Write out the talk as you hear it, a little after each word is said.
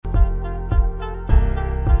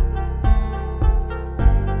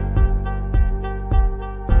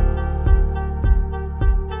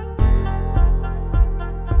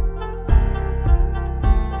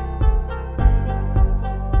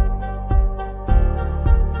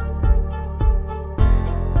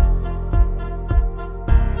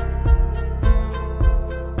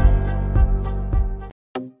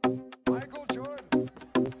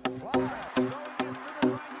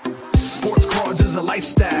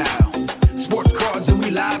lifestyle. Sports cards and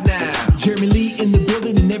we live now. Jeremy Lee in the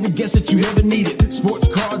building and every guest that you ever needed.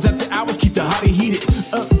 Sports cards after hours keep the hobby heated.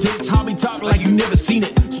 Updates, hobby talk like you never seen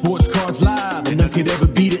it. Sports cards live and none could ever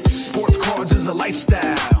beat it. Sports cards is a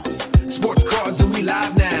lifestyle. Sports cards and we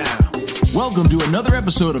live now. Welcome to another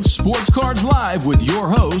episode of Sports Cards Live with your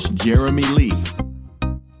host, Jeremy Lee.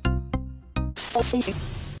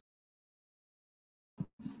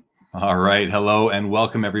 All right. Hello and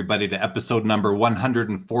welcome everybody to episode number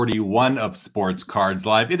 141 of Sports Cards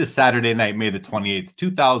Live. It is Saturday night, May the 28th,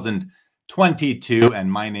 2022, and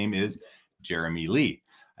my name is Jeremy Lee.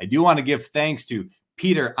 I do want to give thanks to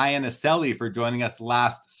Peter Iannicelli for joining us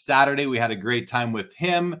last Saturday. We had a great time with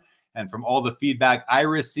him, and from all the feedback I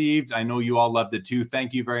received, I know you all loved it too.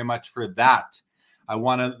 Thank you very much for that. I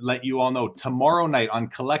want to let you all know tomorrow night on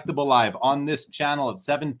Collectible Live on this channel at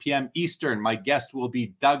 7 p.m. Eastern, my guest will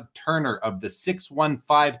be Doug Turner of the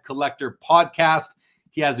 615 Collector podcast.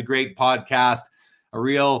 He has a great podcast, a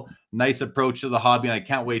real nice approach to the hobby, and I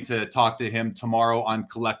can't wait to talk to him tomorrow on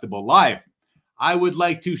Collectible Live. I would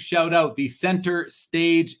like to shout out the Center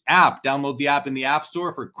Stage app. Download the app in the App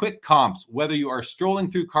Store for quick comps, whether you are strolling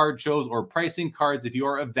through card shows or pricing cards if you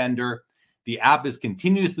are a vendor. The app is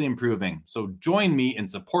continuously improving, so join me in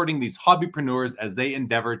supporting these hobbypreneurs as they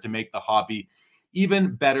endeavor to make the hobby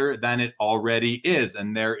even better than it already is.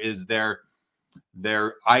 And there is their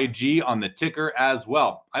IG on the ticker as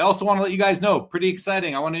well. I also want to let you guys know, pretty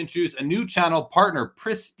exciting, I want to introduce a new channel partner,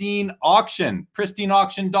 Pristine Auction.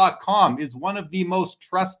 PristineAuction.com is one of the most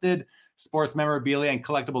trusted sports memorabilia and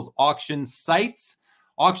collectibles auction sites.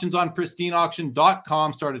 Auctions on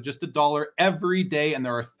PristineAuction.com start at just $1 every day, and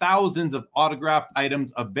there are thousands of autographed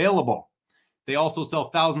items available. They also sell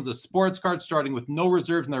thousands of sports cards, starting with no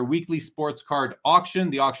reserves in their weekly sports card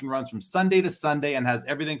auction. The auction runs from Sunday to Sunday and has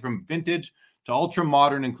everything from vintage to ultra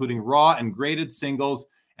modern, including raw and graded singles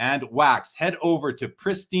and wax. Head over to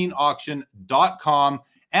PristineAuction.com,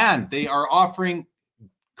 and they are offering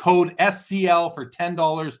code SCL for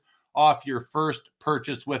 $10 off your first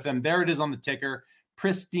purchase with them. There it is on the ticker.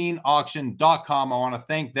 PristineAuction.com. I want to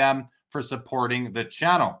thank them for supporting the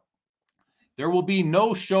channel. There will be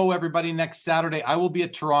no show, everybody, next Saturday. I will be in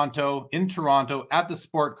Toronto at the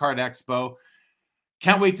Sport Card Expo.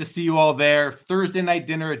 Can't wait to see you all there. Thursday night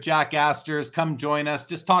dinner at Jack Astor's. Come join us.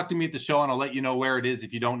 Just talk to me at the show and I'll let you know where it is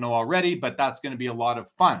if you don't know already, but that's going to be a lot of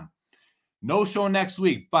fun. No show next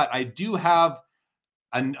week, but I have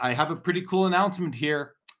a pretty cool announcement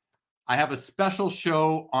here. I have a special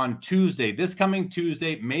show on Tuesday. This coming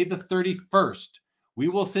Tuesday, May the 31st, we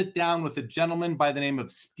will sit down with a gentleman by the name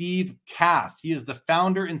of Steve Cass. He is the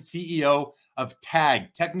founder and CEO of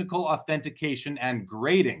TAG, Technical Authentication and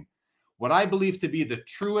Grading, what I believe to be the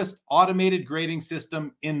truest automated grading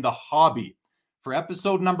system in the hobby. For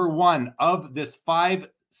episode number 1 of this five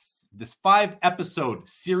episode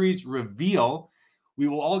series reveal, we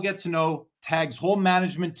will all get to know TAG's whole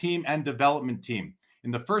management team and development team. In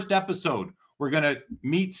the first episode, we're going to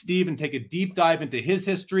meet Steve and take a deep dive into his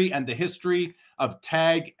history and the history of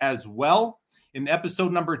TAG as well. In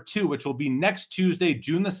episode number 2, which will be next Tuesday,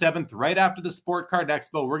 June the 7th, right after the Sport Card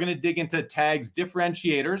Expo, we're going to dig into TAG's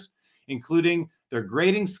differentiators, including their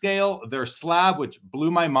grading scale, their slab, which blew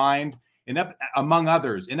my mind, among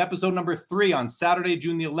others. In episode number 3, on Saturday,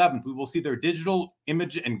 June the 11th, we will see their digital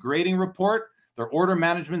image and grading report, their order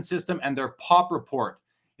management system, and their POP report.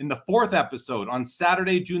 In the 4th episode, on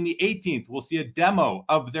Saturday, June the 18th, we'll see a demo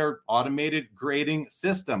of their automated grading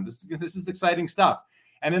system. This is exciting stuff.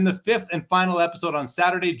 And in the 5th and final episode, on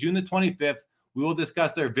Saturday, June the 25th, we will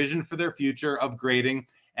discuss their vision for their future of grading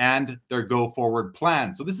and their go-forward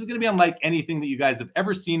plan. So this is going to be unlike anything that you guys have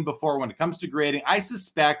ever seen before when it comes to grading. I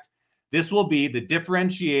suspect this will be the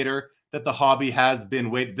differentiator that the hobby has been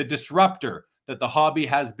waiting, the disruptor that the hobby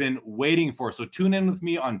has been waiting for. So tune in with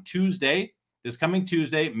me on Tuesday, this coming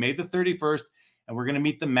Tuesday, May the 31st, and we're going to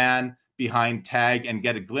meet the man behind TAG and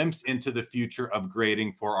get a glimpse into the future of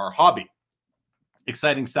grading for our hobby.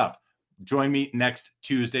 Exciting stuff. Join me next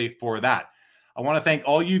Tuesday for that. I want to thank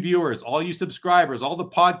all you viewers, all you subscribers, all the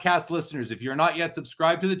podcast listeners. If you're not yet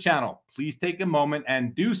subscribed to the channel, please take a moment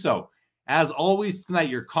and do so. As always tonight,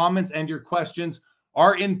 your comments and your questions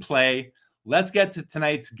are in play. Let's get to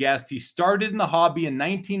tonight's guest. He started in the hobby in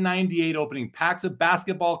 1998, opening packs of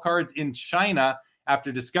basketball cards in China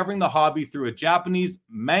after discovering the hobby through a Japanese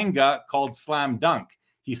manga called Slam Dunk.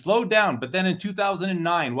 He slowed down, but then in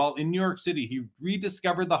 2009, while in New York City, he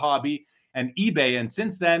rediscovered the hobby and eBay, and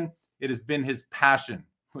since then, it has been his passion,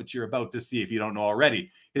 which you're about to see if you don't know already.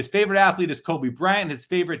 His favorite athlete is Kobe Bryant. His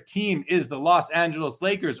favorite team is the Los Angeles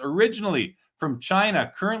Lakers, originally from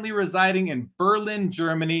China, currently residing in Berlin,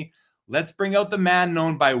 Germany. let's bring out the man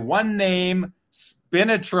known by one name,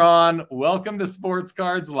 Spinotron. Welcome to Sports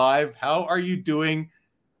Cards Live. How are you doing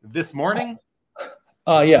this morning?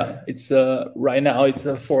 Yeah, it's right now it's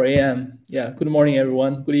 4 a.m. Yeah, good morning,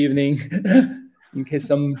 everyone. Good evening, in case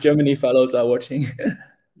some Germany fellows are watching.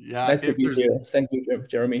 Yeah, Nice to be here. Thank you,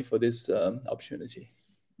 Jeremy, for this opportunity.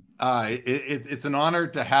 It's an honor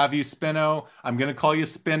to have you, Spino. I'm going to call you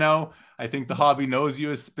Spino. I think the hobby knows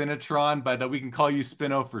you as Spinotron, but we can call you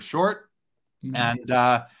Spino for short. Mm-hmm.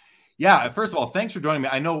 And yeah, first of all, thanks for joining me.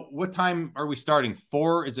 I know, what time are we starting?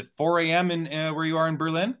 Is it 4 a.m. in where you are in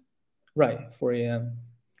Berlin? Right, 4 a.m.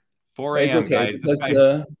 4 a.m. Okay,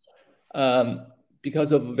 guys.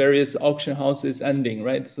 Because of various auction houses ending,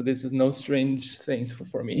 right? So this is no strange thing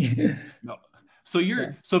for me. No.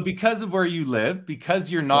 So because of where you live,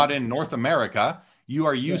 because you're not in North America, you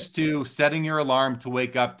are used to setting your alarm to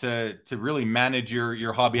wake up to really manage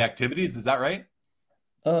your hobby activities. Is that right?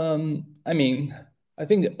 I mean, I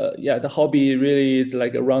think the hobby really is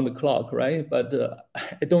like around the clock, right? But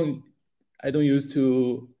I don't used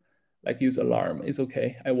to use alarm. It's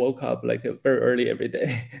okay. I woke up very early every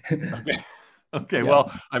day. Okay. Yeah. Well,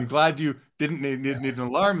 I'm glad you didn't need an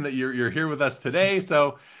alarm, that you're here with us today.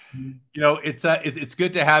 So, it's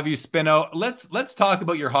good to have you, Spino. Let's talk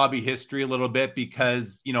about your hobby history a little bit,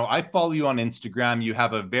 because I follow you on Instagram. You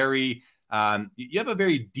have a very I'm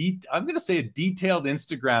going to say a detailed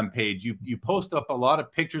Instagram page. You post up a lot of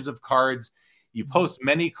pictures of cards. You post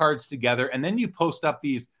many cards together, and then you post up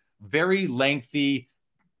these very lengthy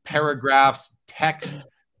paragraphs, text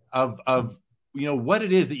of what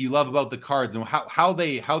it is that you love about the cards and how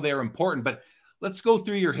they are important. But let's go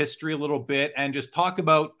through your history a little bit and just talk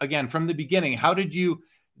about, again, from the beginning. How did you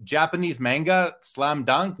Japanese manga, Slam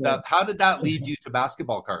Dunk? How did that lead you to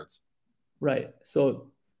basketball cards? Right. So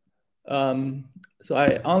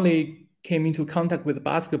I only came into contact with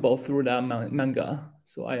basketball through that manga.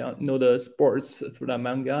 So I know the sports through that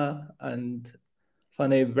manga and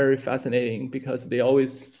find it very fascinating, because they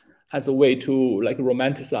always has a way to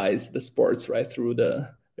romanticize the sports, right, through the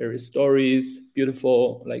various stories,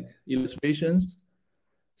 beautiful illustrations.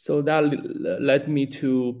 So that led me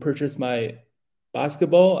to purchase my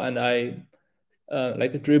basketball, and I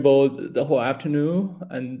dribbled the whole afternoon,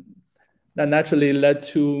 and that naturally led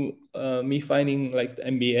to me finding the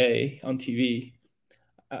NBA on TV.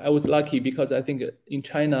 I was lucky because I think in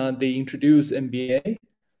China they introduced NBA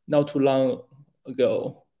not too long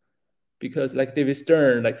ago, because David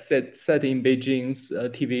Stern sat in Beijing's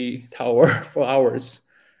TV tower for hours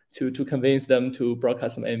to convince them to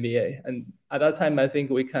broadcast some NBA. And at that time, I think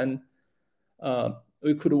we could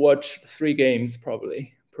watch 3 games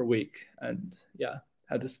probably per week, and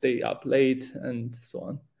had to stay up late and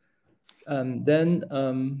so on. Then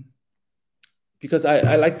because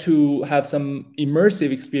I like to have some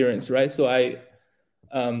immersive experience, right? So I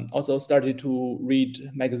also started to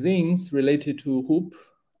read magazines related to hoop,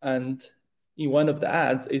 and in one of the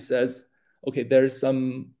ads it says, okay, there's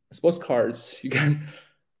some sports cards you can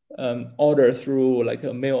order through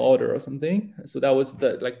a mail order or something. So that was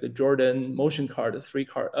the Jordan motion card,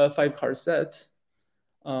 5-card set.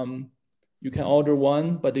 You can order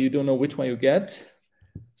one, but you don't know which one you get.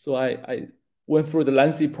 So I went through the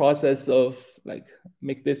lengthy process of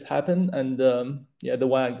make this happen, and the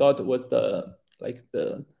one I got was the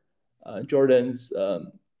Jordan's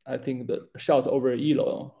I think the shot over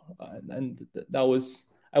Elo, and that was,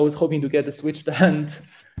 I was hoping to get the switched hand,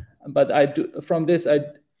 but I didn't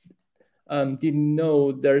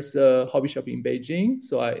know there's a hobby shop in Beijing,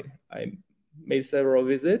 so I made several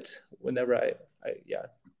visits whenever I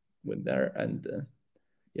went there, and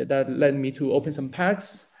that led me to open some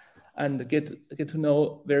packs and get to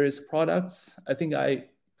know various products. I think at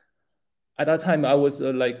that time I was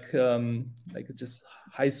just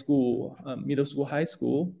high school, middle school, high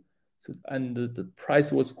school, so, and the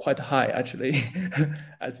price was quite high actually,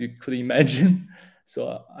 as you could imagine.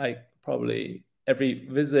 So I probably every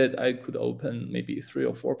visit I could open maybe 3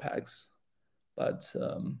 or 4 packs, but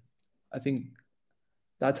I think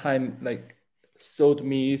that time sold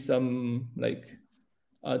me some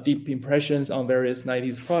deep impressions on various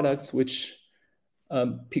 90s products, which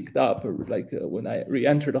picked up when I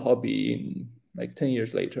re-entered the hobby in 10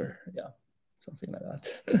 years later. Yeah, something like that.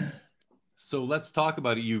 So let's talk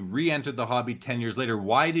about it. You re-entered the hobby 10 years later.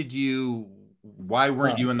 Why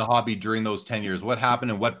weren't you in the hobby during those 10 years? What happened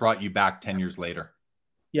and what brought you back 10 years later?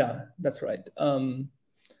 Yeah, that's right.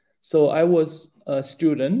 So I was a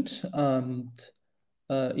student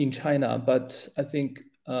in China, but I think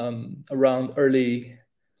around early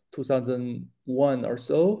 2001 or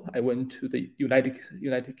so, I went to the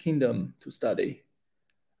United Kingdom to study,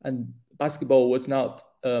 and basketball was not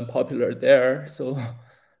popular there, so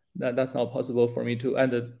that's not possible for me to.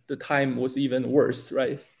 And the time was even worse,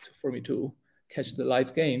 right, for me to catch the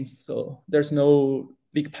live games. So there's no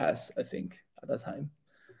league pass, I think, at that time.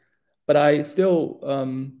 But I still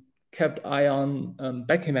kept eye on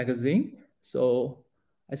Becky magazine, so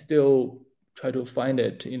I still try to find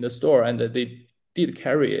it in the store, and they did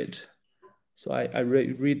carry it. So I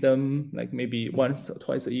read them like maybe once or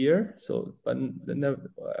twice a year. So, but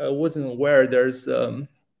I wasn't aware there's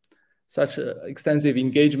such an extensive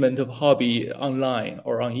engagement of hobby online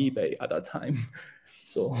or on eBay at that time.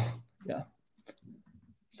 So yeah.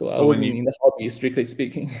 So I wasn't in the hobby, strictly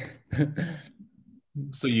speaking.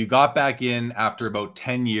 So you got back in after about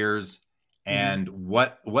 10 years, and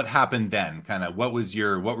what happened then? Kind of what were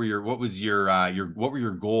your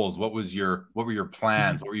goals? What were your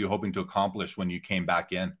plans? What were you hoping to accomplish when you came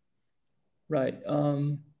back in? Right.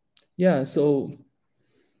 Yeah. So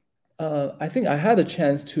I think I had a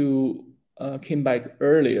chance to came back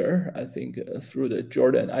earlier. I think through the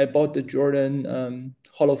Jordan. I bought the Jordan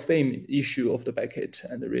Hall of Fame issue of the Beckett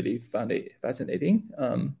and really found it fascinating.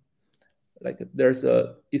 Like there's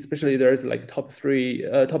like top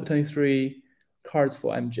 23 cards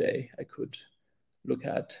for MJ I could look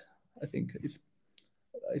at. I think it's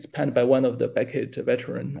penned by one of the Beckett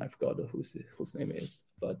veteran. I forgot whose name is,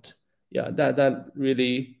 but yeah, that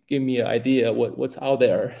really gave me an idea what's out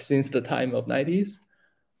there since the time of 90s.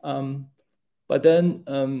 But then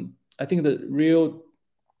I think the real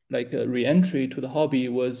re-entry to the hobby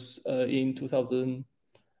was in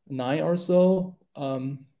 2009 or so.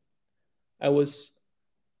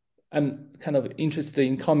 I'm kind of interested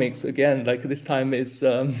in comics again. Like this time it's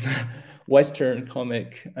Western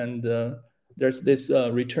comic, and there's this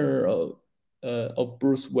return of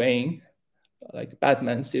Bruce Wayne, like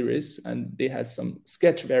Batman series, and they had some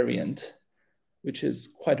sketch variant, which is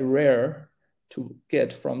quite rare to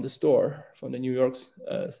get from the store, from the New York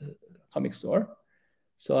comic store.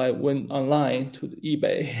 So I went online to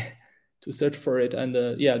eBay to search for it, and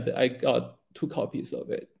I got 2 copies of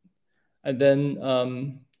it. And then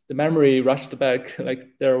the memory rushed back,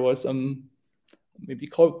 like there was some maybe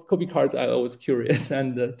Kobe cards. I was curious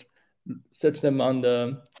and searched them on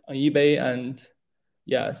eBay, and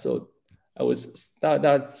yeah, so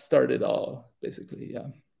that started all basically. Yeah.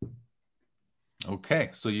 Okay,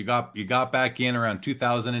 so you got back in around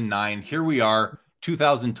 2009. Here we are,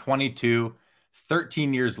 2022.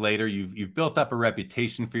 13 years later, you've built up a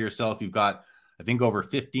reputation for yourself. You've got, I think, over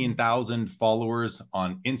 15,000 followers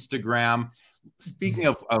on Instagram. Speaking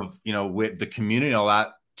of with the community and all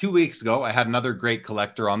that, 2 weeks ago, I had another great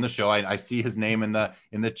collector on the show. I see his name in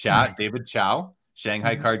the chat, David Chow,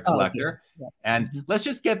 Shanghai card collector. Oh, okay. And let's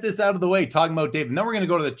just get this out of the way, talking about David. And then we're going to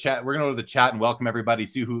go to the chat. We're going to go to the chat and welcome everybody,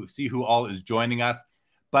 see who all is joining us.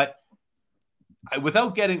 But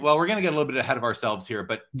without getting, we're going to get a little bit ahead of ourselves here,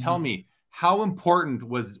 but tell me, how important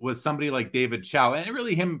was somebody like David Chow, and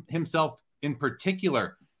really himself in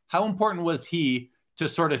particular, how important was he to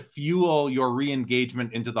sort of fuel your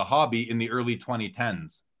re-engagement into the hobby in the early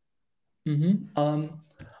 2010s?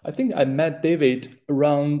 I think I met David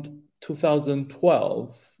around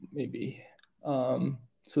 2012, maybe.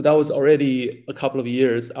 So that was already a couple of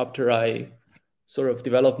years after I sort of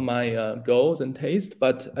developed my goals and taste.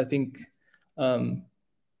 But I think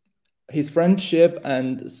his friendship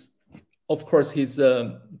and, of course, his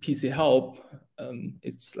PC help,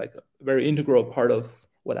 it's like a very integral part of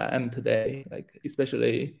what I am today. Like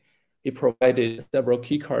especially, he provided several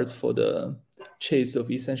key cards for the chase of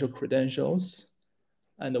essential credentials,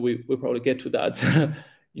 and we probably get to that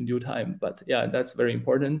in due time. But yeah, that's very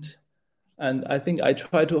important. And I think I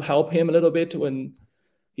try to help him a little bit when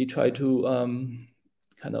he tried to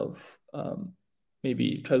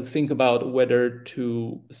maybe try to think about whether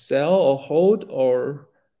to sell or hold or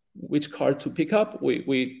which card to pick up.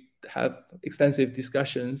 We have extensive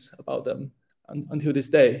discussions about them until this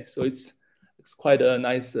day. So it's quite a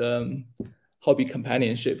nice hobby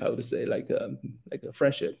companionship, I would say, like a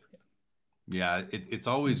friendship. Yeah, it's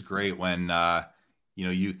always great when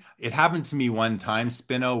it happened to me one time,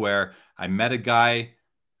 Spino, where I met a guy.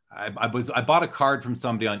 I bought a card from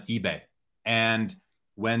somebody on eBay, and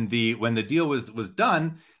when the deal was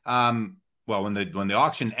done, when the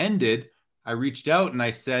auction ended, I reached out and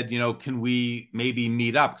I said, can we maybe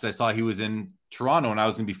meet up? Because I saw he was in Toronto and I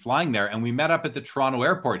was going to be flying there. And we met up at the Toronto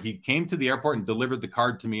airport. He came to the airport and delivered the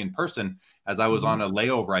card to me in person as I was on a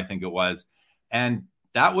layover, I think it was. And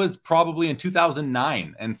that was probably in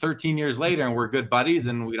 2009, and 13 years later, and we're good buddies.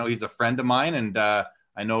 And, he's a friend of mine. And I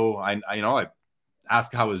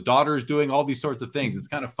ask how his daughter is doing, all these sorts of things. It's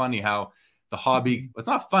kind of funny how the hobby, it's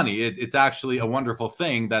not funny. It's actually a wonderful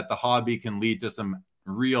thing that the hobby can lead to some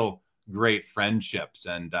real great friendships.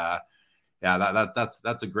 And yeah,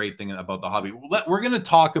 that's a great thing about the hobby. We're going to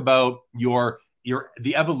talk about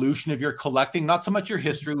the evolution of your collecting, not so much your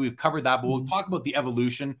history. We've covered that, but we'll talk about the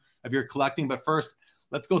evolution of your collecting. But first,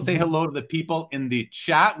 let's go say hello to the people in the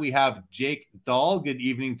chat. We have Jake Dahl. Good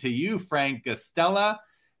evening to you. Frank Gastella.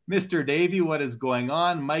 Mr. Davey, what is going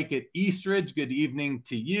on? Mike at Eastridge, good evening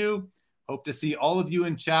to you. Hope to see all of you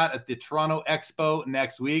in chat at the Toronto Expo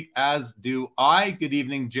next week, as do I. Good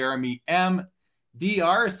evening, Jeremy M.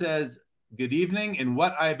 DR says, good evening. In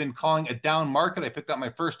what I've been calling a down market, I picked up my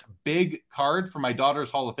first big card for my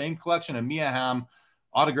daughter's Hall of Fame collection, a Mia Hamm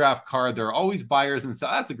autograph card. There are always buyers and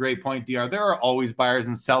sellers. That's a great point, DR. There are always buyers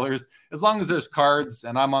and sellers. As long as there's cards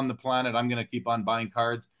and I'm on the planet, I'm going to keep on buying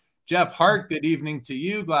cards. Jeff Hart, good evening to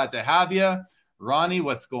you. Glad to have you. Ronnie,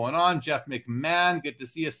 what's going on? Jeff McMahon, good to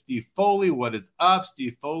see you. Steve Foley, what is up?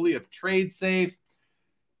 Steve Foley of Trade Safe.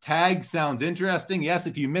 Tag sounds interesting. Yes,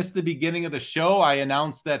 if you missed the beginning of the show, I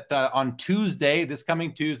announced that on Tuesday, this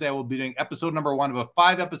coming Tuesday, I will be doing episode number 1 of a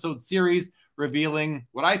 5-episode series revealing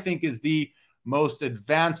what I think is the most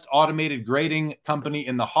advanced automated grading company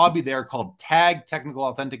in the hobby. They're called Tag, Technical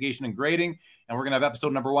Authentication and Grading. And we're going to have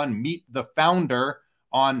episode number 1, Meet the Founder,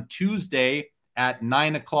 on Tuesday at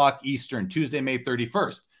 9 o'clock Eastern, Tuesday, May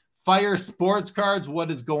 31st. Fire Sports Cards,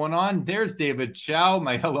 what is going on? There's David Chow,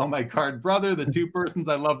 my card brother, the two persons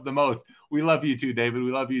I love the most. We love you too, David.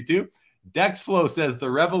 We love you too. Dexflow says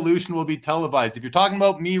the revolution will be televised. If you're talking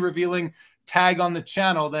about me revealing Tag on the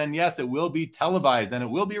channel, then yes, it will be televised and it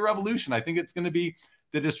will be a revolution. I think it's going to be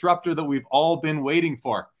the disruptor that we've all been waiting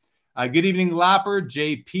for. Good evening, Lapper.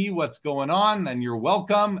 JP, what's going on? And you're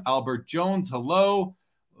welcome. Albert Jones, hello.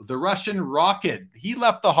 The Russian Rocket. He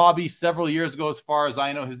left the hobby several years ago, as far as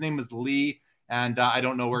I know. His name is Lee, and I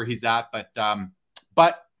don't know where he's at, but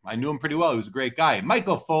I knew him pretty well. He was a great guy.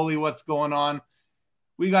 Michael Foley, what's going on?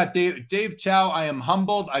 We got Dave Chow. I am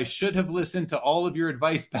humbled. I should have listened to all of your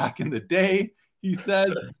advice back in the day. He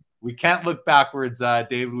says, we can't look backwards,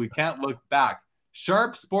 David. We can't look back.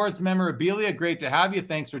 Sharp Sports Memorabilia, great to have you.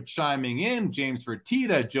 Thanks for chiming in. James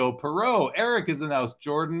Fertitta, Joe Perot, Eric is in the house.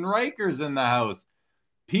 Jordan Riker's in the house.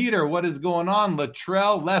 Peter, what is going on?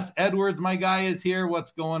 Latrell, Les Edwards, my guy, is here.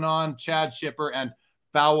 What's going on? Chad Shipper and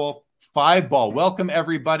Foul 5-Ball. Welcome,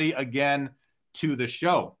 everybody, again to the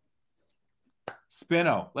show.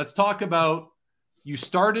 Spino, let's talk about,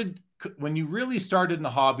 when you really started in the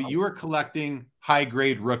hobby, you were collecting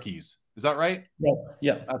high-grade rookies. Is that right?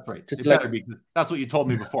 Yeah. That's right. Just better be, because that's what you told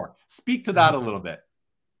me before. Speak to that a little bit.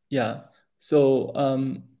 Yeah. So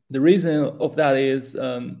the reason of that is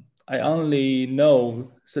I only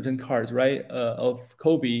know certain cards, right, of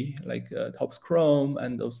Kobe, like Topps Chrome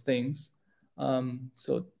and those things.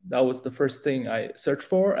 So that was the first thing I searched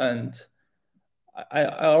for. And I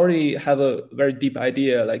already have a very deep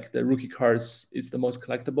idea, like the rookie cards is the most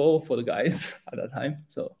collectible for the guys at that time.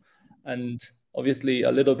 So, and obviously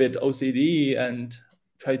a little bit OCD and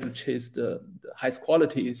try to chase the highest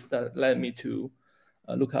qualities that led me to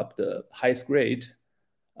look up the highest grade.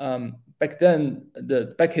 Back then,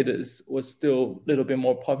 the Beckett's was still a little bit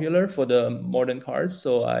more popular for the modern cards.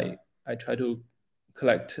 So I try to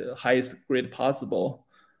collect highest grade possible.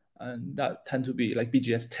 And that tend to be like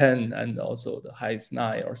BGS 10 and also the highest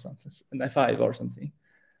 9 or something, 5 or something.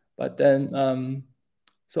 But then,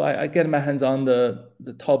 so I get my hands on the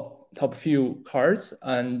top few cards,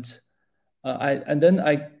 and then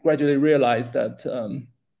I gradually realized that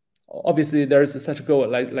obviously there's such a goal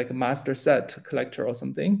like a master set collector or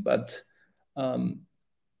something, but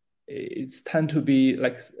it's tend to be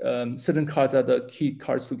like certain cards are the key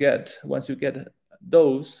cards to get. Once you get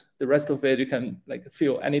those, the rest of it you can like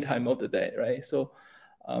feel any time of the day, right? So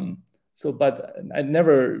but I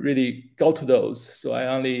never really go to those, so I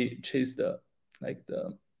only chase the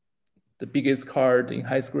biggest card in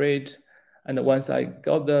highest grade, and once I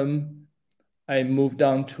got them, I moved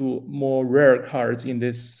down to more rare cards in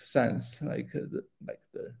this sense, like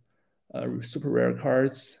the super rare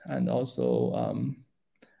cards, and also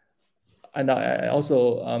I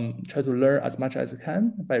also try to learn as much as I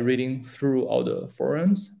can by reading through all the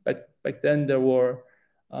forums. Back then there were,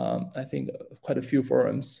 I think, quite a few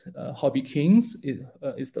forums. Hobby Kings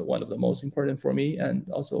is the one of the most important for me, and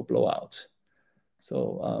also Blowout.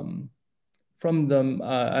 So from them,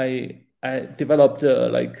 I developed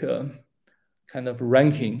kind of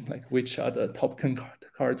ranking, like which are the top 10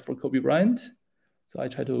 cards for Kobe Bryant. So I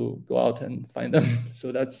try to go out and find them.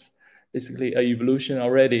 So that's basically an evolution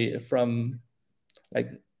already from, like,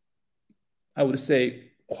 I would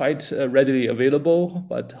say quite readily available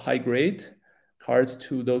but high grade cards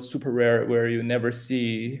to those super rare where you never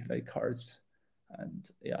see like cards. And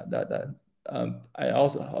yeah, I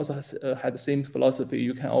also had the same philosophy.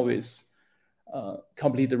 You can always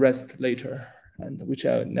complete the rest later, and which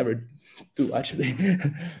I never do actually.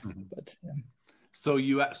 But yeah.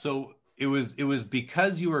 So it was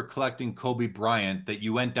because you were collecting Kobe Bryant that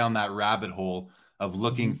you went down that rabbit hole of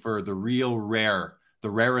looking for the real rare, the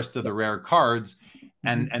rarest of the rare cards,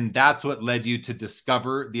 and that's what led you to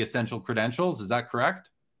discover the essential credentials. Is that correct?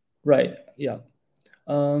 Right. Yeah.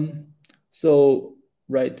 So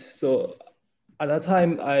right. So at that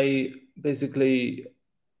time, I basically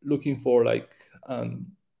looking for like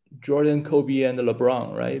Jordan, Kobe, and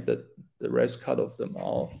LeBron, right? The rest cut of them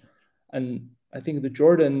all, and I think the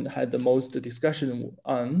Jordan had the most discussion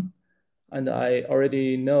on, and I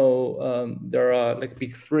already know there are like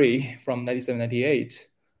big three from 97, 98,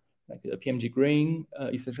 like the PMG Green,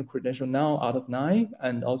 Essential Credential now out of 9,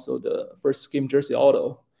 and also the first game jersey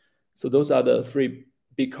auto. So those are the three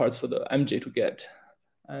big cards for the MJ to get.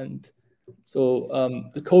 And so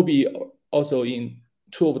the Kobe also in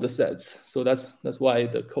 2 of the sets. So that's why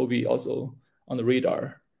the Kobe also on the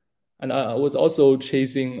radar. And I was also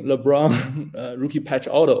chasing LeBron rookie patch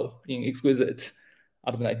auto in Exquisite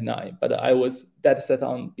out of 99. But I was dead set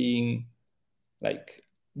on being like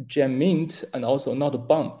gem mint and also not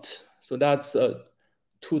bumped. So that's a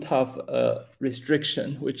too tough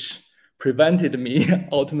restriction, which prevented me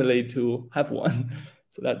ultimately to have one.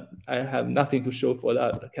 So that I have nothing to show for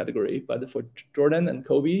that category. But for Jordan and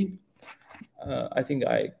Kobe, I think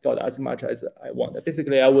I got as much as I wanted.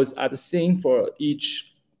 Basically, I was at the scene for each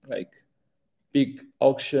like big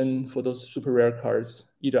auction for those super rare cards.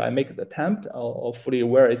 Either I make an attempt or fully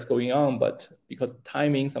aware it's going on, but because of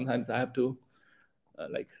timing, sometimes I have to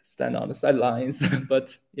like stand on the sidelines.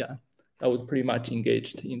 But yeah, I was pretty much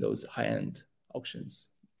engaged in those high-end auctions.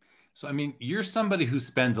 So, I mean, you're somebody who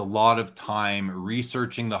spends a lot of time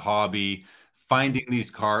researching the hobby, finding these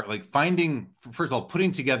cards, like first of all,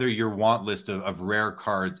 putting together your want list of rare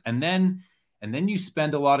cards. And then you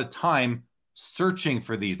spend a lot of time searching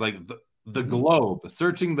for these, like the globe,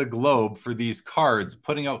 searching the globe for these cards,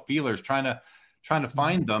 putting out feelers, trying to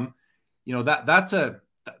find them. You know, that's a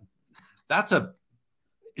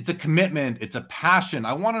it's a commitment. It's a passion.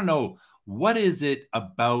 I want to know, what is it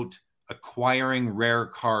about acquiring rare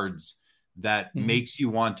cards that makes you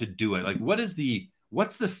want to do it? Like, what's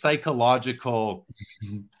the psychological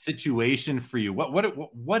situation for you?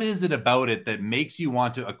 What is it about it that makes you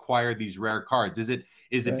want to acquire these rare cards? Is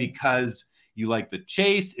it because you like the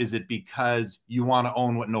chase? Is it because you want to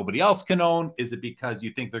own what nobody else can own? Is it because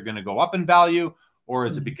you think they're going to go up in value? Or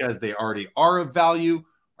is it because they already are of value?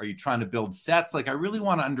 Are you trying to build sets? Like, I really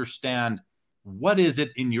want to understand, what is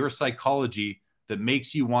it in your psychology that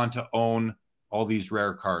makes you want to own all these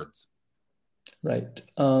rare cards? Right.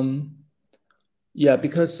 Yeah,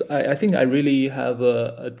 because I think I really have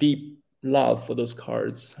a deep love for those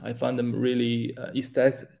cards. I find them really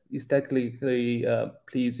aesthetically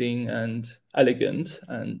pleasing and elegant.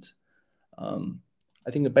 And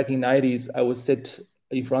I think back in the 90s, I would sit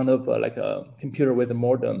in front of like a computer with a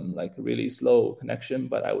modem, like a really slow connection,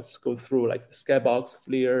 but I would go through like the Skybox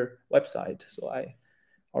Fleer website. So I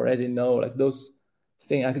already know like those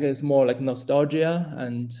things. I think it's more like nostalgia,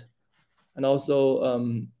 and also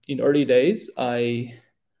in early days, I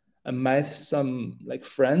met some like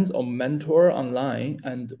friends or mentor online,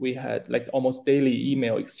 and we had like almost daily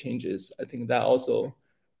email exchanges. I think that also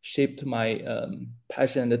shaped my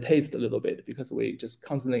passion and taste a little bit, because we just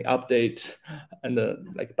constantly update and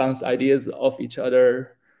like bounce ideas off each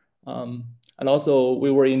other. And also we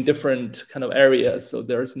were in different kind of areas, so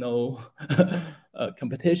there's no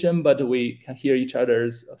competition, but we can hear each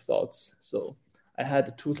other's thoughts. So I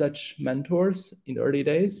had 2 such mentors in the early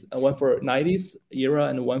days, one for 90s era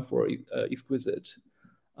and one for Exquisite.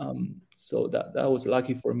 So that was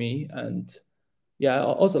lucky for me. And yeah, I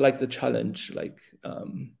also like the challenge, like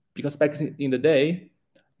because back in the day,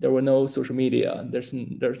 there were no social media.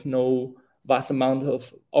 There's no vast amount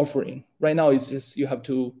of offering. Right now, it's just you have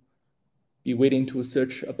to be willing to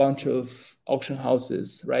search a bunch of auction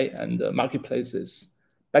houses, right, and marketplaces.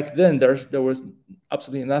 Back then, there was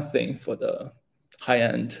absolutely nothing for the high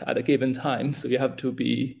end at a given time. So you have to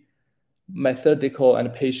be methodical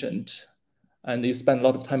and patient, and you spend a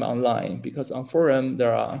lot of time online, because on forum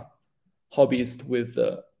there are hobbyists with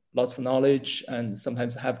lots of knowledge and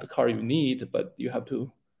sometimes have the car you need, but you have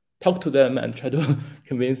to talk to them and try to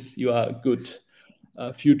convince you are a good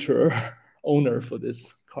future owner for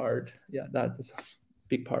this card. Yeah, that is a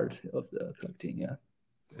big part of the collecting. Yeah.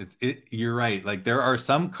 You're right. Like, there are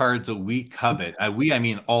some cards that we covet. I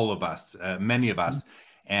mean, all of us, many of us,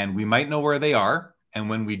 and we might know where they are. And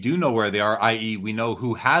when we do know where they are, i.e., we know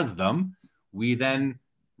who has them, we then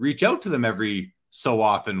reach out to them every so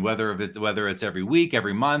often, whether it's every week,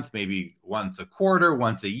 every month, maybe once a quarter,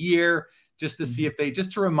 once a year, just to see if they,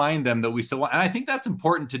 just to remind them that we still want. And I think that's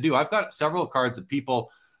important to do. I've got several cards that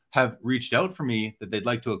people have reached out for me that they'd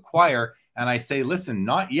like to acquire. And I say, listen,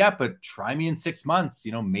 not yet, but try me in 6 months,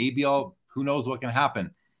 maybe who knows what can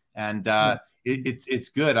happen. And it's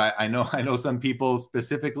good. I know some people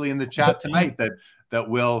specifically in the chat tonight that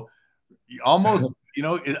will almost,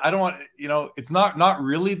 I don't want, it's not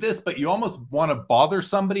really this, but you almost want to bother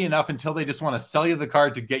somebody enough until they just want to sell you the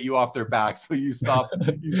card to get you off their back. So you stop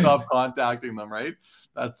contacting them, right?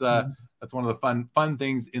 That's one of the fun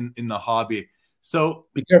things in the hobby. So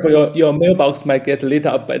be careful, your mailbox might get lit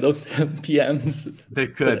up by those PMs. They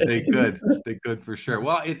could for sure.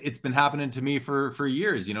 Well, it's been happening to me for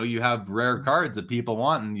years. You have rare cards that people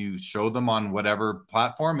want and you show them on whatever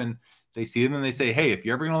platform and they see them and they say, hey, if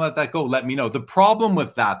you're ever going to let that go, let me know. The problem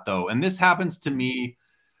with that though, and this happens to me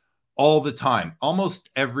all the time, almost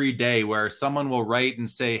every day, where someone will write and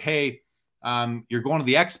say, hey, you're going to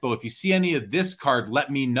the expo. If you see any of this card,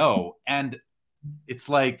 let me know. And it's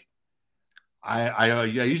like, I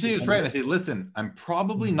usually just write and I say, listen, I'm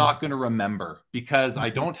probably not going to remember because I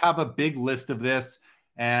don't have a big list of this.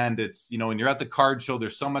 And it's, when you're at the card show,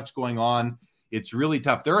 there's so much going on. It's really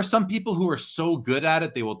tough. There are some people who are so good at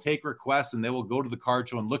it. They will take requests and they will go to the card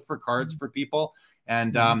show and look for cards for people.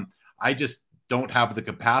 And I just don't have the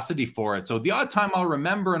capacity for it. So the odd time I'll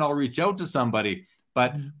remember and I'll reach out to somebody.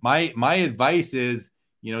 But my advice is,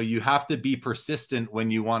 you have to be persistent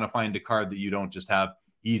when you want to find a card that you don't just have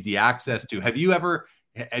easy access to. Have you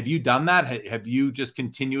done that? Have you just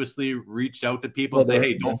continuously reached out to people and say,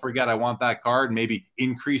 hey, don't forget, I want that card, maybe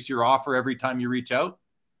increase your offer every time you reach out?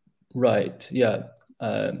 Right. Yeah.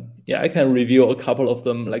 I can review a couple of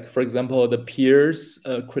them. Like, for example, the Pierce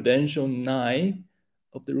Credential 9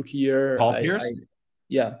 of the rookie year. Paul Pierce?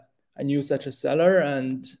 I knew such a seller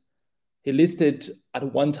and he listed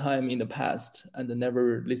at one time in the past and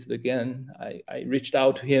never listed again. I reached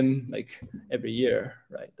out to him like every year,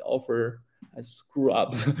 right? The offer has screwed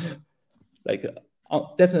up, like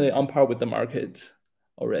definitely on par with the market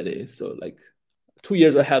already. So like 2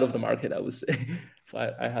 years ahead of the market, I would say. So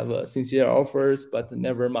I have sincere offers, but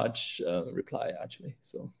never much reply actually.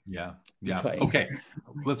 So yeah. Okay,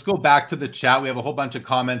 let's go back to the chat. We have a whole bunch of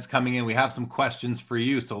comments coming in. We have some questions for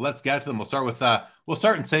you, so let's get to them. We'll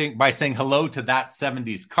start by saying hello to That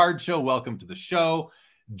 70s Card Show. Welcome to the show.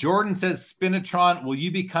 Jordan says, Spinotron, will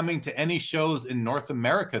you be coming to any shows in North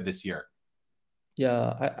America this year?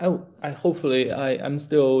 Yeah, I hopefully I'm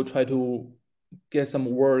still trying to get some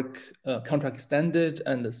work contract extended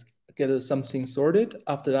and get something sorted.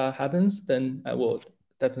 After that happens, then I will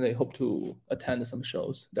definitely hope to attend some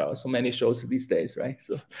shows. There are so many shows these days, right?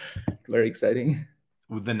 So very exciting.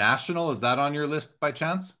 With the National, is that on your list by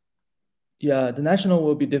chance? Yeah, the National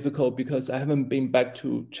will be difficult because I haven't been back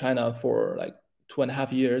to China for like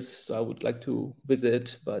 2.5 years. So I would like to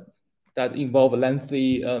visit, but that involves a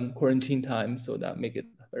lengthy quarantine time. So that make it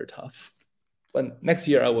very tough. But next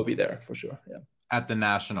year I will be there for sure. Yeah. At the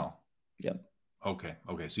National. Yeah. Okay.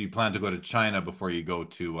 So you plan to go to China before you go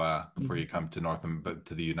to before you come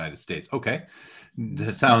to the United States. Okay.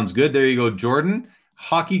 That sounds good. There you go, Jordan.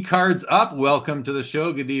 Hockey cards up. Welcome to the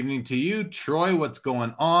show. Good evening to you. Troy, what's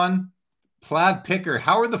going on? Plaid Picker,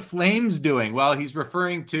 how are the Flames doing? Well, he's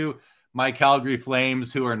referring to my Calgary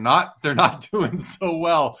Flames, who they're not doing so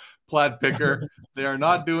well. Plaid Picker, they are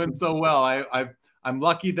not doing so well. I'm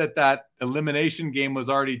lucky that elimination game was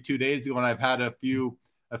already 2 days ago, and I've had a few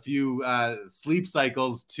sleep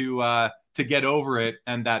cycles to get over it,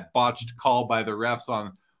 and that botched call by the refs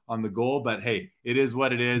on the goal. But hey, it is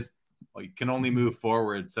what it is. Well, you can only move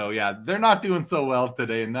forward. So yeah, they're not doing so well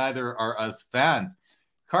today, and neither are us fans.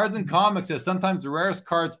 Cards and Comics says sometimes the rarest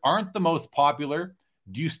cards aren't the most popular.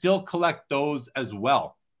 Do you still collect those as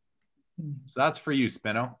well? So that's for you,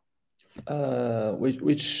 Spino.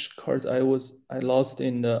 Which cards I lost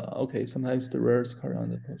in the sometimes the rarest card on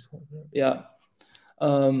the postcard. Yeah.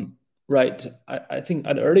 Right. I think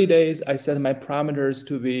at the early days I set my parameters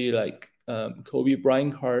to be like Kobe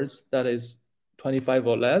Bryant cards that is 25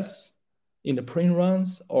 or less in the print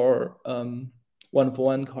runs, or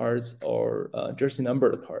 1-for-1 cards, or jersey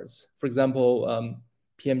number cards. For example,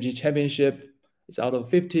 PMG Championship is out of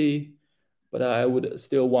 50, but I would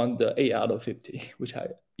still want the 8 out of 50, which I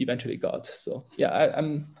eventually got. So yeah,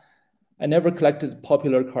 I never collected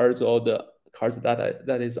popular cards or the cards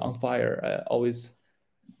that is on fire. I always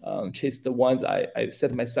chase the ones I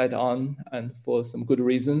set my sight on, and for some good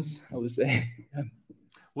reasons, I would say.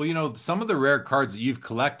 Well, some of the rare cards that you've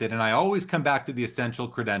collected, and I always come back to the essential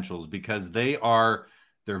credentials because they are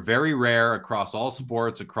They're very rare across all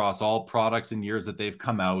sports, across all products and years that they've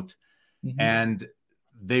come out. And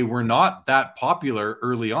they were not that popular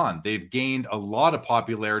early on. They've gained a lot of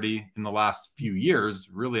popularity in the last few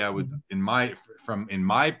years. Really, I would, in my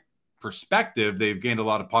perspective, they've gained a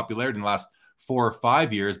lot of popularity in the last 4 or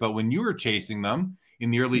 5 years. But when you were chasing them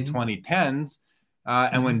in the early 2010s,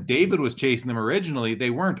 and when David was chasing them originally,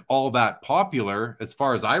 they weren't all that popular, as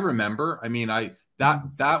far as I remember. I mean,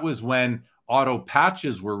 that was when auto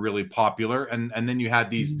patches were really popular, and then you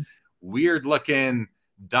had these weird looking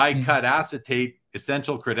die-cut acetate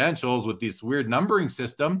essential credentials with this weird numbering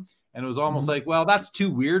system, and it was almost like, well, that's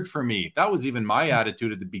too weird for me. That was even my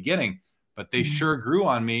attitude at the beginning, but they sure grew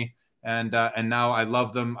on me, and now I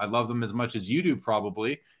love them. I love them as much as you do,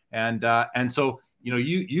 probably, and so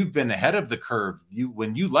you've been ahead of the curve.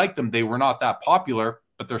 When you liked them, they were not that popular,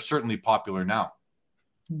 but they're certainly popular now.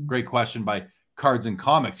 Great question by Cards and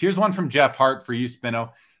Comics. Here's one from Jeff Hart for you,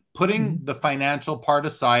 Spino. Putting the financial part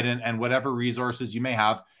aside and whatever resources you may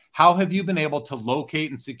have, how have you been able to locate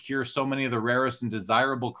and secure so many of the rarest and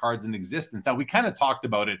desirable cards in existence? Now, we kind of talked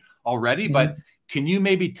about it already, but can you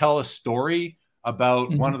maybe tell a story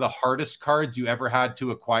about one of the hardest cards you ever had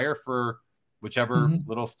to acquire for whichever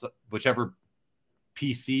whichever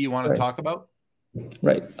PC you want to talk about?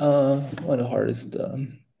 Right. One of the hardest.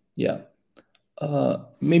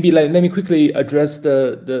 Maybe let me quickly address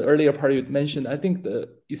the earlier part you mentioned. I think the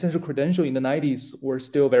essential credential in the 90s were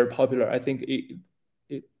still very popular. I think it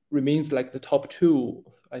remains like the top 2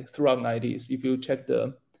 throughout 90s. If you check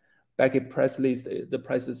the Beckett press list, the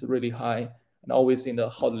price is really high and always in the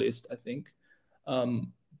hot list, I think.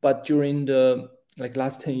 But during the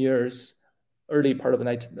last 10 years, early part of the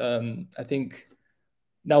night, I think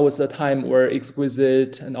that was the time where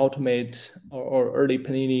Exquisite and Ultimate or early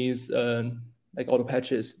Paninis, like auto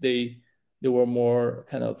patches, they were more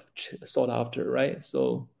kind of sought after, right?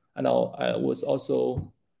 So, and I was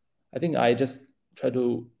also, I think I just try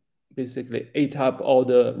to basically eat up all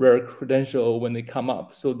the rare credential when they come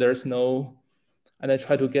up. So and I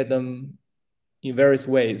try to get them in various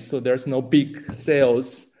ways. So there's no big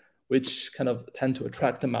sales, which kind of tend to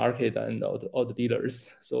attract the market and all the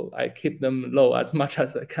dealers. So I keep them low as much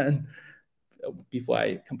as I can before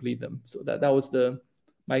I complete them. So that was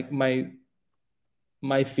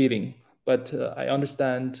my feeling. But I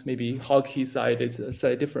understand maybe hockey side is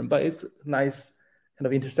slightly different, but it's a nice kind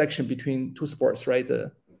of intersection between 2 sports, right?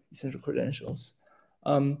 The essential credentials.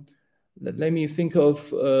 Let me think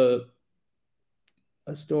of a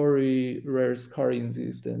story, rarest card in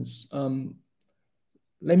existence.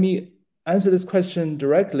 Let me answer this question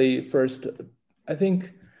directly first. I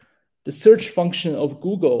think the search function of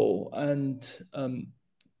Google and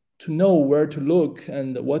to know where to look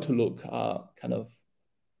and what to look are kind of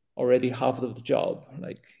already half of the job.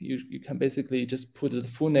 Like you can basically just put the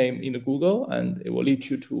full name in the Google and it will lead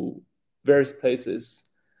you to various places.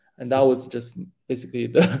 And that was just basically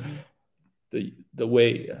the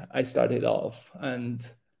way I started off. And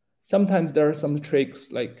sometimes there are some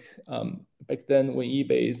tricks like back then when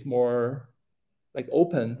eBay is more like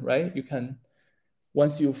open, right? You can,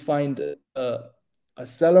 once you find a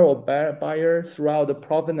seller or buyer throughout the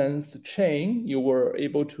provenance chain, you were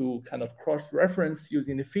able to kind of cross-reference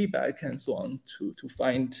using the feedback and so on to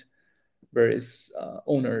find various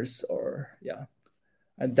owners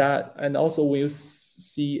and also when you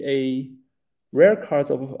see a rare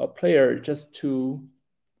cards of a player, just to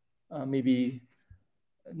maybe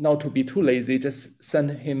not to be too lazy, just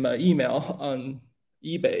send him an email on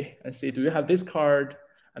eBay and say, do you have this card?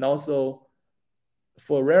 And also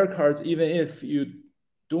for rare cards, even if you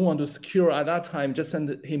don't want to secure at that time, just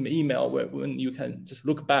send him an email when you can just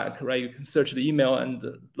look back, right? You can search the email and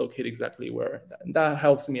locate exactly where. And that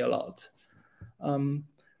helps me a lot.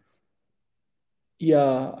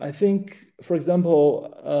 I think, for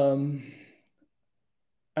example,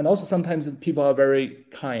 and also sometimes people are very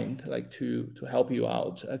kind, like to help you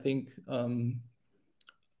out. I think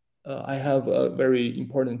I have a very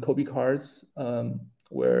important Kobe cards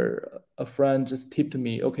where a friend just tipped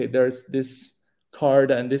me, okay, there's this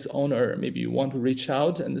card and this owner, maybe you want to reach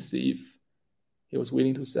out and see if he was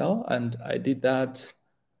willing to sell. And I did that.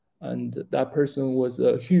 And that person was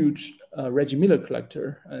a huge Reggie Miller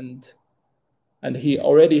collector. And he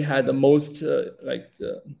already had the most,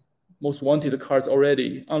 the most wanted cards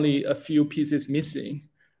already, only a few pieces missing.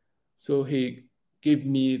 So he gave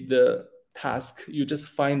me the task, you just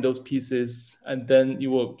find those pieces and then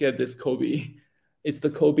you will get this Kobe. It's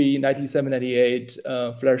the Kobe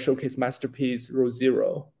 97-98 Flair Showcase Masterpiece Row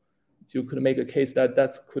 0. So you could make a case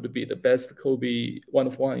that could be the best Kobe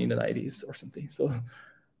 1-of-1 in the 90s or something. So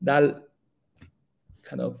that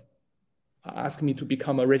kind of asked me to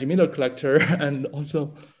become a Reggie Miller collector and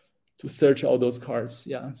also to search all those cards.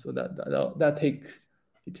 Yeah, so that take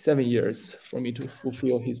 7 years for me to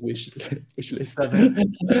fulfill his wish list.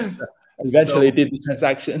 Eventually So did the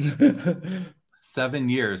transaction. 7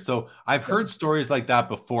 years. So I've heard stories like that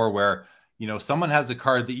before where, someone has a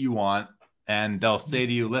card that you want and they'll say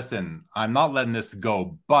to you, listen, I'm not letting this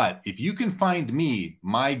go, but if you can find me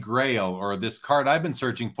my grail or this card I've been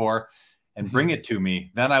searching for and bring it to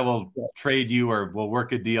me, then I will trade you or we'll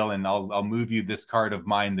work a deal and I'll move you this card of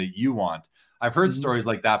mine that you want. I've heard stories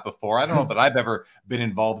like that before. I don't know that I've ever been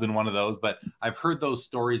involved in one of those, but I've heard those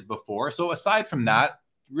stories before. So aside from that,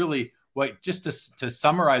 really, just to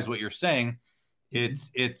summarize what you're saying,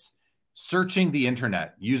 it's searching the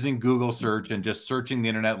internet, using Google search and just searching the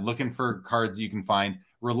internet, looking for cards you can find,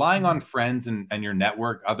 relying on friends and your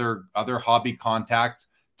network, other hobby contacts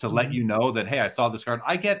to let you know that, hey, I saw this card.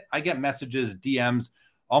 I get messages, DMs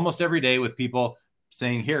almost every day with people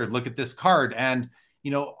saying, here, look at this card. And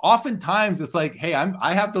oftentimes it's like, hey,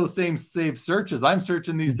 I have those same saved searches. I'm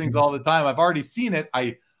searching these things all the time. I've already seen it.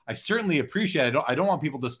 I certainly appreciate it. I don't want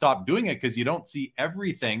people to stop doing it because you don't see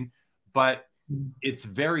everything, but it's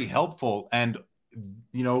very helpful. And,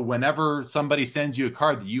 whenever somebody sends you a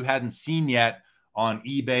card that you hadn't seen yet on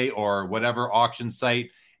eBay or whatever auction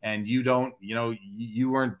site, and you don't, you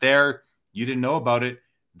weren't there, you didn't know about it,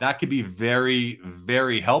 that could be very,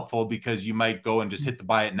 very helpful because you might go and just hit the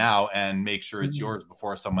buy it now and make sure it's yours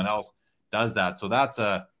before someone else does that. So that's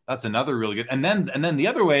another really good. And then the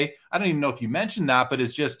other way, I don't even know if you mentioned that, but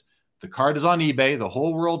it's just the card is on eBay. The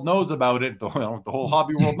whole world knows about it. The whole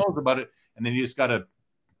hobby world knows about it. And then you just got to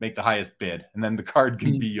make the highest bid and then the card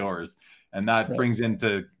can be yours. And that brings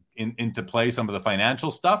into play some of the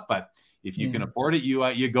financial stuff. But if you can afford it,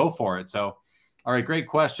 you go for it. So, all right, great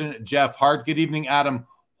question, Jeff Hart. Good evening, Adam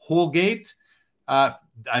Holgate. I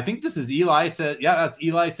think this is Eli said. Yeah, that's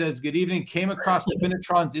Eli says, good evening. Came across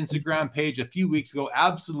Spinotron's Instagram page a few weeks ago.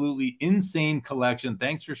 Absolutely insane collection.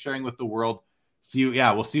 Thanks for sharing with the world. See you.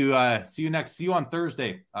 Yeah, we'll see you next. See you on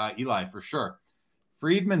Thursday, Eli, for sure.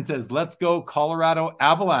 Friedman says, let's go Colorado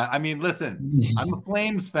Avalanche. I mean, listen, I'm a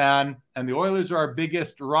Flames fan and the Oilers are our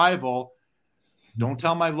biggest rival. Don't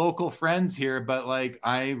tell my local friends here, but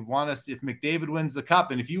I want to see if McDavid wins the cup.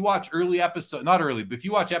 And if you watch if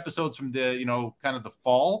you watch episodes from the, kind of the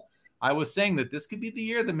fall, I was saying that this could be the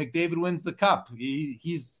year that McDavid wins the cup.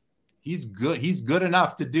 He's good. He's good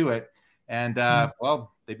enough to do it. And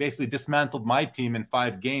they basically dismantled my team in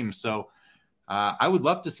 5 games. So I would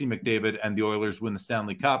love to see McDavid and the Oilers win the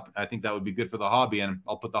Stanley Cup. I think that would be good for the hobby, and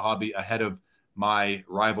I'll put the hobby ahead of my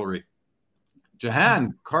rivalry.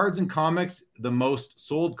 Jahan, cards and comics, the most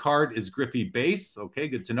sold card is Griffey Base. Okay,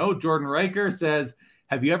 good to know. Jordan Riker says,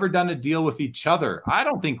 have you ever done a deal with each other? I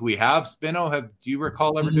don't think we have. Spino, do you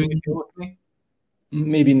recall ever doing a deal with me?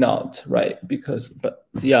 Maybe not, right? Because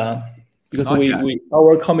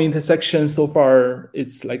our comment section so far,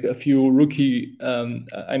 it's like a few rookie,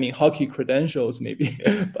 hockey credentials maybe,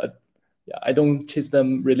 but yeah, I don't chase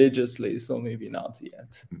them religiously, so maybe not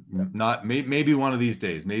yet. Maybe one of these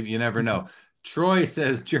days. Maybe, you never know. Troy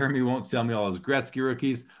says Jeremy won't sell me all his Gretzky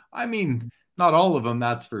rookies. I mean, not all of them,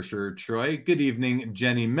 that's for sure, Troy. Good evening,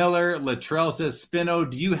 Jenny Miller. Latrell says, Spino,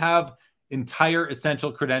 do you have entire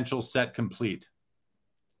essential credentials set complete?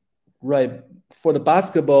 Right. For the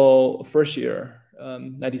basketball first year,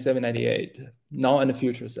 97, 98, now and the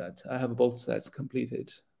future set, I have both sets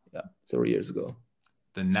completed. Yeah, 3 years ago.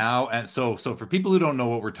 The now and so for people who don't know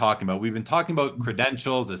what we're talking about, we've been talking about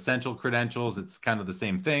credentials, essential credentials. It's kind of the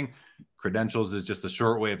same thing. Credentials is just a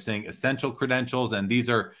short way of saying essential credentials, and these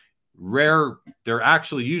are rare. They're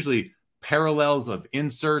actually usually parallels of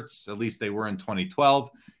inserts. At least they were in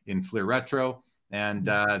 2012 in Fleer Retro, and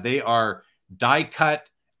they are die cut.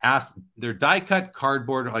 They're die cut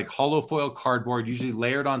cardboard, like hollow foil cardboard, usually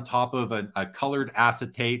layered on top of a colored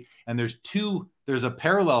acetate. And there's a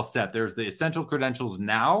parallel set. There's the essential credentials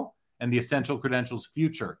now and the essential credentials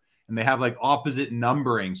future. And they have like opposite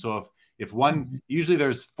numbering. So if one, usually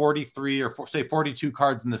there's 43 or say 42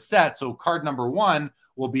 cards in the set. So card number 1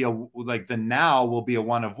 will be the now will be a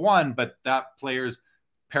 1 of 1, but that player's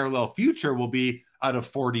parallel future will be out of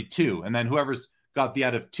 42. And then whoever's got the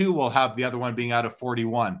out of 2 will have the other one being out of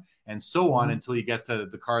 41, and so on until you get to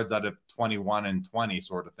the cards out of 21 and 20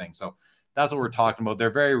 sort of thing. So that's what we're talking about.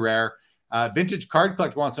 They're very rare. Vintage Card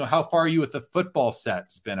Collector wants to know, how far are you with the football set,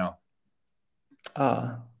 Spino?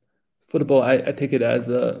 Football, I take it as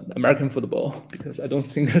American football because I don't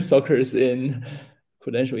think soccer is in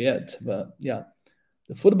credential yet. But yeah,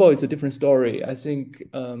 the football is a different story. I think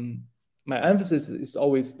my emphasis is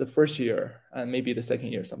always the first year and maybe the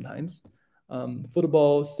second year sometimes.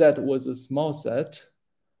 Football set was a small set,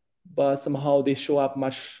 but somehow they show up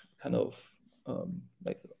much kind of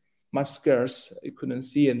like much scarce. You couldn't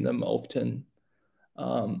see in them often.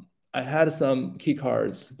 I had some key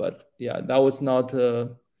cards, but yeah, that was not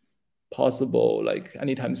possible like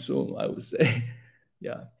anytime soon, I would say.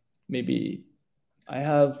 Yeah, maybe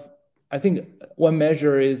I think one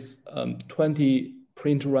measure is 20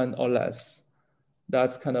 print run or less.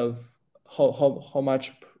 That's kind of how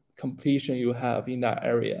much completion you have in that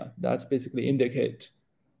area. That's basically indicate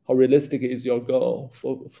how realistic is your goal.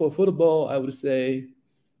 For football, I would say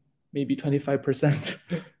maybe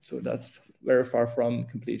 25%. So that's very far from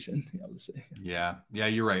completion, I would say. Yeah,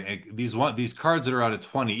 you're right. These cards that are out of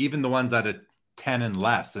 20, even the ones out of 10 and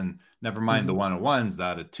less, and never mind the 101s,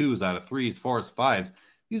 out of 2s, out of 3s, 4s, 5s,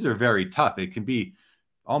 these are very tough. It can be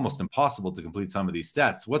almost impossible to complete some of these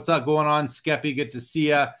sets. What's up going on, Skeppy? Good to see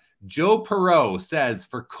ya. Joe Perot says,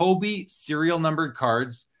 for Kobe serial numbered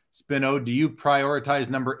cards, Spino, do you prioritize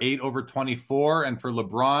number 8 over 24? And for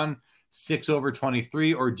LeBron, 6 over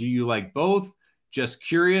 23? Or do you like both? Just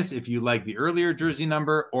curious if you like the earlier jersey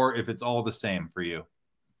number or if it's all the same for you.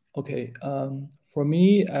 Okay. For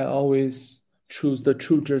me, I always choose the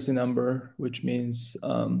true jersey number, which means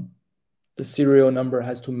the serial number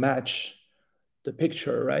has to match the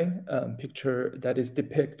picture, right? Picture that is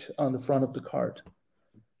depicted on the front of the card.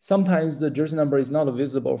 Sometimes the jersey number is not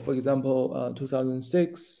visible. For example,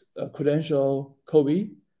 2006 credential Kobe,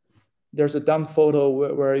 there's a dunk photo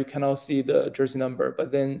where you cannot see the jersey number,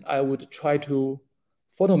 but then I would try to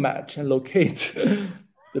photo match and locate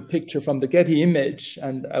the picture from the Getty image,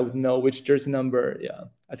 and I would know which jersey number. Yeah,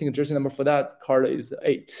 I think the jersey number for that card is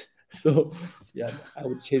 8. So yeah, I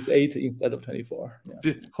would chase 8 instead of 24.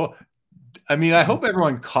 Yeah. I mean, I hope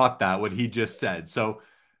everyone caught that, what he just said. So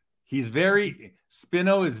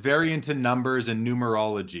Spino is very into numbers and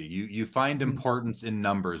numerology. You find importance in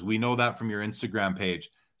numbers. We know that from your Instagram page.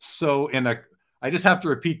 So I just have to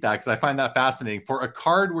repeat that because I find that fascinating. For a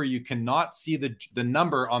card where you cannot see the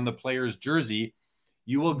number on the player's jersey,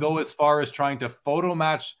 you will go as far as trying to photo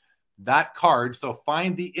match that card. So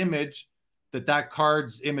find the image that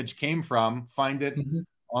card's image came from, find it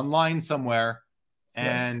online somewhere,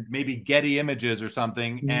 and maybe Getty Images or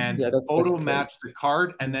something, and photo match the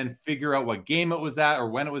card, and then figure out what game it was at or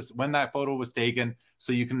when that photo was taken,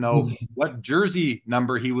 so you can know what jersey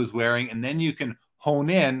number he was wearing, and then you can hone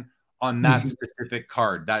in on that specific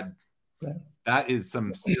card. That is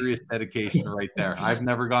some serious dedication right there. I've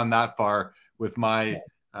never gone that far with my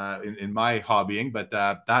in my hobbying, but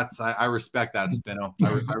I respect that, Spino.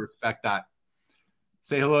 I respect that.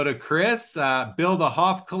 Say hello to Chris. Bill the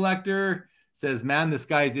Hoff collector says, man, this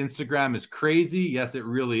guy's Instagram is crazy. Yes, it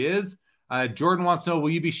really is. Jordan wants to know,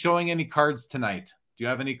 will you be showing any cards tonight? Do you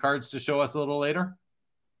have any cards to show us a little later?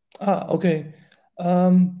 Okay.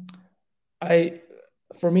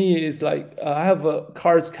 For me, it's like I have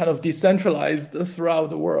cards kind of decentralized throughout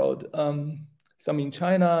the world. Some in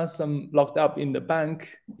China, some locked up in the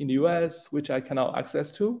bank in the US, which I cannot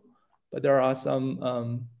access to. But there are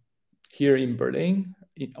some here in Berlin,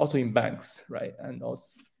 also in banks, right? And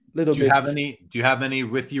also little bit. Do you have any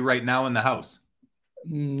with you right now in the house?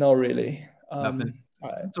 Not really. Nothing.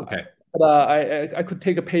 It's okay. But I could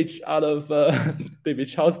take a page out of David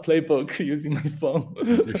Chow's playbook using my phone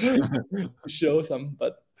to show some.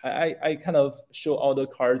 But I kind of show all the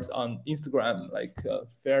cards on Instagram like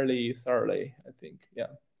fairly thoroughly, I think. Yeah.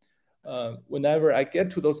 Whenever I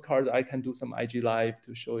get to those cards, I can do some IG live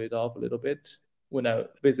to show it off a little bit when I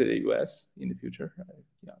visit the US in the future.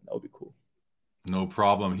 Yeah, that would be cool. No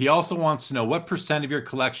problem. He also wants to know, what % of your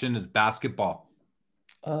collection is basketball?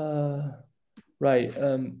 Right.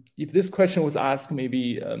 If this question was asked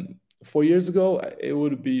maybe 4 years ago, it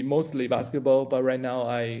would be mostly basketball. But right now,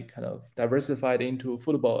 I kind of diversified into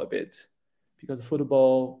football a bit, because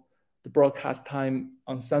football, the broadcast time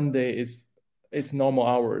on Sunday it's normal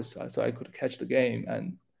hours, so I could catch the game.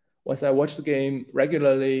 And once I watched the game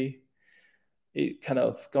regularly, it kind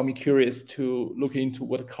of got me curious to look into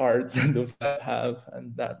what cards those guys have,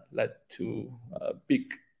 and that led to a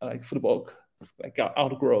big football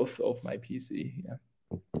outgrowth of my PC.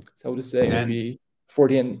 Yeah, so I would say maybe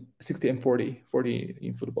 40 and 60 and 40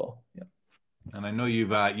 in football. Yeah, and I know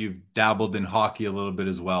you've dabbled in hockey a little bit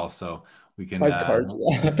as well, so we can 5 cards.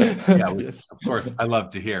 Yes, of course. I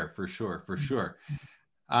love to hear, for sure.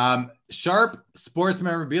 Sharp Sports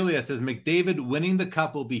Memorabilia says, McDavid winning the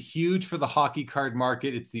cup will be huge for the hockey card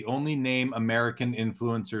market. It's the only name American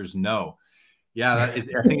influencers know. Yeah, I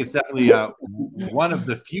think it's definitely one of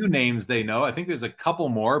the few names they know. I think there's a couple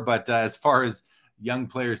more, but as far as young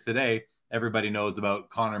players today, everybody knows about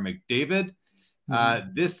Connor McDavid.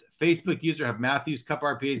 This Facebook user have Matthews Cup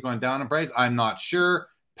RPAs going down in price? I'm not sure.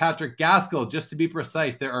 Patrick Gaskell, just to be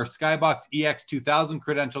precise, there are Skybox EX 2000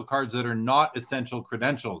 credential cards that are not essential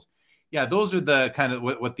credentials. Yeah, those are the kind of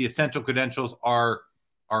what the essential credentials are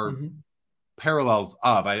parallels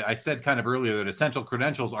of. I said kind of earlier that essential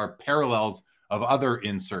credentials are parallels of other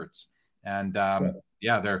inserts, and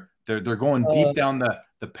yeah, they're going deep down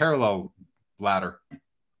the parallel ladder.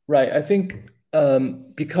 Right. I think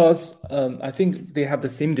because I think they have the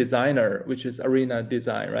same designer, which is Arena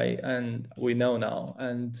Design, right? And we know now,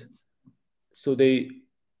 and so they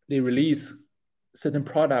release certain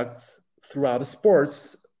products throughout the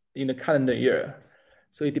sports in the calendar year.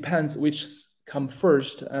 So it depends which come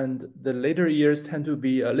first, and the later years tend to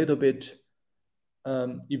be a little bit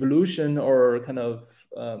evolution or kind of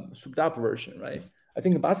souped up version, right? I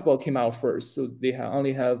think basketball came out first, so they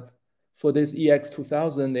only have, for this EX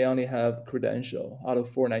 2000, they only have credential out of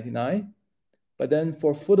 499. But then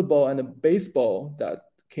for football and baseball that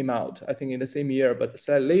came out, I think in the same year, but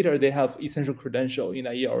slightly later, they have essential credential in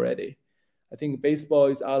a year already. I think baseball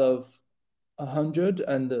is out of 100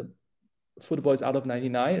 and football is out of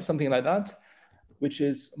 99, something like that, which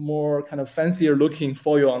is more kind of fancier looking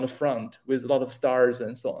foil on the front with a lot of stars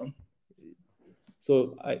and so on.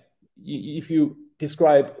 So if you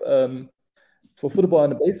describe for football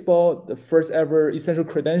and baseball, the first ever essential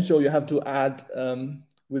credential you have to add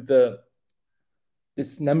with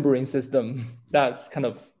this numbering system, that's kind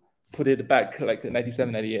of put it back like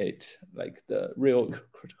 97, 98, like the real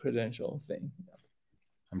credential thing.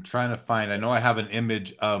 I'm trying to find, I know I have an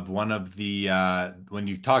image of one of the, when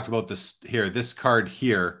you talked about this here, this card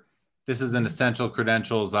here, this is an essential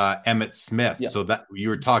credentials, Emmett Smith. Yeah. So that you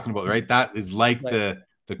were talking about, right? That is like the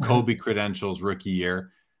Kobe credentials rookie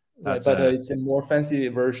year. That's right, but it's a more fancy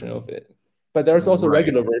version of it. But there's also a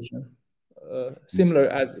regular version, similar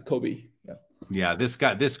as Kobe. Yeah, this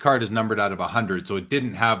card is numbered out of 100, so it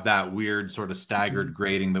didn't have that weird sort of staggered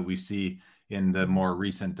grading that we see in the more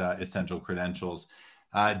recent essential credentials.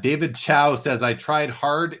 David Chow says, I tried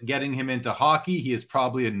hard getting him into hockey. He is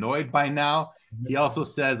probably annoyed by now. He also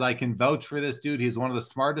says, I can vouch for this dude. He's one of the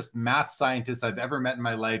smartest math scientists I've ever met in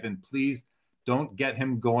my life, and please don't get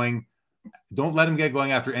him going. Don't let him get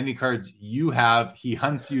going after any cards you have. He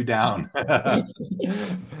hunts you down.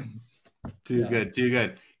 Too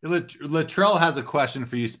good. Latrell has a question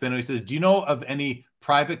for you, Spino. He says, do you know of any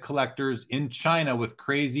private collectors in China with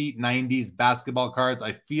crazy 90s basketball cards?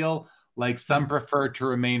 I feel like some prefer to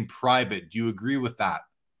remain private. Do you agree with that?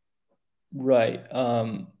 Right.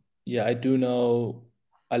 Yeah, I do know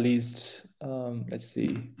at least, let's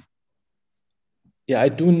see. Yeah, I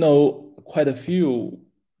do know quite a few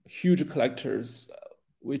huge collectors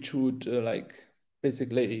which would like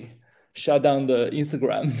basically shut down the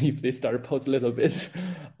Instagram if they start to post a little bit.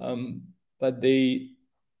 But they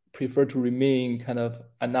prefer to remain kind of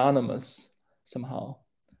anonymous somehow.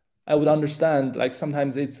 I would understand, like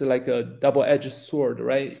sometimes it's like a double-edged sword,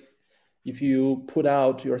 right? If you put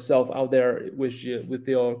out yourself out there with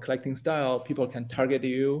your collecting style, people can target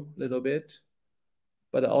you a little bit,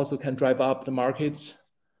 but also can drive up the market.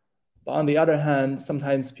 But on the other hand,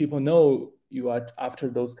 sometimes people know you are after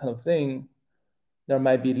those kind of things. There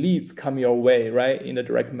might be leads come your way, right, in a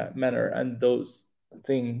direct manner, and those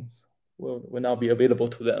things will not be available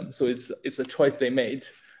to them. So it's a choice they made.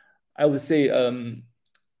 I would say I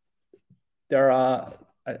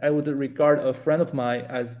would regard a friend of mine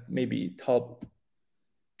as maybe top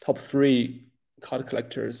 3 card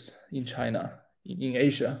collectors in China, in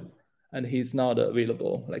Asia, and he's not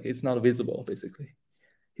available. Like it's not visible, basically.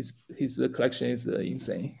 His collection is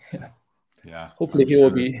insane. Yeah. Hopefully he will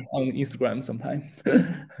be on Instagram sometime.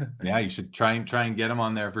 Yeah, you should try and get him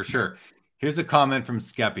on there for sure. Here's a comment from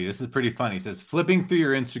Skeppy. This is pretty funny. He says, flipping through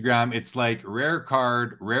your Instagram, it's like rare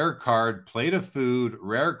card, plate of food,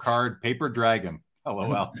 rare card, paper dragon.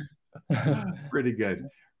 LOL. Pretty good.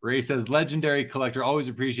 Ray says, legendary collector. Always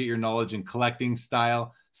appreciate your knowledge and collecting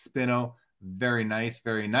style. Spino. Very nice.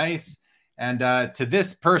 Very nice. And to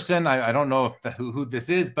this person, I don't know who this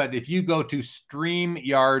is, but if you go to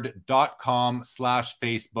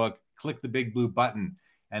streamyard.com/Facebook, click the big blue button,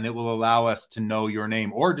 and it will allow us to know your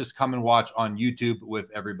name, or just come and watch on YouTube with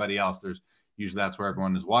everybody else. That's where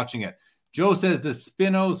everyone is watching it. Joe says, does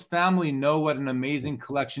Spino's family know what an amazing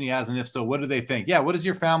collection he has? And if so, what do they think? Yeah, what does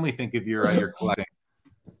your family think of your collecting?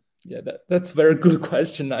 Yeah, that's a very good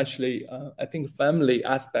question, actually. I think family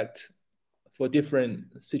aspect for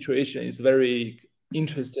different situations is very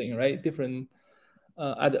interesting, right? Different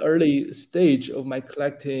at the early stage of my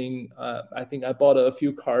collecting, I think I bought a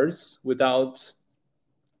few cards without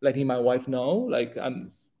letting my wife know.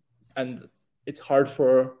 And it's hard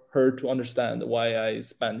for her to understand why I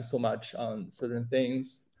spend so much on certain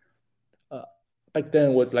things. Back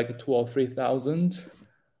then it was like 2,000 or 3,000,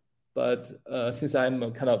 but since I'm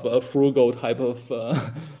a kind of a frugal type of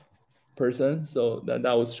person, so that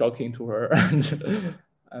was shocking to her.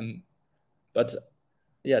 But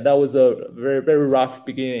yeah, that was a very, very rough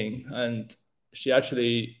beginning. And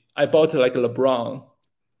I bought like a LeBron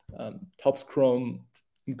Topps Chrome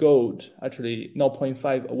Gold, actually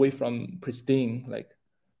 0.5 away from pristine, like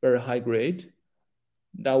very high grade.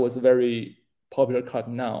 That was a very popular card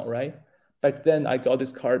now, right? Back then I got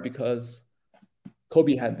this card because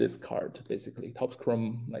Kobe had this card, basically Topps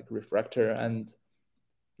Chrome like refractor, and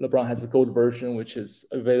LeBron has a gold version, which is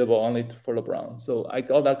available only for LeBron. So I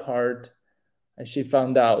got that card, and she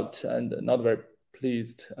found out and not very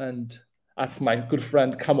pleased, and asked my good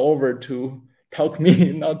friend come over to talk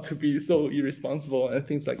me not to be so irresponsible and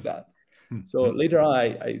things like that. So later on,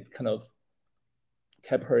 I kind of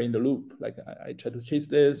kept her in the loop. Like I tried to chase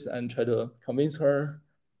this and try to convince her.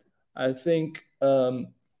 I think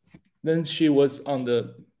then she was on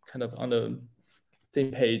the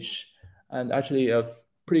same page, and actually a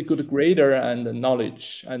pretty good grader and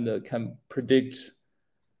knowledge, and can predict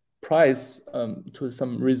price to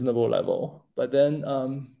some reasonable level. But then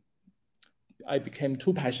I became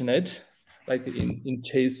too passionate, like in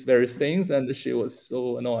chase various things, and she was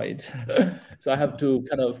so annoyed. So I have to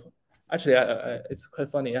kind of, actually, it's quite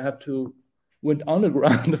funny. I have to went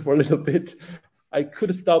underground for a little bit. I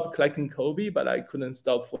could stop collecting Kobe, but I couldn't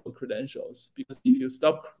stop for credentials, because if you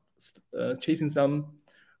stop chasing some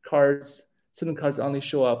cards, certain cards only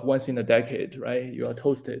show up once in a decade, right? You are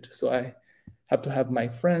toasted. So I have to have my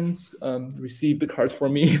friends receive the cards for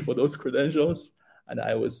me for those credentials, and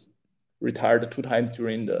I was retired 2 times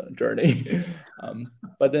during the journey.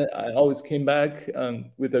 But then I always came back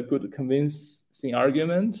with a good convincing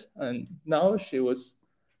argument, and now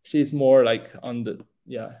she's more like on the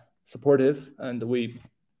supportive, and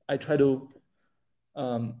I try to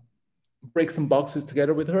break some boxes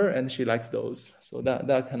together with her, and she likes those. So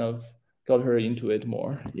that kind of got her into it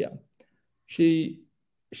more. Yeah, she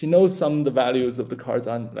knows some of the values of the cards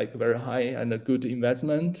are like very high and a good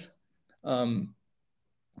investment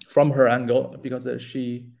from her angle, because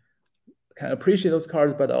she can appreciate those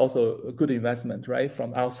cards, but also a good investment, right?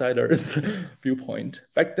 From outsiders' viewpoint.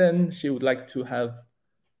 Back then, she would like to have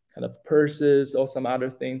kind of purses or some other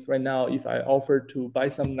things. Right now, if I offer to buy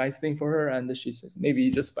some nice thing for her, and she says, maybe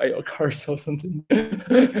just buy your cards or something.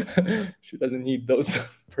 She doesn't need those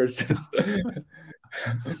purses. It's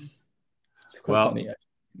quite funny.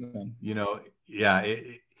 You know, yeah,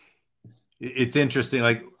 it's interesting.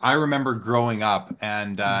 Like I remember growing up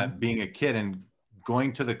and being a kid and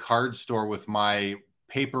going to the card store with my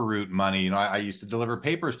paper route money. You know, I used to deliver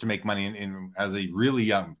papers to make money as a really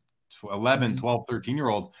young 11, 12,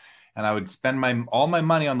 13-year-old. And I would spend all my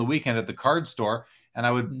money on the weekend at the card store. And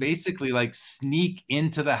I would basically like sneak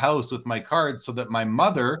into the house with my cards so that my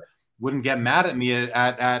mother wouldn't get mad at me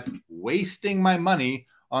at wasting my money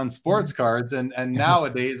on sports cards. And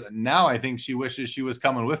nowadays, now I think she wishes she was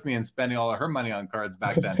coming with me and spending all of her money on cards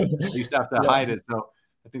back then. I used to have to hide it. So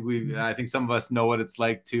I think some of us know what it's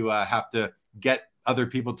like to have to get other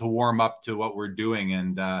people to warm up to what we're doing.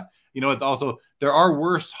 And, you know, it also, there are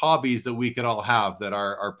worse hobbies that we could all have that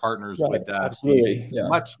our partners would absolutely be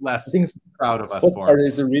much less I think proud of us sports for. card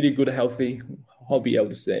is a really good, healthy hobby, I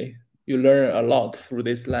would say. You learn a lot through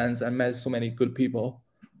this lens. I met so many good people,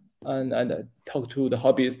 and I talk to the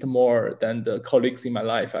hobbyists more than the colleagues in my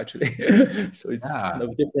life, actually. So it's kind of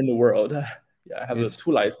a different world. Yeah, I have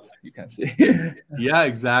 2 lives, you can see. Yeah,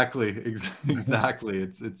 exactly. Exactly.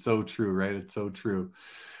 It's so true, right? It's so true.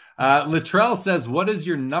 Latrell says, what is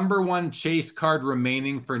your number 1 chase card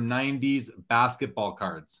remaining for 90s basketball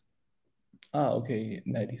cards? Okay.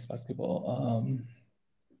 90s basketball.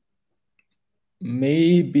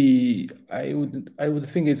 Maybe I would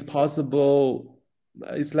think it's possible.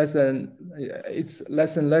 It's less and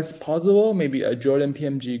less possible. Maybe a Jordan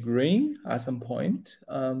PMG green at some point.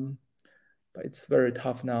 But it's very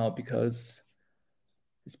tough now because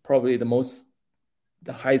it's probably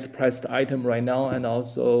the highest priced item right now, and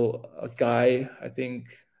also a guy I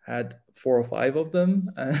think had 4 or 5 of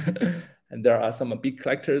them, and there are some big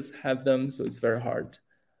collectors have them, so it's very hard.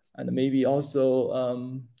 And maybe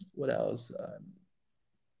also what else?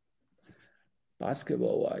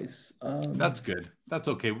 Basketball wise, that's good. That's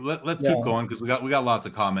okay. Let's keep going because we got lots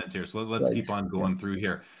of comments here, so let's keep on going through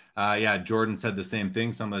here. Jordan said the same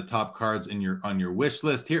thing. Some of the top cards on your wish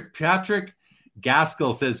list here. Patrick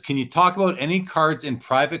Gaskell says, can you talk about any cards in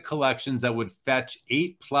private collections that would fetch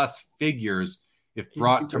 8+ figures if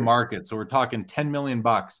brought to market? So we're talking $10 million.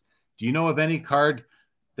 Do you know of any card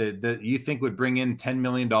that you think would bring in $10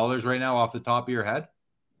 million right now off the top of your head?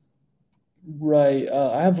 Right.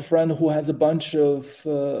 I have a friend who has a bunch of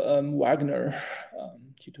Wagner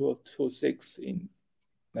T206 in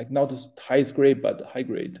like not the highest grade, but high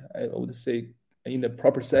grade. I would say in the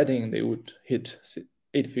proper setting, they would hit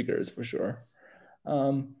 8 figures for sure.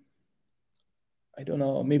 I don't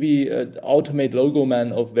know, maybe an ultimate logo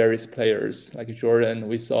man of various players like Jordan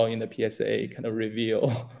we saw in the PSA kind of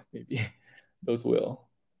reveal. Maybe those will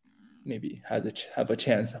maybe have a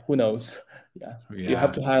chance. Who knows? Yeah. You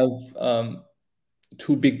have to have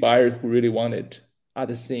 2 big buyers who really want it at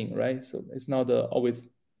the scene, right? So it's not always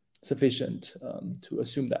sufficient to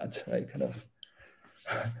assume that, right? Kind of.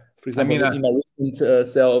 For example, in my recent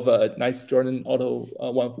sale of a nice Jordan Auto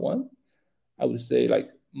 1-of-1, I would say like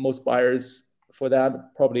most buyers for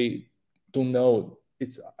that probably don't know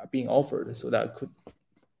it's being offered, so that could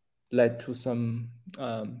lead to some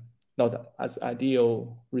not as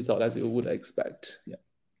ideal result as you would expect. Yeah.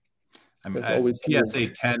 I mean, PSA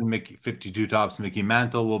 10 52 tops Mickey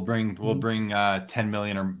Mantle will bring 10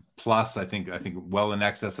 million or plus. I think well in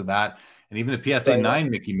excess of that. And even a PSA 9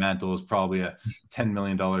 Mickey Mantle is probably a $10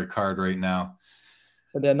 million card right now.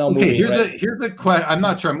 But they're not okay, moving, here's a question. I'm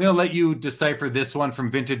not sure. I'm going to let you decipher this one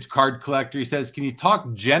from Vintage Card Collector. He says, can you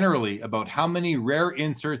talk generally about how many rare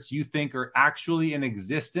inserts you think are actually in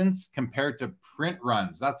existence compared to print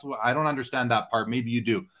runs? That's what I don't understand that part. Maybe you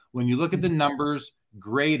do. When you look at the numbers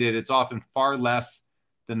graded, it's often far less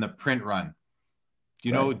than the print run. Do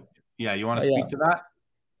you know? Yeah, you want to speak to that?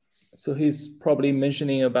 So he's probably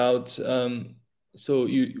mentioning about when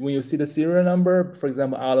you see the serial number, for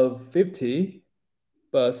example, out of 50,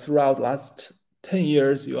 but throughout last 10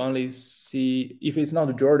 years, you only see, if it's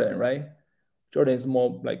not Jordan, right? Jordan is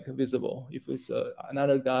more like visible. If it's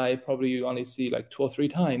another guy, probably you only see like 2 or 3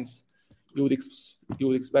 times. You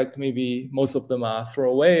would expect maybe most of them are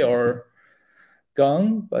throwaway or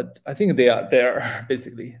gone, but I think they are there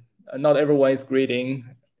basically. Not everyone is grading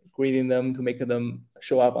them to make them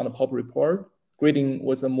show up on a pop report. Grading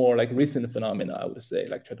was a more like recent phenomena, I would say,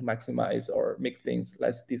 like try to maximize or make things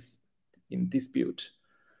less in dispute.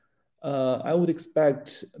 I would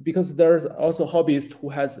expect, because there's also hobbyists who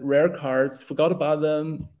has rare cards, forgot about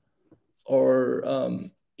them, or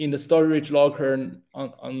in the storage locker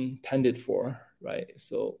untended for, right?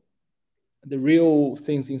 So the real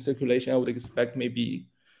things in circulation, I would expect maybe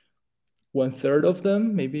 1/3 of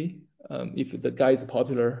them, maybe, if the guy is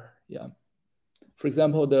popular. Yeah. For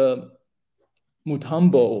example, the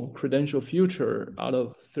Mutombo Credential Future out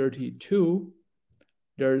of 32,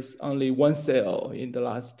 there's only 1 sale in the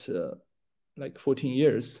last like 14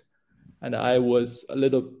 years. And I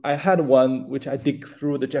had one, which I dig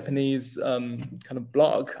through the Japanese kind of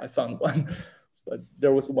blog. I found one, but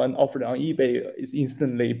there was one offered on eBay. It's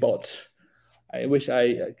instantly bought. I wish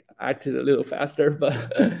I acted a little faster, but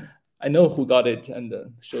I know who got it and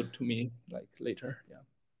showed to me like later. Yeah.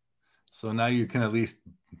 So now you can at least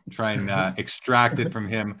try and extract it from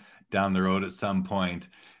him down the road at some point.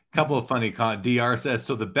 Couple of funny DR says,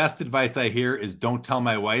 so the best advice I hear is don't tell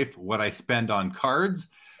my wife what I spend on cards.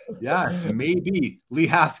 Yeah, maybe. Lee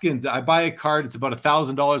Haskins, I buy a card, it's about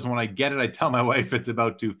 $1,000, and when I get it, I tell my wife it's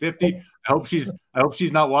about $250. I hope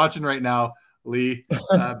she's not watching right now, Lee.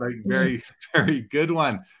 Very, very good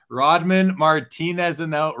one. Rodman Martinez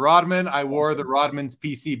Rodman, I wore the Rodman's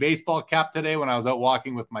PC baseball cap today when I was out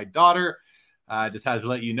walking with my daughter. Just had to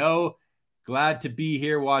let you know. Glad to be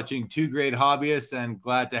here watching 2 great hobbyists, and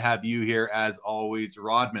glad to have you here as always,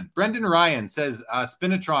 Rodman. Brendan Ryan says,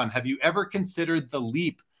 Spinotron, have you ever considered the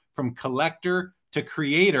leap from collector to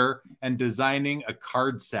creator and designing a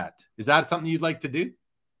card set? Is that something you'd like to do?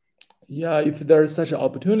 Yeah, if there's such an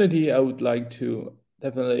opportunity, I would like to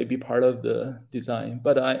definitely be part of the design.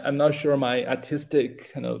 But I'm not sure my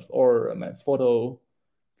artistic kind of or my photo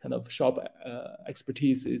kind of shop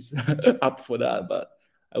expertise is up for that. But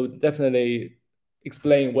I would definitely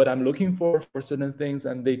explain what I'm looking for certain things,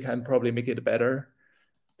 and they can probably make it better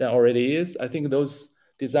than already is. I think those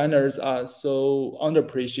designers are so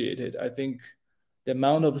underappreciated. I think the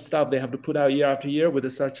amount of stuff they have to put out year after year with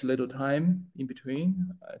such little time in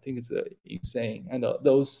between, I think it's insane. And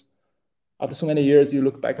those, after so many years, you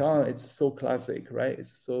look back on, it's so classic, right?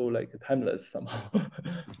 It's so like timeless somehow.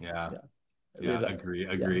 Yeah, agree.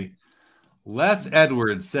 Yeah. Les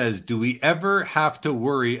Edwards says, do we ever have to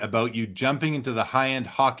worry about you jumping into the high-end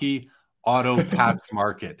hockey auto patch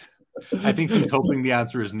market? I think he's hoping the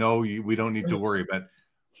answer is no, we don't need to worry. But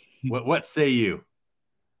what say you?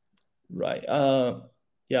 Right.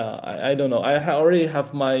 Yeah, I don't know. I already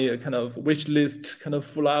have my kind of wish list kind of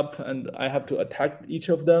full up, and I have to attack each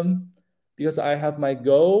of them because I have my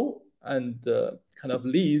goal and kind of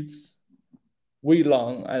leads way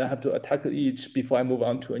long. I have to attack each before I move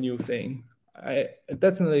on to a new thing. I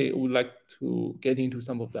definitely would like to get into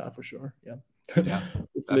some of that for sure. Yeah. Yeah,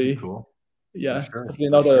 that'd be cool. Yeah. For sure, Hopefully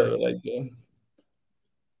for not sure.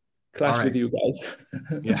 Clash right. with you guys.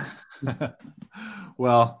 Yeah.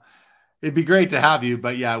 Well, it'd be great to have you,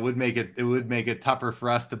 but yeah, it would make it tougher for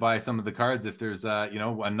us to buy some of the cards if there's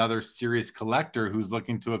another serious collector who's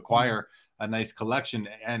looking to acquire a nice collection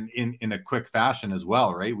and in a quick fashion as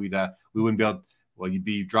well, right? We wouldn't be able. Well, you'd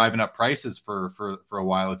be driving up prices for a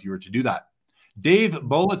while if you were to do that. Dave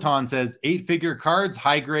Bolaton says 8-figure cards,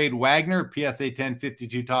 high grade Wagner, PSA 10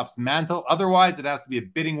 52 tops mantle. Otherwise, it has to be a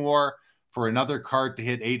bidding war for another card to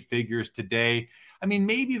hit 8 figures today. I mean,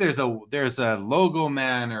 maybe there's a logo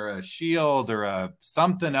man or a shield or a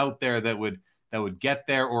something out there that would get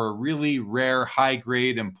there, or a really rare, high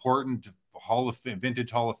grade, important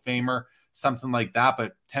vintage Hall of Famer, something like that.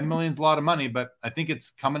 But 10 million is a lot of money, but I think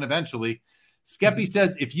it's coming eventually. Skeppy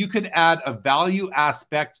says, if you could add a value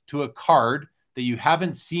aspect to a card that you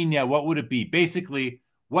haven't seen yet, what would it be? Basically,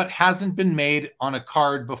 what hasn't been made on a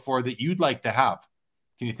card before that you'd like to have?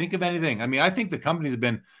 Can you think of anything? I mean, I think the companies have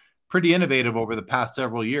been pretty innovative over the past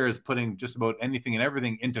several years, putting just about anything and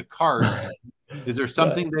everything into cards. Is there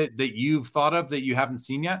something that you've thought of that you haven't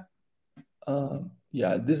seen yet?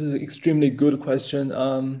 Yeah, this is an extremely good question.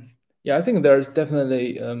 Yeah, I think there's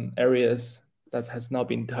definitely areas that has not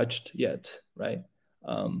been touched yet, right?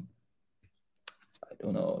 I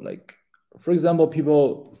don't know, like, for example,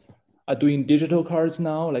 people are doing digital cards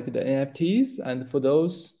now, like the NFTs, and for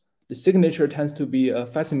those, the signature tends to be a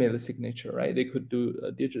facsimile signature, right? They could do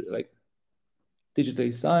a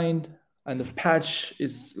digitally signed, and the patch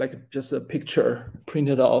is like just a picture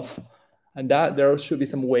printed off, and that there should be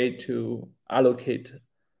some way to allocate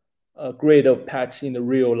a grade of patch in the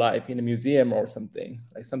real life in the museum or something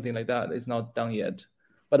like that. It's not done yet.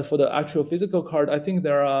 But for the actual physical card, I think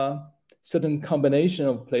there are certain combination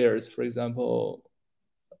of players, for example,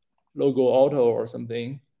 logo auto or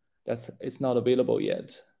something it's not available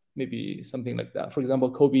yet. Maybe something like that. For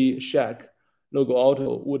example, Kobe Shaq logo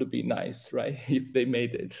auto would be nice, right? If they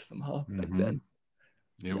made it somehow back then.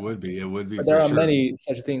 It would be. But there are many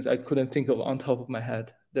such things I couldn't think of on top of my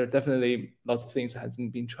head. There are definitely lots of things that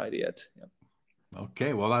hasn't been tried yet. Yeah.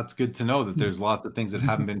 Okay, well, that's good to know that there's lots of things that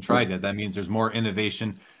haven't been tried yet. That means there's more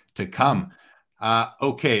innovation to come.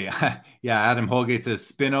 Okay, yeah, Adam Holgate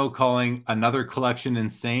says, Spino calling another collection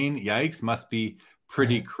insane. Yikes, must be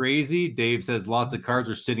pretty crazy. Dave says lots of cards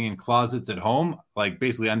are sitting in closets at home, like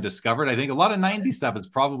basically undiscovered. I think a lot of 90s stuff is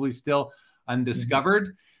probably still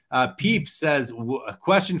undiscovered. Peep says, a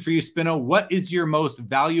question for you, Spino. What is your most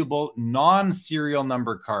valuable non-serial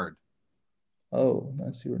number card? Oh,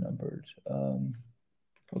 non-serial numbered.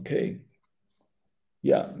 Okay.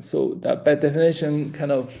 Yeah, so that by definition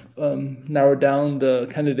kind of narrowed down the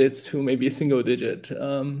candidates to maybe a single digit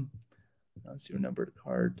non-serial numbered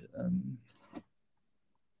card.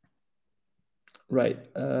 Right.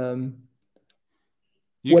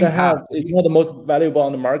 What I have is not the most valuable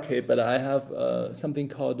on the market, but I have something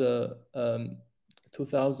called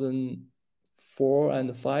 2004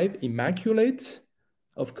 and 5 Immaculate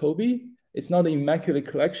of Kobe. It's not an immaculate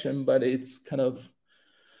collection, but it's kind of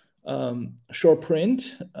short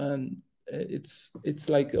print. It's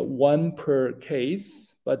like one per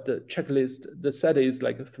case, but the checklist, the set is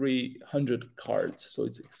like 300 cards, so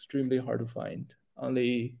it's extremely hard to find.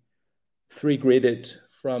 Only 3 graded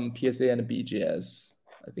from PSA and BGS.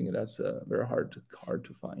 I think that's a very hard card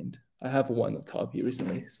to find. I have one copy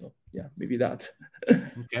recently, so yeah, maybe that.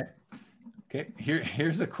 Okay.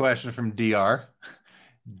 Here's a question from DR.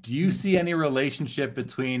 Do you see any relationship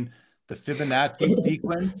between the Fibonacci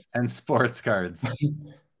sequence and sports cards?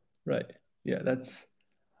 Right. Yeah, that's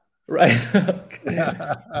right.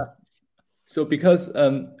 So because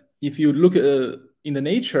if you look in the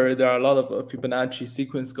nature, there are a lot of Fibonacci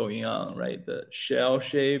sequence going on, right? The shell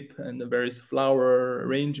shape and the various flower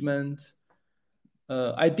arrangement.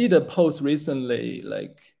 I did a post recently,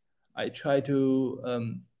 like I try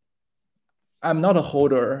to, I'm not a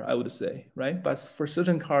holder, I would say, right? But for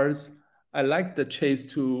certain cards, I like the chase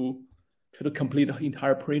to complete the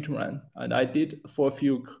entire print run. And I did for a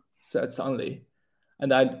few sets only.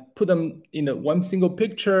 And I put them in one single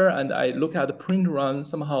picture and I look at the print run,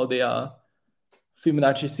 somehow they are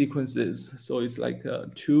Fibonacci sequences. So it's like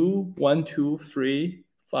 2, 1, 2, 3,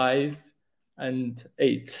 5, and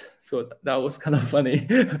 8. So that was kind of funny.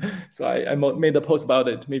 So I made a post about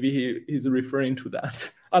it. Maybe he's referring to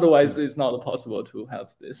that. Otherwise, it's not possible to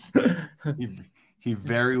have this. He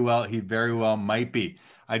very well might be.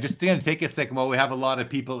 I just going to take a second while we have a lot of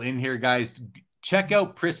people in here, guys. check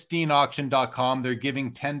out pristineauction.com. They're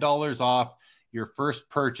giving $10 off your first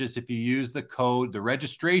purchase if you use the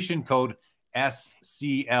registration code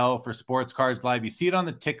SCL for Sports Cards Live. You see it on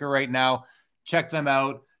the ticker right now. Check them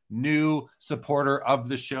out. New supporter of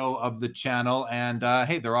the show, of the channel. And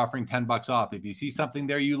hey, they're offering $10 off. If you see something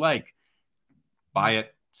there you like, buy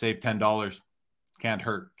it, save $10. Can't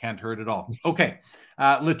hurt at all. Okay.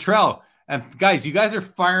 Latrell, and guys, you guys are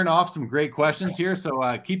firing off some great questions here,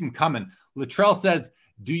 so keep them coming. Latrell says,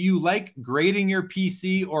 do you like grading your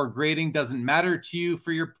PC, or grading doesn't matter to you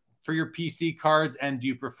for your PC cards? And do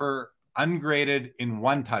you prefer ungraded in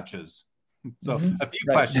one touches? So a few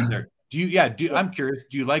questions there. I'm curious,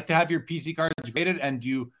 do you like to have your PC cards graded? And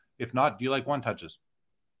if not, do you like one touches?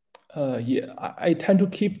 Yeah, I tend to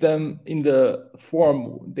keep them in the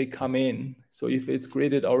form they come in. So if it's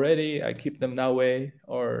graded already, I keep them that way.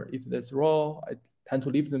 Or if it's raw, I tend to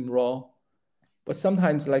leave them raw. But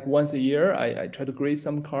sometimes, like once a year, I try to grade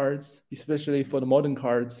some cards, especially for the modern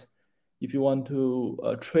cards. If you want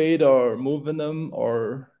to trade or move them,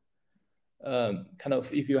 or kind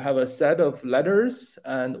of if you have a set of letters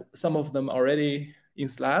and some of them already in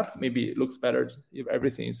slab, maybe it looks better if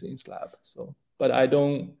everything is in slab. So, but I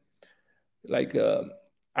don't like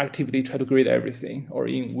actively try to grade everything or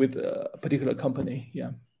in with a particular company.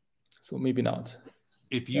 Yeah, so maybe not.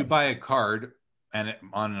 If you buy a card and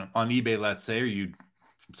on eBay, let's say, or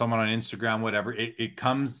someone on Instagram, whatever,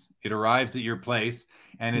 it arrives at your place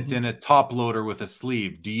and it's in a top loader with a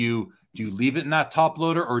sleeve. Do you leave it in that top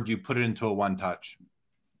loader, or do you put it into a one touch?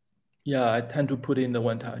 Yeah, I tend to put it in the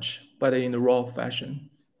one touch, but in the raw fashion.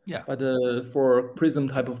 Yeah. But for Prism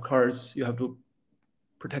type of cards, you have to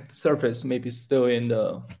protect the surface, maybe still in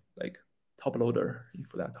the top loader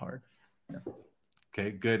for that card. Yeah.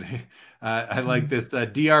 Okay, good. I like this.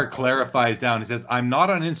 DR clarifies down. He says, I'm not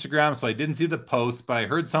on Instagram, so I didn't see the post, but I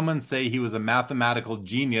heard someone say he was a mathematical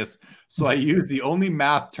genius, so I used the only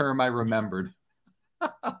math term I remembered.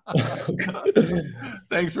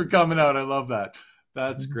 Thanks for coming out. I love that.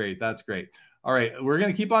 That's great. That's great. All right, we're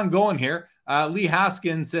going to keep on going here. Lee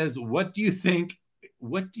Haskin says, what do you think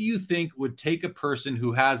would take a person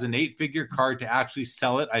who has an 8-figure card to actually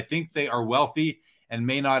sell it? I think they are wealthy and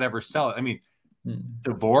may not ever sell it. I mean,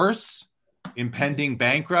 divorce, impending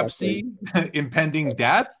bankruptcy, impending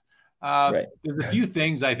death. There's a few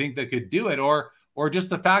things I think that could do it, or just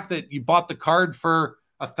the fact that you bought the card for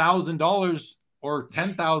 $1,000 or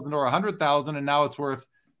 $10,000 or $100,000, and now it's worth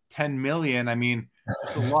 $10 million. I mean,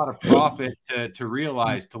 it's a lot of profit to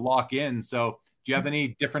realize, to lock in. So do you have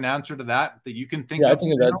any different answer to that you can think of? I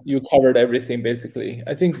think that you covered everything basically.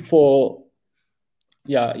 I think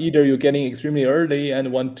either you're getting extremely early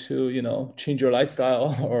and want to, change your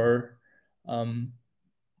lifestyle, or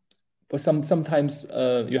but sometimes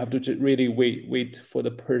you have to really wait for the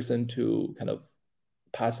person to kind of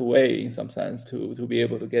pass away in some sense to be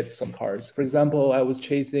able to get some cards. For example, I was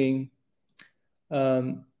chasing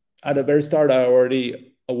at the very start, I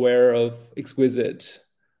already aware of Exquisite.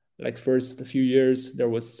 Like first few years, there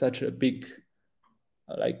was such a big,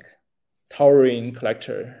 towering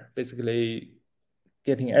collector, basically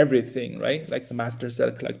getting everything, right? Like the master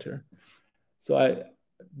set collector. So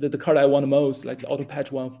the card I want most, like the auto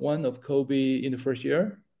patch 1/1 of Kobe in the first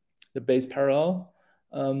year, the base parallel.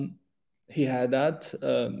 He had that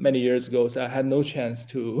many years ago, so I had no chance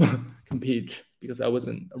to compete because I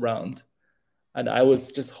wasn't around. And I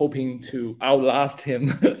was just hoping to outlast him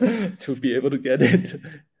to be able to get it.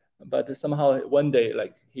 But somehow one day,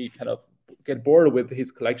 he kind of get bored with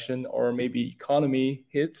his collection, or maybe economy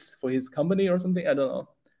hits for his company or something. I don't know.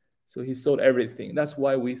 So he sold everything. That's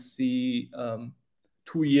why we see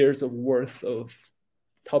 2 years of worth of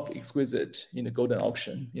top Exquisite in the golden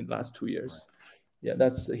auction in the last 2 years. Right. Yeah,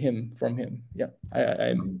 that's from him. Yeah,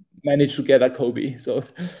 I managed to get that Kobe. So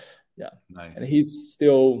yeah, nice. And he's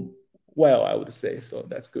still well, I would say. So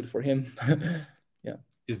that's good for him. Yeah.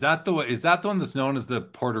 Is that the one that's known as the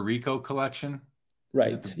Puerto Rico collection?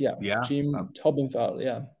 Right. Yeah. Jim Taubenfeld.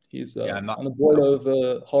 Yeah. He's on the board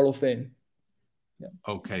of Hall of Fame. Yeah.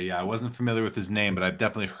 Okay. Yeah. I wasn't familiar with his name, but I've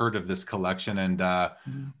definitely heard of this collection. And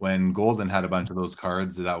when Golden had a bunch of those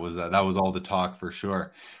cards, that was all the talk for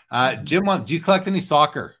sure. Jim, do you collect any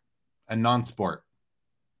soccer and non-sport?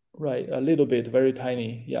 Right. A little bit, very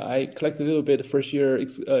tiny. Yeah. I collected a little bit first year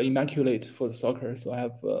Immaculate for the soccer. So I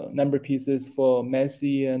have number pieces for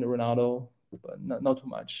Messi and Ronaldo, but not too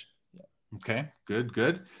much. Yeah. Okay.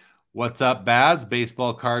 Good. What's up, Baz?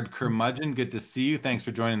 Baseball card curmudgeon. Good to see you. Thanks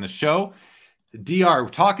for joining the show. DR,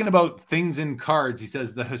 talking about things in cards, he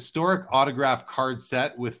says the historic autograph card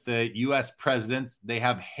set with the U.S. presidents, they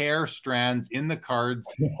have hair strands in the cards.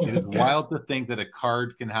 It is wild to think that a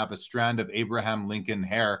card can have a strand of Abraham Lincoln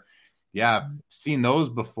hair. Yeah, seen those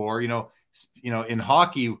before. In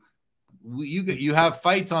hockey, you have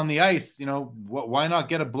fights on the ice. Why not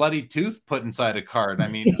get a bloody tooth put inside a card? I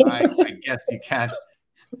mean, I guess you can't.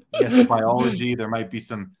 I guess in biology there might be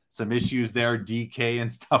some issues there, decay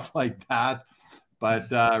and stuff like that.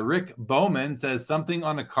 But Rick Bowman says something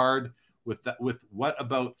on a card with what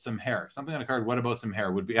about some hair? Something on a card, what about some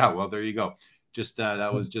hair would be, well, there you go. Just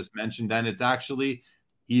that was just mentioned. And it's actually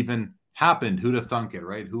even happened. Who'd have thunk it,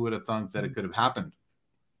 right? Who would have thunk that it could have happened?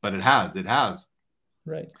 But it has.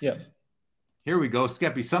 Right. Yeah. Here we go.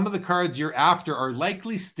 Skeppy, some of the cards you're after are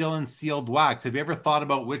likely still in sealed wax. Have you ever thought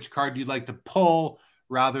about which card you'd like to pull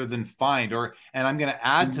rather than find? And I'm going to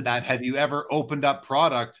add to that, have you ever opened up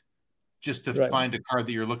product just to find a card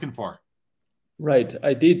that you're looking for? Right.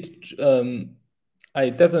 I did. I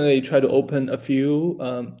definitely try to open a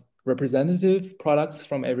few representative products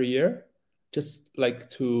from every year, just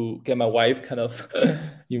like to get my wife kind of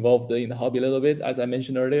involved in the hobby a little bit, as I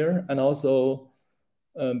mentioned earlier. And also,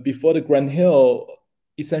 before the Grand Hill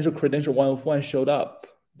Essential Credential 1 of 1 showed up,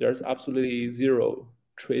 there's absolutely zero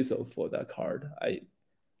trace for that card. I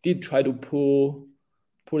did try to pull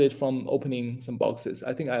it from opening some boxes.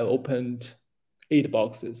 I think I opened 8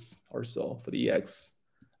 boxes or so for the EX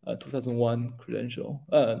 2001 credential,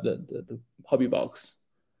 the hobby box.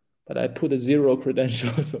 But I put 0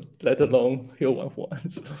 credentials, let alone Hill 1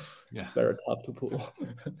 So it's very tough to pull.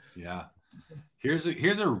 Yeah. Here's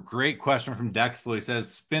a great question from Dexlo. He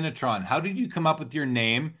says, Spinotron, how did you come up with your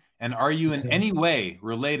name? And are you in any way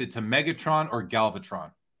related to Megatron or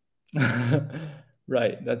Galvatron?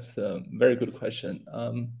 Right. That's a very good question.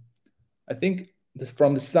 I think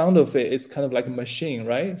from the sound of it, it's kind of like a machine,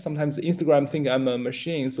 right? Sometimes Instagram think I'm a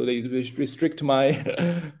machine, so they restrict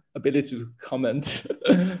my ability to comment.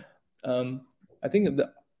 I think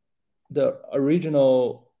the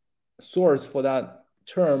original source for that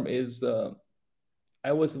term is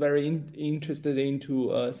I was very interested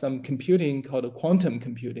into some computing called quantum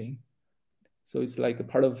computing. So it's like a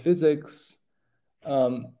part of physics.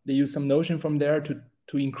 They use some notion from there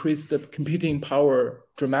to increase the computing power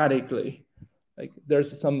dramatically. Like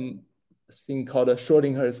there's some thing called a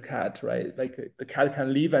Schrodinger's cat, right? Like the cat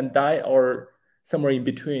can live and die or somewhere in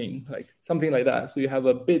between, like something like that. So you have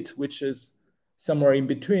a bit which is somewhere in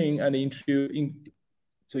between and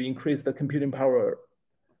to increase the computing power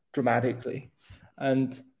dramatically.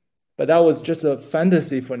 But that was just a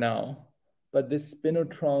fantasy for now. But this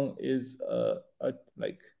spinotron is a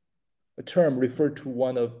term referred to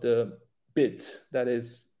one of the bits that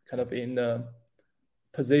is kind of in the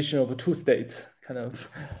position of a 2 states, kind of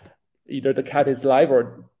either the cat is alive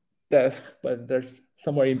or death, but there's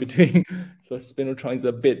somewhere in between. So spinotron is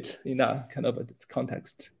a bit in that kind of a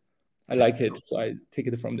context. I like it, so I take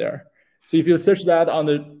it from there. So if you search that on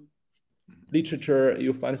the literature,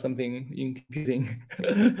 you'll find something in computing.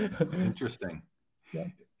 Interesting. Yeah.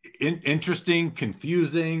 Interesting,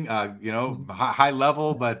 confusing, high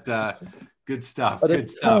level, but good stuff. But good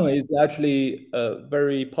the tongue is actually a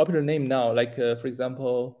very popular name now. Like for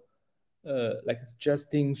example, like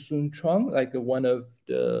Justin Sun Chuang, like one of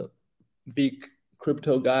the big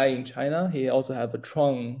crypto guy in China. He also have a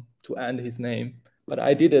Chuang to end his name. But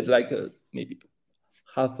I did it like maybe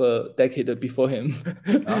half a decade before him.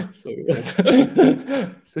 So it was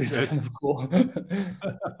so it's kind of cool.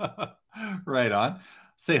 Right on.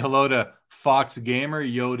 Say hello to Fox Gamer.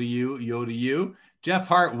 Yo to you. Jeff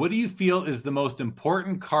Hart, what do you feel is the most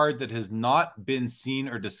important card that has not been seen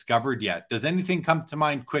or discovered yet? Does anything come to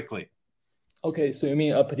mind quickly? Okay, so you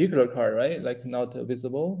mean a particular card, right? Like not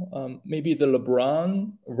visible. Maybe the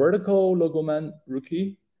LeBron vertical logo man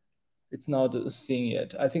rookie. It's not seen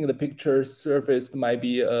yet. I think the picture surfaced might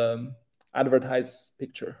be advertised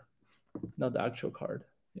picture, not the actual card.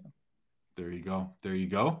 Yeah. There you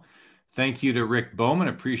go. Thank you to Rick Bowman.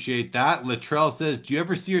 Appreciate that. Latrell says, do you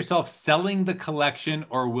ever see yourself selling the collection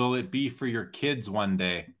or will it be for your kids one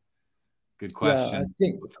day? Good question. Yeah, I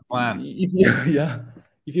think what's the plan?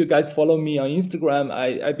 If you guys follow me on Instagram,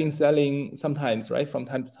 I've been selling sometimes, right, from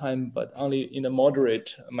time to time, but only in a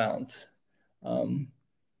moderate amount.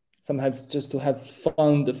 Sometimes just to have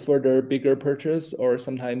fun, the further bigger purchase, or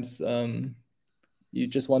sometimes you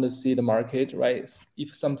just want to see the market, right?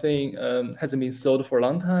 If something hasn't been sold for a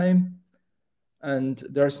long time and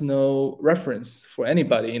there's no reference for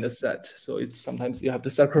anybody in the set, so it's sometimes you have to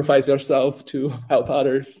sacrifice yourself to help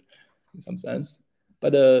others in some sense.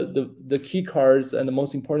 But the key cards and the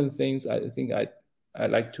most important things, I think I I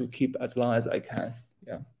like to keep as long as I can.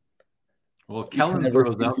 Yeah. Well, You can Kellen never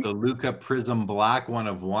throws out keep- the Luca Prism Black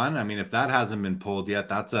 1/1. I mean, if that hasn't been pulled yet,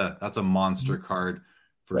 that's a monster card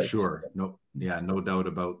for Right. sure. No, yeah, no doubt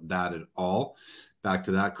about that at all. Back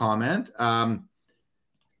to that comment.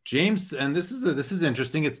 James, and this is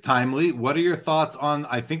interesting. It's timely. What are your thoughts on?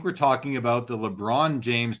 I think we're talking about the LeBron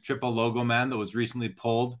James triple logo man that was recently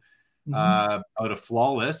pulled out of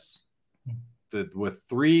Flawless, with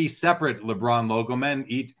 3 separate LeBron logo men,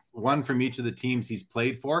 one from each of the teams he's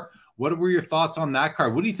played for. What were your thoughts on that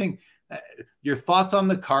card? What do you think? Your thoughts on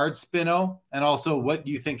the card, Spino, and also what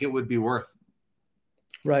do you think it would be worth?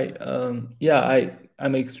 Right. Yeah,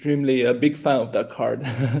 I'm extremely a big fan of that card.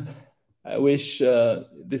 I wish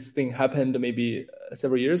this thing happened maybe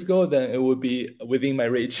several years ago, then it would be within my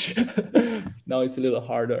reach. Now it's a little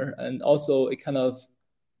harder. And also it kind of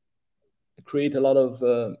create a lot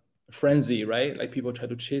of frenzy, right? Like people try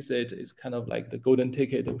to chase it. It's kind of like the golden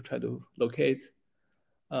ticket to try to locate.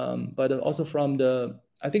 But also from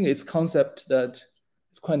I think it's concept that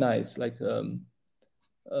it's quite nice, like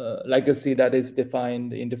legacy that is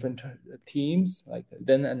defined in different teams, like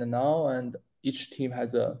then and now, and each team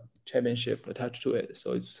has a championship attached to it.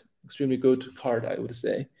 So it's extremely good card, I would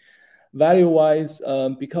say. Value-wise,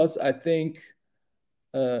 because I think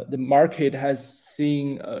the market has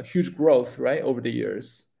seen a huge growth, right, over the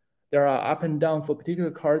years. There are up and down for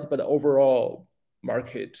particular cards, but the overall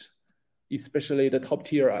market, especially the top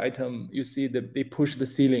tier item, you see that they push the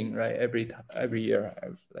ceiling, right, every year,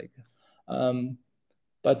 like.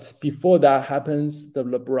 But before that happens, the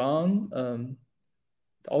LeBron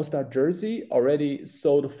the All-Star jersey already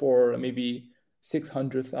sold for maybe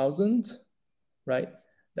 600,000, right?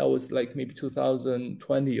 That was like maybe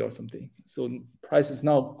 2020 or something. So prices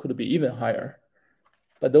now could be even higher.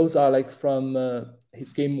 But those are like from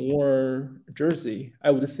his Game Worn jersey,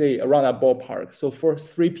 I would say around that ballpark. So for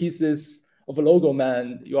 3 pieces of a logo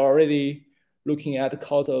man, you're already looking at the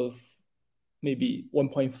cost of maybe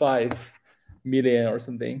 1.5 million or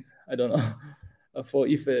something. I don't know.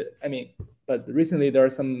 But recently there are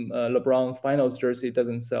some LeBron Finals jersey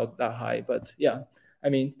doesn't sell that high. But yeah, I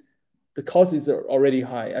mean, the cost is already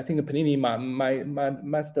high. I think Panini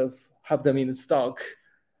must have them in stock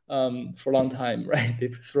for a long time, right? They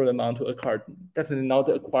throw them onto a card. Definitely not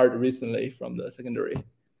acquired recently from the secondary.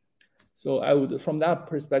 So from that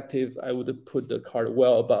perspective, I would put the card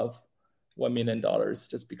well above $1 million,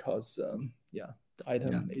 just because, the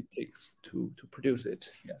item it takes to produce it,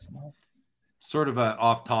 somehow. Sort of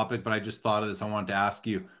off topic, but I just thought of this. I wanted to ask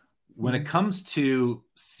you, when it comes to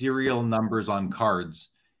serial numbers on cards,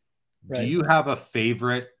 do you have a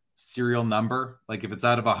favorite serial number? Like if it's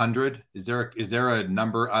out of 100, is there a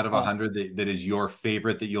number out of 100 that is your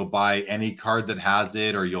favorite, that you'll buy any card that has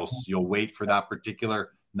it, or you'll wait for that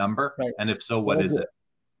particular number? Right. And if so, what is it?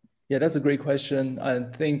 Yeah, that's a great question. I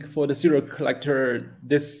think for the serial collector,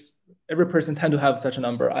 every person tend to have such a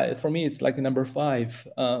number. For me, it's like a number 5,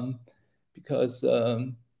 because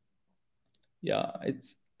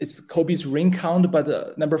it's Kobe's ring count,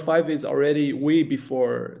 but number 5 is already way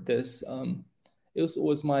before this. It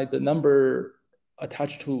was the number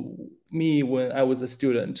attached to me when I was a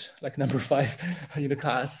student, like number 5 in the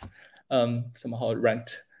class, somehow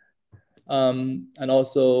ranked. And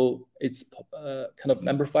also it's kind of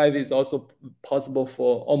number 5 is also possible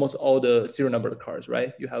for almost all the serial number cards,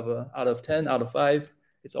 right? You have out of 10, out of 5,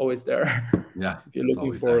 it's always there. Yeah. If you're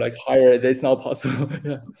looking for like higher, it's not possible.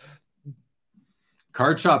 Yeah.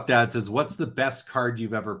 Card Shop Dad says, what's the best card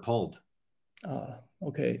you've ever pulled?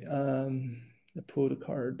 Okay. I pulled a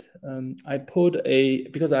card. I pulled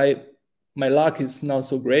because my luck is not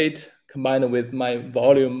so great, combined with my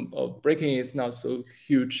volume of breaking is not so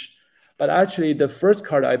huge. But actually, the first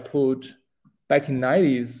card I pulled back in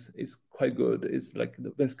 90s is quite good. It's like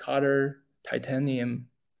the Vince Carter Titanium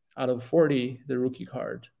out of 40, the rookie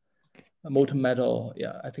card. Molten Metal.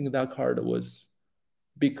 Yeah, I think that card was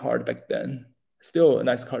a big card back then. Still a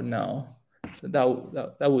nice card now.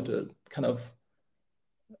 That would kind of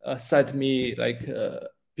set me like,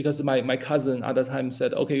 because my cousin at the time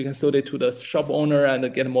said, okay, you can sell it to the shop owner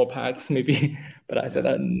and get more packs maybe. But I said,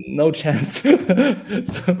 no chance.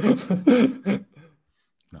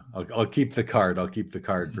 I'll keep the card. I'll keep the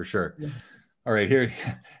card for sure. Yeah. All right, here.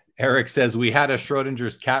 Eric says, we had a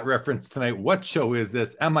Schrodinger's cat reference tonight. What show is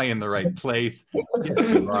this? Am I in the right place? Yes,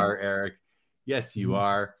 you are, Eric. Yes, you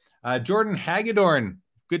are. Jordan Hagedorn,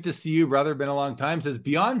 good to see you, brother. Been a long time. Says,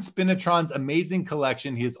 beyond Spinotron's amazing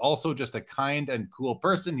collection, he is also just a kind and cool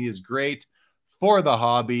person. He is great for the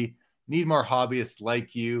hobby. Need more hobbyists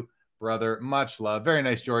like you, brother. Much love. Very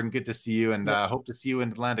nice, Jordan. Good to see you, and hope to see you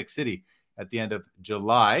in Atlantic City at the end of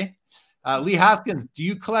July. Lee Haskins, do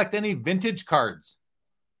you collect any vintage cards?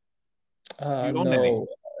 Do you own any? No,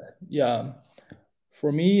 yeah.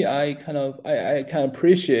 For me, I kind of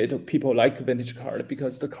appreciate people like vintage card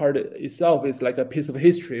because the card itself is like a piece of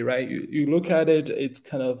history, right? You look at it, it's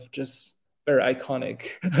kind of just very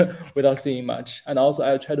iconic without seeing much. And also,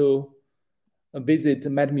 I try to visit the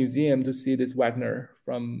Met Museum to see this Wagner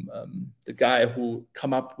from the guy who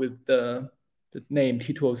come up with the name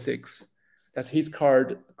T206. That's his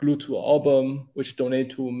card glued to an album, which donated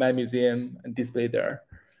to Met Museum and displayed there.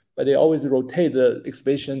 But they always rotate the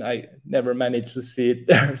exhibition. I never managed to see it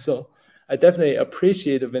there. So I definitely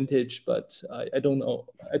appreciate the vintage, but I don't know.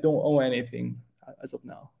 I don't own anything as of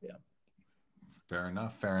now. Yeah. Fair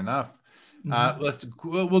enough. Fair enough.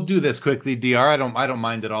 We'll do this quickly, DR. I don't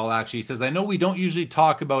mind at all. Actually, he says, I know we don't usually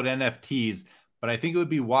talk about NFTs, but I think it would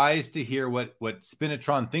be wise to hear what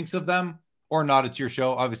Spinotron thinks of them, or not. It's your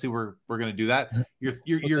show. Obviously, we're going to do that.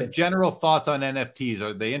 Your general thoughts on NFTs,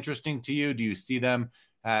 are they interesting to you? Do you see them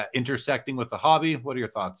intersecting with the hobby? What are your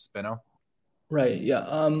thoughts, Spino? Right.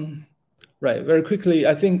 Yeah. Right. Very quickly,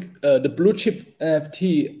 I think the blue chip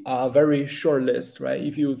NFT are very short list, right?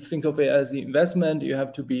 If you think of it as an investment, you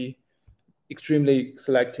have to be extremely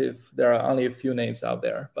selective. There are only a few names out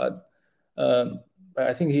there, but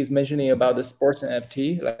I think he's mentioning about the sports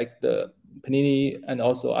NFT, like the Panini and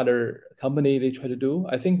also other company they try to do.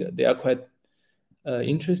 I think they are quite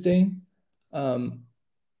interesting.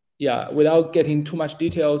 Yeah, without getting too much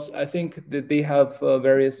details, I think that they have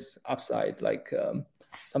various upside. Like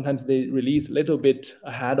sometimes they release a little bit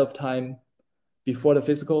ahead of time before the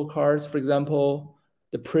physical cards. For example,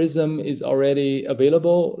 the Prism is already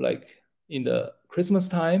available like in the Christmas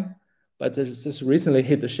time, but it's just recently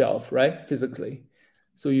hit the shelf, right? Physically.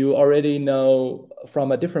 So you already know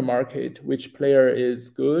from a different market which player is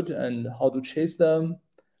good and how to chase them,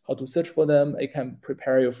 how to search for them. It can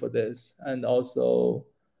prepare you for this. And also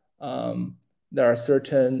there are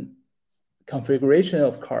certain configuration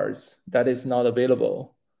of cards that is not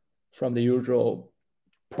available from the usual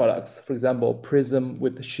products. For example, Prism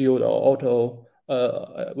with the shield or auto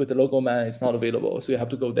with the logo man is not available. So you have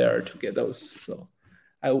to go there to get those. So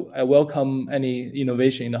I welcome any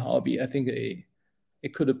innovation in the hobby. I think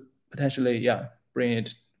it could potentially, bring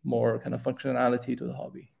it more kind of functionality to the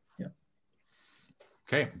hobby. Yeah.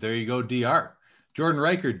 Okay, there you go, DR. Jordan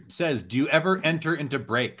Reichard says, do you ever enter into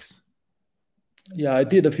breaks? Yeah, I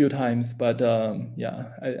did a few times, but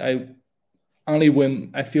I only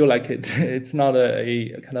when I feel like it. It's not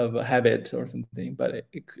a kind of a habit or something, but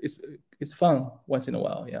it's fun once in a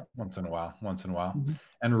while. Yeah. Once in a while. Mm-hmm.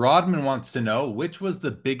 And Rodman wants to know, which was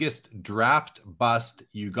the biggest draft bust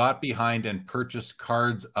you got behind and purchased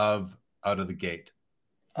cards of out of the gate?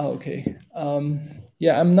 Oh, okay.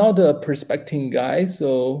 Yeah, I'm not a prospecting guy,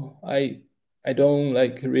 so I don't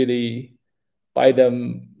like really buy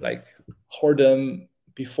them, like hoard them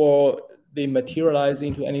before they materialize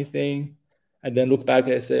into anything, and then look back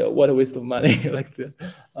and say, oh, what a waste of money. Like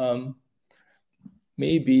that.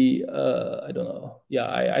 Maybe I don't know. Yeah,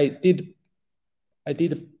 I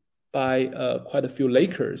did buy quite a few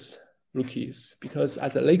Lakers rookies because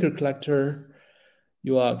as a Laker collector,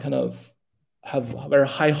 you are kind of have very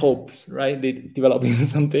high hopes, right? They developing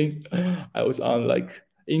something. I was on like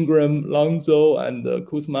Ingram, Lonzo, and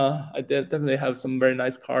Kuzma. I definitely have some very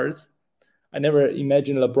nice cards. I never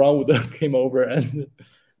imagined LeBron would came over and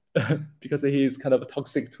because he's kind of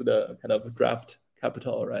toxic to the kind of draft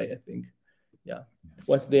capital, right? I think, yeah.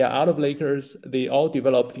 Once they are out of Lakers, they all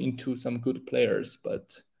developed into some good players,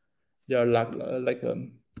 but they are like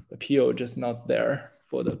appeal just not there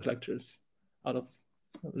for the collectors out of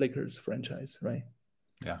Lakers franchise, right?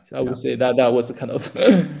 Yeah. So I would say that was kind of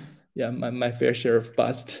my fair share of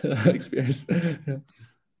bust experience. Yeah.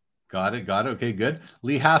 Got it. Okay, good.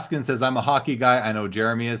 Lee Haskins says, I'm a hockey guy. I know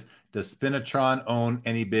Jeremy is. Does Spinotron own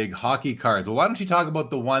any big hockey cards? Well, why don't you talk about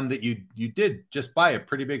the one that you did just buy, a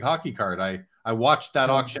pretty big hockey card? I watched that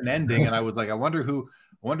auction ending and I was like, I wonder who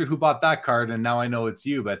bought that card, and now I know it's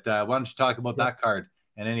you. But why don't you talk about that card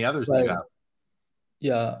and any others that you have?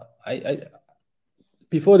 Yeah, I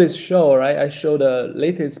before this show, right, I showed the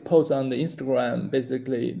latest post on the Instagram.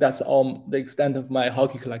 Basically, that's all the extent of my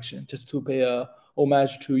hockey collection, just to pay a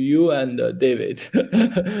homage to you and David.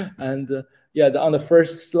 And on the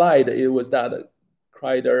first slide, it was that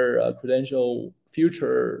Kreider credential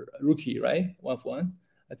future rookie, right? 1-of-1.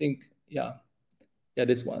 I think,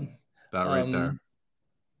 this one. That right there.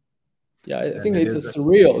 Yeah, I think it's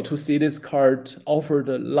surreal to see this card offered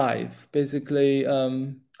live. Basically,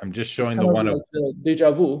 I'm just showing the one of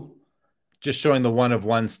deja vu. Just showing the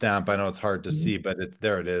 1-of-1 stamp. I know it's hard to see, but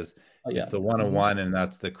there it is. yeah. It's the 101, and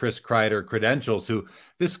that's the Chris Kreider credentials. Who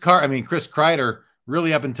this car? I mean, Chris Kreider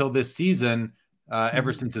really up until this season,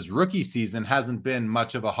 ever since his rookie season, hasn't been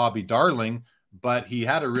much of a hobby darling. But he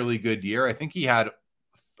had a really good year. I think he had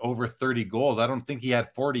over 30 goals. I don't think he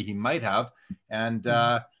had 40. He might have, and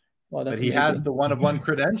Wow, but he amazing. has the 1 of 1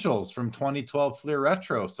 credentials from 2012 Fleer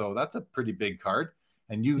Retro. So that's a pretty big card,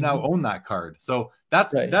 and you now own that card. So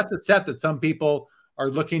that's a set that some people are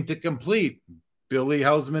looking to complete, Billy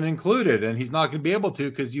Hausman included, and he's not going to be able to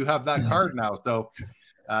because you have that card now. So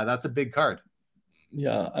that's a big card.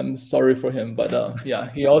 Yeah, I'm sorry for him, but yeah,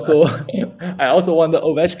 he also I also want the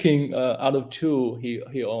Ovechkin out of 2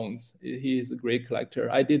 he owns. He is a great collector.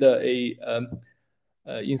 I did a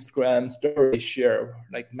Instagram story share,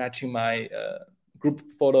 like matching my group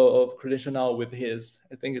photo of credential now with his.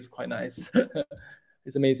 I think it's quite nice.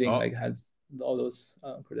 It's amazing, like has all those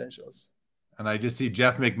credentials. And I just see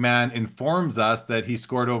Jeff McMahon informs us that he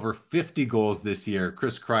scored over 50 goals this year,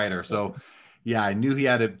 Chris Kreider. So yeah, I knew he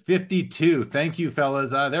had a 52. Thank you,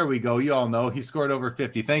 fellas. There we go. You all know he scored over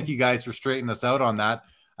 50. Thank you guys for straightening us out on that.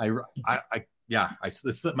 I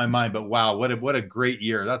slipped my mind, but wow, what a great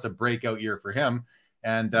year. That's a breakout year for him.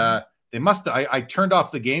 And they must. I turned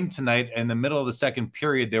off the game tonight in the middle of the second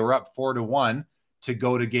period. They were up 4-1 to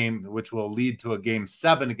go to game, which will lead to a game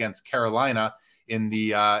 7 against Carolina in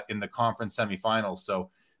the conference semifinals.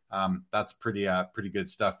 So that's pretty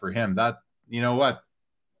good stuff for him. That, you know what,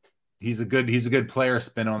 he's a good player,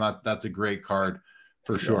 Spino. That's a great card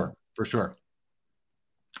for sure. For sure.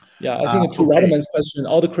 Yeah, I think to Radaman's question,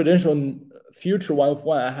 all the credential future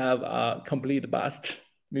 1-of-1 I have are complete bust.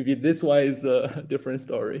 Maybe this one is a different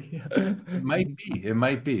story. It might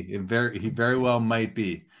be. He very well might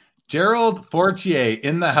be. Gerald Fortier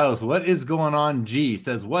in the house. What is going on? G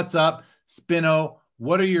says, "What's up, Spino?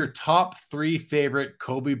 What are your top 3 favorite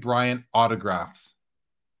Kobe Bryant autographs?"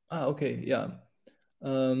 Okay, yeah.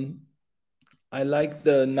 I like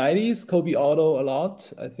the 90s Kobe auto a lot.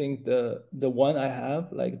 I think the one I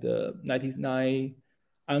have, like the 99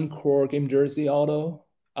 Encore game jersey auto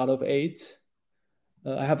out of 8.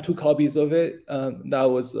 I have 2 copies of it. That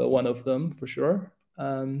was one of them for sure.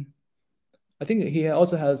 I think he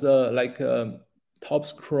also has a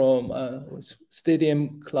Topps Chrome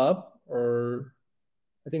Stadium Club, or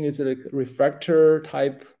I think it's a refractor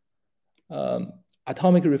type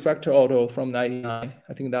atomic refractor auto from 99.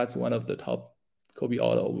 I think that's one of the top Kobe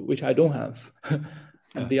auto, which I don't have.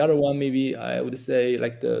 And the other one, maybe I would say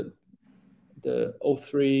like the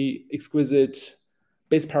 03 exquisite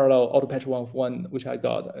base parallel auto patch 1-of-1, which I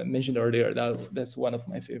mentioned earlier. That's one of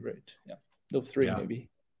my favorite. Yeah, those 3 maybe.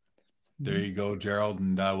 There you go, Gerald,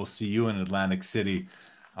 and we'll see you in Atlantic City,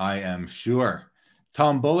 I am sure.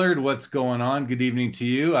 Tom Bullard, what's going on? Good evening to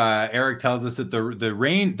you. Eric tells us that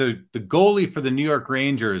the goalie for the New York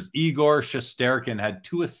Rangers, Igor Shesterkin, had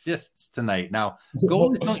 2 assists tonight. Now,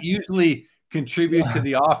 goalies don't usually contribute to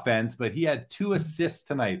the offense, but he had 2 assists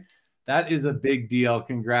tonight. That is a big deal.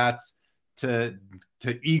 Congrats to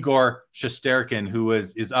Igor Shesterkin, who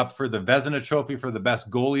is up for the Vezina Trophy for the best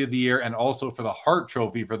goalie of the year, and also for the Hart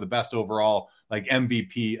Trophy for the best overall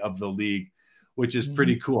MVP of the league, which is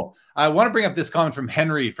pretty cool. I want to bring up this comment from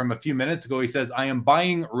Henry from a few minutes ago. He says, "I am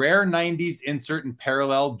buying rare 90s insert and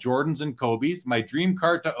parallel Jordans and Kobe's. My dream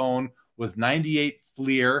card to own was 98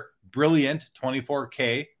 Fleer, brilliant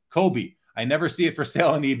 24K Kobe. I never see it for sale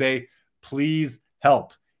on eBay. Please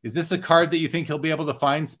help." Is this a card that you think he'll be able to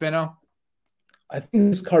find, Spino? I think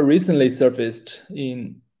this card recently surfaced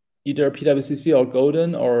in either PWCC or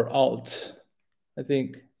Golden or Alt. I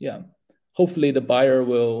think, yeah. Hopefully the buyer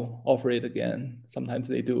will offer it again. Sometimes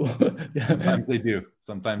they do.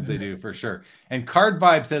 Sometimes they do, for sure. And Card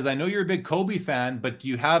Vibe says, "I know you're a big Kobe fan, but do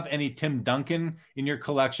you have any Tim Duncan in your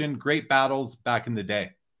collection? Great battles back in the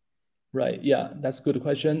day." Right. Yeah, that's a good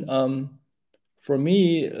question. For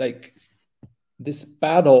me, like this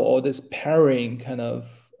battle or this pairing kind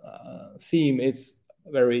of theme is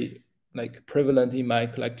very like prevalent in my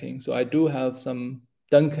collecting. So I do have some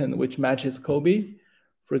Duncan which matches Kobe.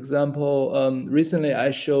 For example, recently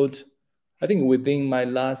I showed, I think within my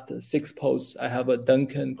last 6 posts, I have a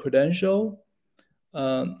Duncan credential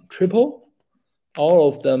triple. All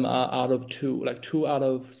of them are out of 2, like 2 out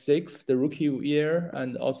of 6, the rookie year,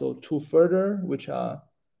 and also 2 further, which are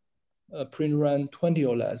print run 20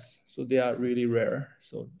 or less. So they are really rare.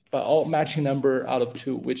 So, but all matching number out of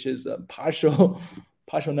 2, which is a partial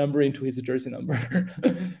number into his jersey number.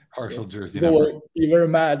 Partial jersey number. Will be very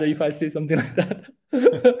mad if I say something like that.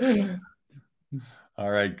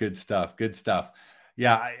 All right, good stuff.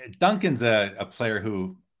 Yeah, Duncan's a player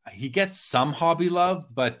who he gets some hobby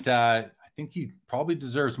love, but I think he probably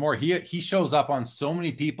deserves more. He shows up on so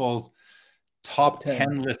many people's top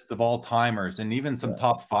 10 lists of all timers, and even some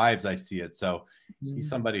top fives. I see it. So he's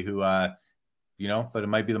somebody who, but it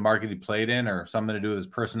might be the market he played in or something to do with his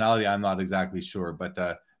personality. I'm not exactly sure,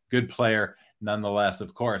 but good player nonetheless,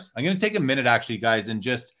 of course. I'm going to take a minute, actually, guys, and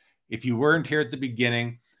just, if you weren't here at the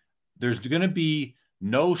beginning, there's going to be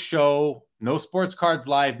no show, no Sports Cards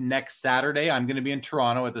Live next Saturday. I'm going to be in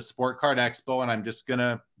Toronto at the Sport Card Expo, and I'm just going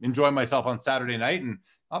to enjoy myself on Saturday night. And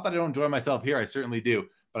not that I don't enjoy myself here, I certainly do,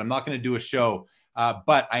 but I'm not going to do a show.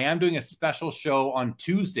 But I am doing a special show on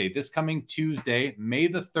Tuesday, this coming Tuesday, May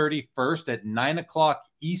the 31st at 9 o'clock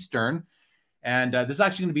Eastern. And this is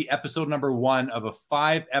actually going to be episode number 1 of a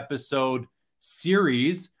 5-episode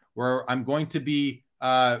series where I'm going to be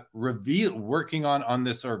working on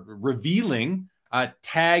this, or revealing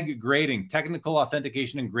Tag Grading, Technical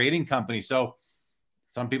Authentication and Grading Company. So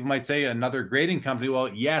some people might say another grading company. Well,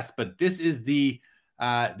 yes, but this is the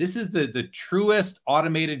truest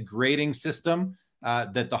automated grading system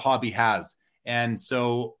that the hobby has. And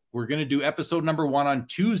so we're going to do episode number 1 on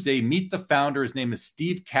Tuesday. Meet the founder. His name is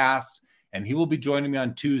Steve Cass, and he will be joining me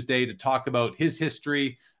on Tuesday to talk about his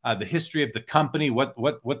history, the history of the company,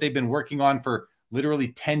 what they've been working on for literally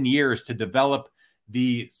 10 years to develop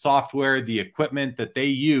the software, the equipment that they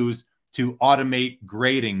use to automate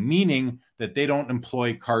grading, meaning that they don't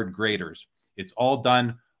employ card graders. It's all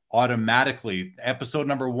done automatically. Episode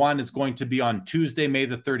number 1 is going to be on Tuesday, May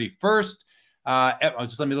the 31st.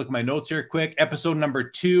 Just let me look at my notes here quick. Episode number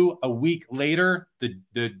 2, a week later,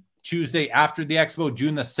 the Tuesday after the expo,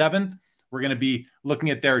 June the 7th, we're going to be looking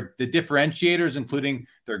at the differentiators, including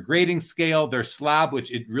their grading scale, their slab,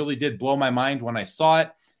 which it really did blow my mind when I saw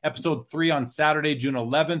it. Episode 3 on Saturday, June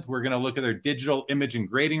 11th, we're going to look at their digital image and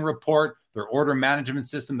grading report, their order management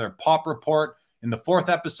system, their POP report. In the 4th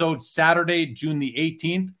episode, Saturday, June the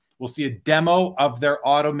 18th, we'll see a demo of their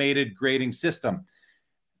automated grading system.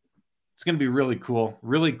 It's going to be really cool,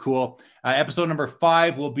 really cool. Episode number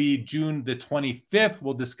 5 will be June the 25th.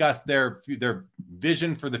 We'll discuss their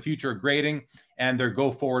vision for the future of grading and their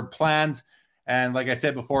go-forward plans. And like I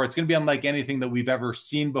said before, it's going to be unlike anything that we've ever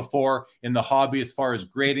seen before in the hobby as far as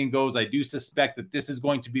grading goes. I do suspect that this is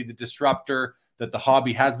going to be the disruptor that the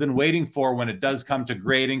hobby has been waiting for when it does come to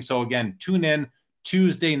grading. So again, tune in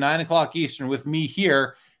Tuesday, 9 o'clock Eastern with me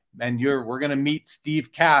here. And we're going to meet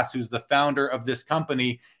Steve Cass, who's the founder of this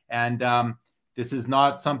company. And this is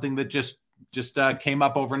not something that just came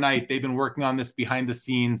up overnight. They've been working on this behind the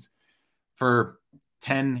scenes for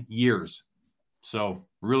 10 years. So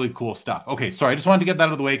really cool stuff. Okay, sorry, I just wanted to get that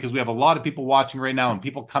out of the way because we have a lot of people watching right now and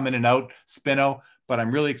people come in and out, Spino. But I'm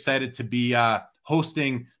really excited to be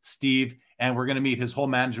hosting Steve, and we're going to meet his whole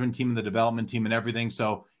management team and the development team and everything.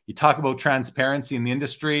 So you talk about transparency in the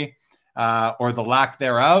industry or the lack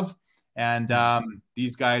thereof. And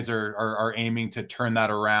these guys are aiming to turn that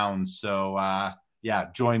around. So yeah,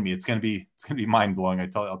 join me. It's gonna be mind blowing.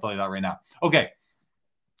 I'll tell you that right now. Okay,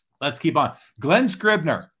 let's keep on. Glenn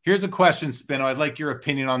Scribner, here's a question, Spino. I'd like your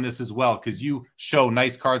opinion on this as well, because you show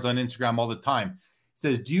nice cards on Instagram all the time. It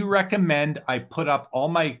says, do you recommend I put up all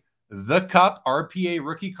my The Cup RPA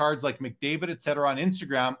rookie cards like McDavid, etc. on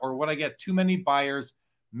Instagram, or would I get too many buyers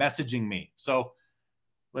messaging me? So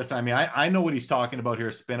listen, I mean, I know what he's talking about here,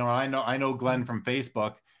 Spino. I know Glenn from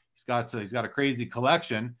Facebook. He's got a crazy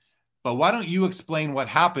collection. But why don't you explain what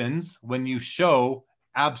happens when you show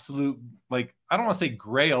absolute, like, I don't want to say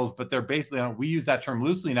grails, but they're basically, we use that term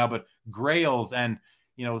loosely now, but grails and,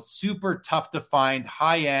 super tough to find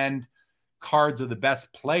high-end cards of the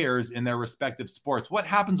best players in their respective sports. What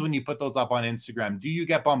happens when you put those up on Instagram? Do you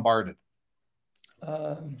get bombarded?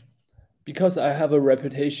 Because I have a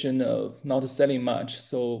reputation of not selling much,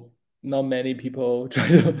 so not many people try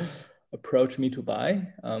to approach me to buy.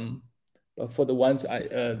 But for the ones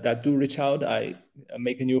that do reach out, I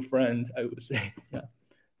make a new friend, I would say. Yeah.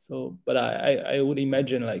 So, but I would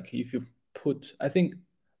imagine, like, if you put, I think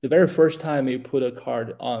the very first time you put a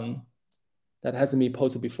card on that hasn't been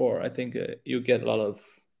posted before, I think you get a lot of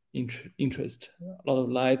interest, a lot of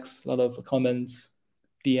likes, a lot of comments,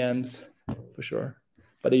 DMs, for sure.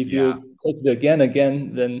 But if you post it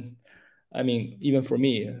again, then, I mean, even for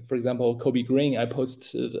me, for example, Kobe Green, I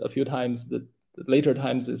posted a few times. The later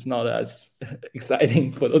times is not as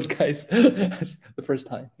exciting for those guys as the first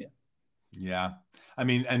time. Yeah. Yeah. I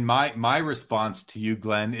mean, and my response to you,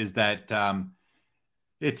 Glenn, is that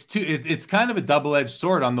it's kind of a double-edged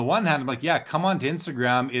sword. On the one hand, I'm like, yeah, come on to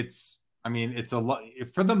Instagram. It's a lot,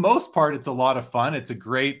 for the most part, it's a lot of fun. It's a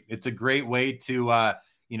great way to,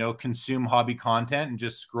 consume hobby content and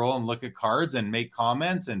just scroll and look at cards and make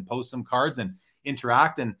comments and post some cards and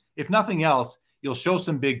interact. And if nothing else, you'll show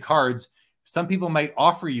some big cards. some people might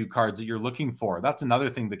offer you cards that you're looking for. That's another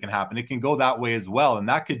thing that can happen. It can go that way as well. And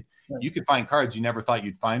that could, you could find cards you never thought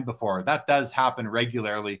you'd find before. That does happen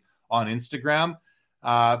regularly on Instagram.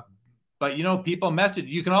 But, you know, people message.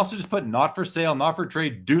 You can also just put not for sale, not for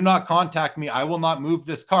trade. Do not contact me. I will not move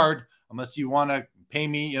this card unless you want to pay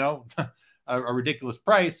me, you know, a ridiculous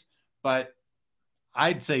price. But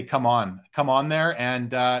I'd say come on there.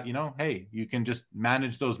 And, you know, hey, you can just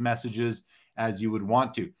manage those messages as you would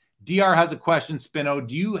want to. DR has a question, Spino.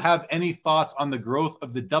 Do you have any thoughts on the growth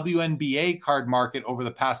of the WNBA card market over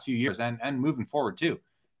the past few years and moving forward too?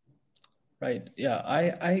 Right. Yeah.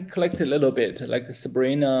 I collect a little bit, like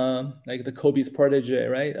Sabrina, like the Kobe's protege,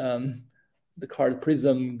 right? The card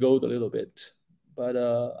Prism Gold a little bit, but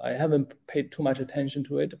I haven't paid too much attention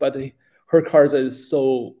to it. But her cards is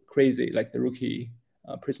so crazy, like the rookie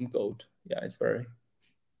Prism Gold. Yeah, it's very,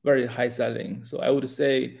 very high selling. So I would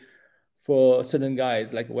say for certain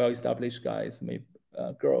guys, like well-established guys, maybe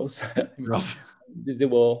girls, they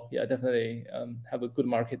will, yeah, definitely have a good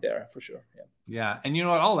market there for sure. Yeah. Yeah. And you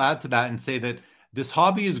know what, I'll add to that and say that this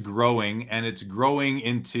hobby is growing, and it's growing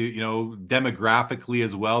into, you know, demographically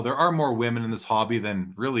as well. There are more women in this hobby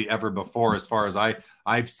than really ever before, as far as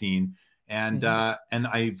I've seen. And, and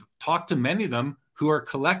I've talked to many of them who are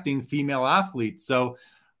collecting female athletes. So,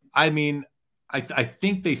 I mean, I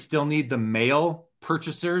think they still need the male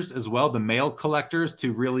purchasers as well, the male collectors,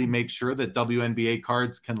 to really make sure that WNBA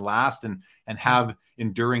cards can last and have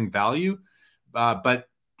enduring value. But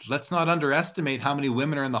let's not underestimate how many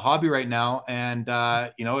women are in the hobby right now. And,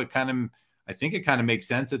 you know, I think it kind of makes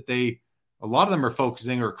sense that a lot of them are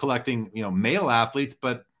focusing or collecting, you know, male athletes,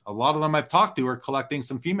 but a lot of them I've talked to are collecting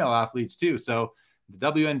some female athletes too. So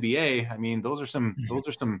the WNBA, I mean, those are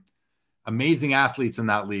some amazing athletes in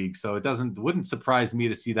that league. So it wouldn't surprise me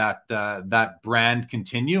to see that brand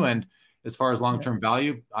continue. And as far as long-term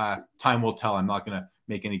value, time will tell. I'm not going to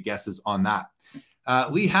make any guesses on that.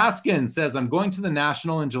 Lee Haskins says, I'm going to the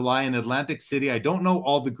National in July in Atlantic City. I don't know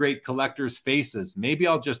all the great collectors' faces. Maybe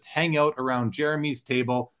I'll just hang out around Jeremy's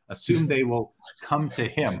table, assume they will come to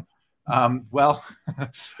him. Well,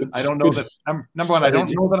 I don't know that. Number one, I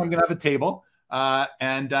don't know that I'm going to have a table.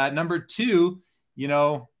 And number two, you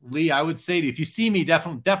know, Lee, I would say to you, if you see me,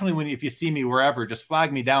 definitely if you see me wherever, just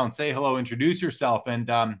flag me down, say hello, introduce yourself. And,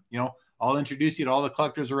 you know, I'll introduce you to all the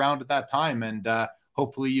collectors around at that time. And,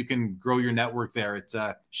 hopefully you can grow your network there. It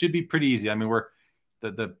should be pretty easy. I mean, we're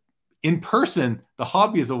in person, the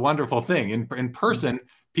hobby is a wonderful thing. In person,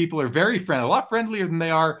 people are very friendly, a lot friendlier than they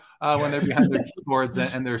are when they're behind their keyboards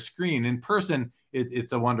and their screen. In person,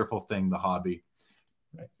 it's a wonderful thing, the hobby.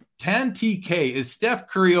 Right. Tan TK, is Steph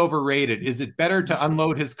Curry overrated? Is it better to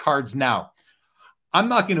unload his cards now? I'm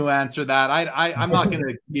not going to answer that. I'm not going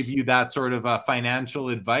to give you that sort of financial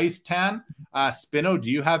advice, Tan. Spino, do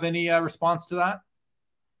you have any response to that?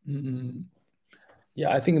 Yeah,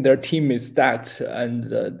 I think their team is stacked,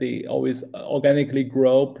 and they always organically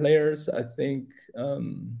grow players. I think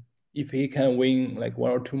if he can win like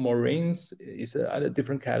one or two more rings, it's at a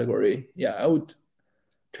different category. Yeah, I would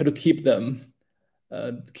try to keep them,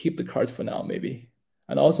 keep the cards for now, maybe.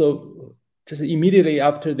 And also, just immediately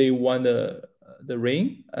after they won the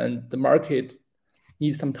ring, and the market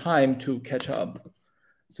needs some time to catch up.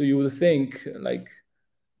 So you would think like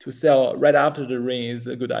to sell right after the ring is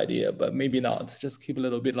a good idea, but maybe not. Just keep a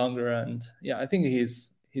little bit longer. And yeah, I think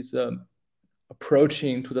he's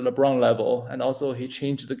approaching to the LeBron level, and also he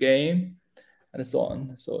changed the game and so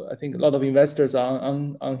on. So I think a lot of investors are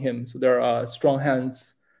on him. So there are strong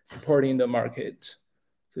hands supporting the market.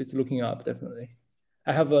 So it's looking up, definitely.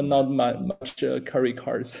 I have not much Curry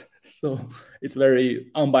cards, so it's very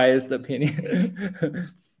unbiased opinion.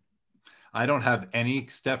 I don't have any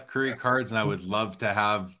Steph Curry cards, and I would love to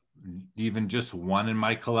have even just one in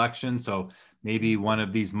my collection. So maybe one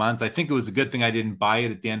of these months. I think it was a good thing I didn't buy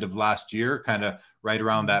it at the end of last year, kind of right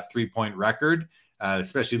around that 3-point record,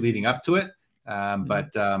 especially leading up to it.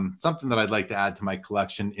 But something that I'd like to add to my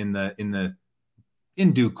collection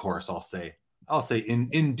in due course, I'll say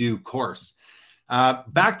in due course.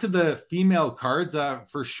 Back to the female cards,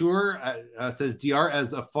 for sure, says DR,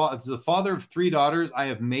 as the father of 3 daughters, I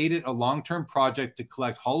have made it a long-term project to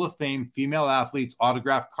collect Hall of Fame female athletes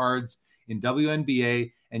autographed cards in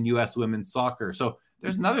WNBA and U.S. women's soccer. So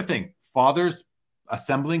there's another thing, fathers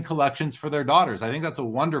assembling collections for their daughters. I think that's a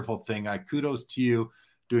wonderful thing. Kudos to you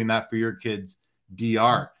doing that for your kids,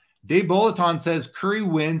 DR. Dave Bolaton says Curry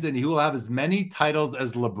wins and he will have as many titles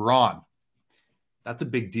as LeBron. That's a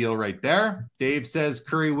big deal right there. Dave says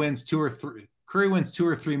Curry wins two or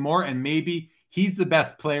three more, and maybe he's the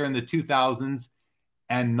best player in the 2000s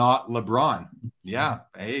and not LeBron. Yeah.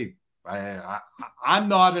 Hey, I'm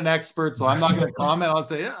not an expert, so I'm not going to comment. I'll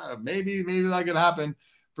say, yeah, maybe that could happen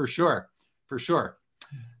for sure.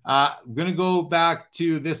 I'm going to go back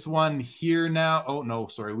to this one here now. Oh, no,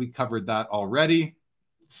 sorry. We covered that already.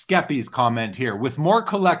 Skeppy's comment here. With more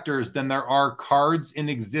collectors than there are cards in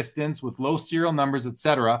existence with low serial numbers,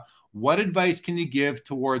 etc., what advice can you give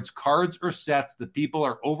towards cards or sets that people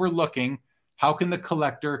are overlooking? How can the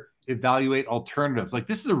collector evaluate alternatives? Like,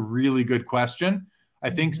 this is a really good question. I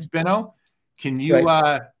think, Spino, can you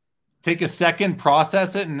take a second,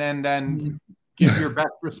 process it, and then give your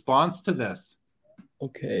best response to this?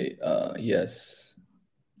 Okay. Yes.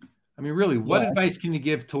 I mean, really, what advice can you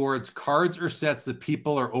give towards cards or sets that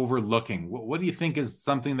people are overlooking? What do you think is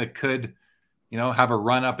something that could, have a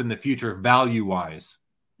run up in the future value-wise?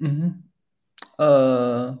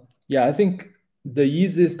 I think the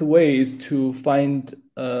easiest way is to find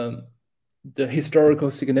the historical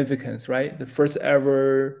significance, right? The first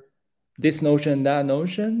ever this notion, that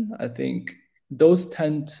notion. I think those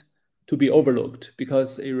tend to be overlooked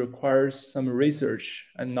because it requires some research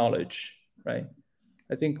and knowledge, right?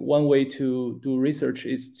 I think one way to do research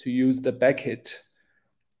is to use the Beckett,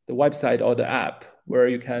 the website or the app, where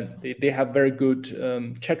you can, they have very good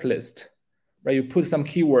checklist, right? You put some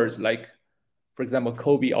keywords like, for example,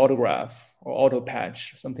 Kobe autograph or auto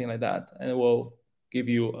patch, something like that, and it will give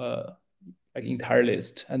you like entire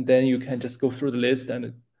list. And then you can just go through the list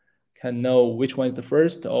and can know which one is the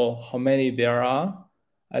first or how many there are.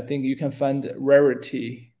 I think you can find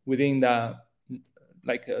rarity within that,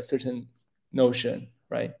 like a certain notion,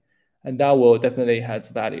 right? And that will definitely have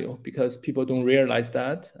value because people don't realize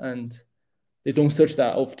that and they don't search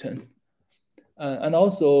that often. And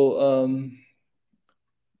also,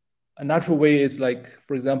 a natural way is like,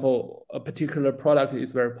 for example, a particular product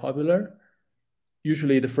is very popular.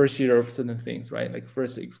 Usually the first year of certain things, right? Like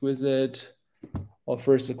first exquisite or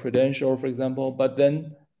first credential, for example, but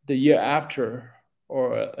then the year after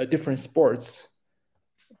or a different sports,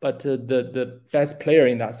 but the best player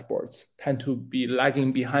in that sports tend to be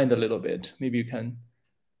lagging behind a little bit. Maybe you can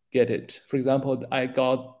get it. For example, I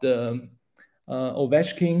got the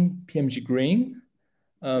Ovechkin PMG Green,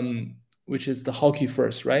 which is the hockey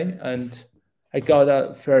first, right? And I got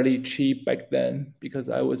that fairly cheap back then because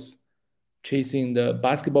I was chasing the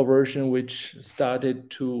basketball version, which started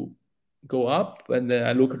to go up. And then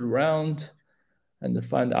I looked around and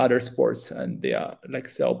find other sports, and they are like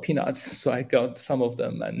sell peanuts. So I got some of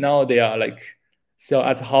them, and now they are like sell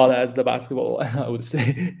as hot as the basketball, I would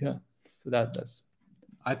say. Yeah. So that's.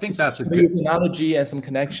 I think that's a good analogy and some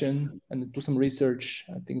connection, and do some research.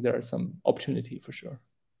 I think there are some opportunity for sure.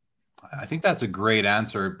 I think that's a great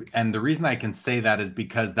answer, and the reason I can say that is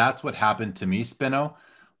because that's what happened to me, Spino,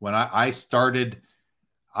 when I started.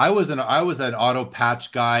 I was an auto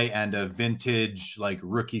patch guy and a vintage like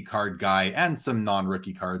rookie card guy and some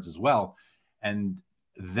non-rookie cards as well. And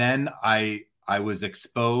then I was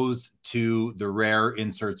exposed to the rare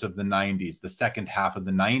inserts of the 90s, the second half of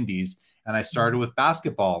the 90s. And I started with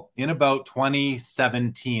basketball in about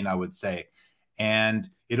 2017, I would say. And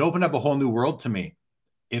it opened up a whole new world to me.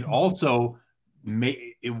 It also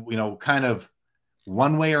made it, kind of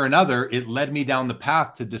one way or another, it led me down the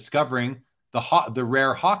path to discovering the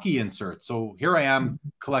rare hockey inserts. So here I am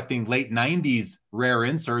collecting late 90s rare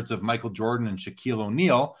inserts of Michael Jordan and Shaquille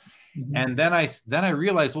O'Neal. And then I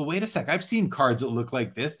realized, well, wait a sec. I've seen cards that look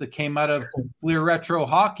like this that came out of Fleer Retro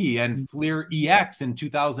Hockey and Fleer EX in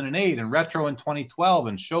 2008 and Retro in 2012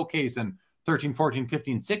 and Showcase in 13, 14,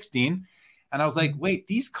 15, 16. And I was like, wait,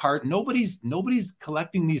 these cards, nobody's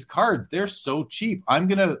collecting these cards. They're so cheap. I'm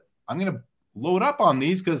going to load up on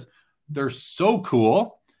these because they're so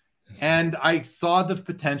cool. And I saw the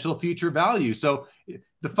potential future value. So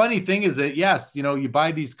the funny thing is that, yes, you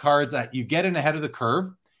buy these cards, you get in ahead of the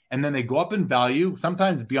curve, and then they go up in value,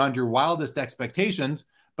 sometimes beyond your wildest expectations.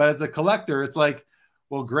 But as a collector, it's like,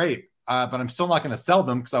 well, great, but I'm still not going to sell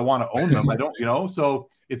them because I want to own them. I don't, so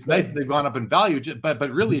it's nice that they've gone up in value, but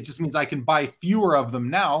really it just means I can buy fewer of them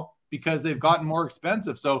now because they've gotten more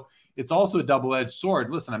expensive. So it's also a double-edged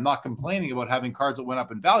sword. Listen, I'm not complaining about having cards that went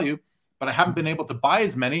up in value, but I haven't been able to buy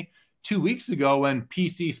as many. 2 weeks ago when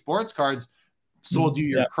PC Sports Cards sold you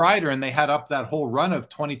your Kreider and they had up that whole run of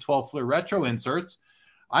 2012 Fleer Retro inserts,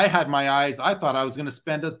 I had my eyes. I thought I was going to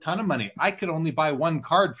spend a ton of money. I could only buy one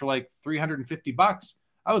card for like $350.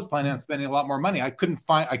 I was planning on spending a lot more money. I couldn't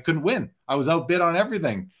win. I was outbid on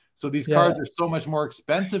everything. So these cards are so much more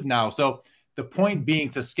expensive now. So the point being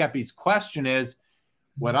to Skeppy's question is,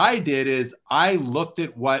 what I did is I looked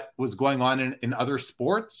at what was going on in other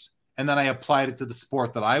sports, and then I applied it to the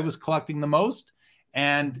sport that I was collecting the most,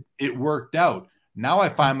 and it worked out. Now I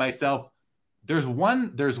find myself,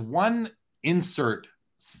 there's one insert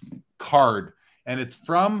card, and it's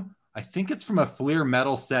from, I think it's from a Fleer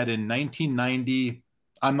metal set in 1990.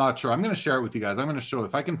 I'm not sure. I'm going to share it with you guys. I'm going to show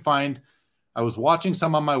if I can find. I was watching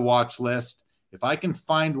some on my watch list. If I can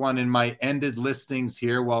find one in my ended listings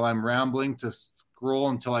here while I'm rambling to scroll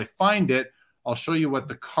until I find it, I'll show you what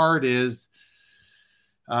the card is.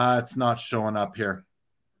 It's not showing up here.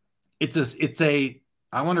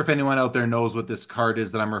 I wonder if anyone out there knows what this card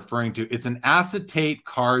is that I'm referring to. It's an acetate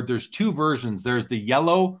card. There's two versions. There's the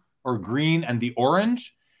yellow or green and the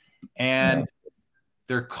orange. And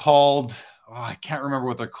they're called, I can't remember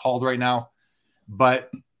what they're called right now,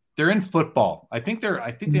 but they're in football. I think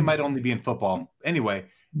they might only be in football. Anyway,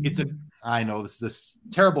 I know this is a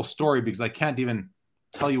terrible story because I can't even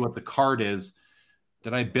tell you what the card is.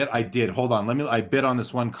 Did I bid? I did. Hold on. I bid on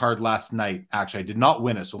this one card last night. Actually, I did not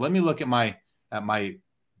win it. So let me look at my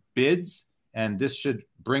bids, and this should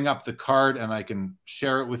bring up the card and I can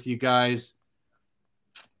share it with you guys.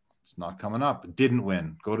 It's not coming up. Didn't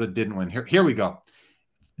win. Go to didn't win. Here we go.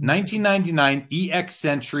 1999 EX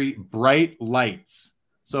Century Bright Lights.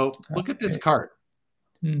 So look at this card.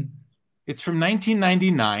 It's from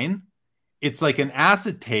 1999. It's like an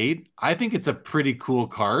acetate. I think it's a pretty cool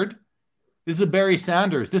card. This is a Barry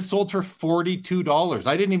Sanders. This sold for $42.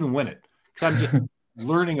 I didn't even win it because I'm just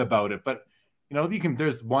learning about it. But you know,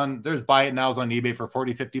 there's buy it nows on eBay for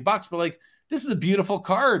 $40-$50. But like, this is a beautiful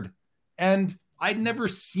card. And I'd never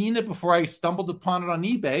seen it before I stumbled upon it on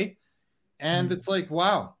eBay. And it's like,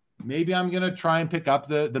 wow, maybe I'm going to try and pick up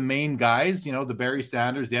the main guys, you know, the Barry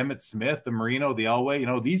Sanders, the Emmitt Smith, the Marino, the Elway, you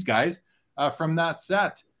know, these guys from that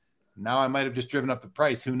set. Now I might have just driven up the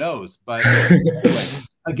price. Who knows? But anyway,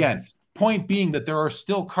 again, point being that there are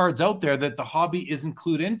still cards out there that the hobby isn't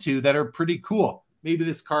clued into that are pretty cool. Maybe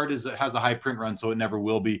this card has a high print run, so it never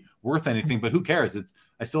will be worth anything, but who cares?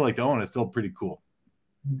 I still like to own it. It's still pretty cool.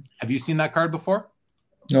 Have you seen that card before?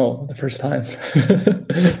 No, the first time.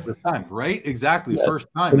 First time, right? Exactly. Yeah. First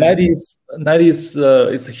time. The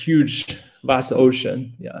 90s it's a huge, vast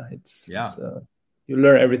ocean. Yeah, it's you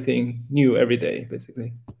learn everything new every day,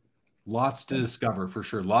 basically. Lots to discover, for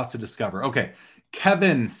sure. Lots to discover. Okay.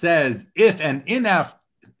 Kevin says, if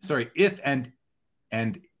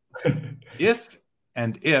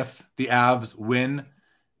the Avs win,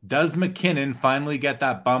 does McKinnon finally get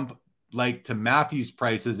that bump like to Matthews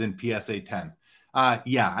prices in PSA 10?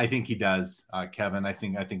 Yeah, I think he does, Kevin. I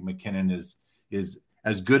think McKinnon is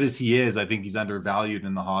as good as he is. I think he's undervalued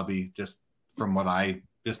in the hobby, just from my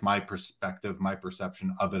perspective, my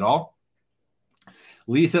perception of it all.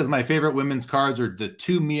 Lee says my favorite women's cards are the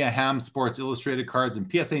two Mia Hamm Sports Illustrated cards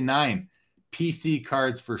and PSA 9 PC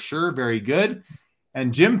cards for sure. Very good.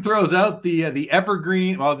 And Jim throws out the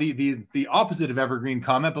evergreen, well, the opposite of evergreen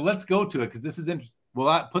comment, but let's go to it because this is interesting.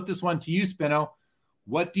 We'll put this one to you, Spino.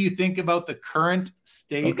 What do you think about the current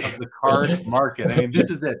state of the card market? I mean, this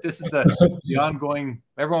is it. This is the ongoing,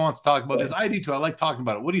 everyone wants to talk about this. I do too. I like talking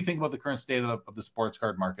about it. What do you think about the current state of the sports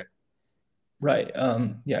card market? Right.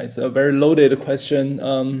 Yeah, it's a very loaded question.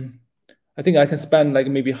 I think I can spend like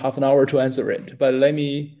maybe half an hour to answer it, but let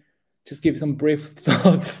me just give some brief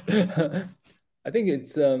thoughts. I think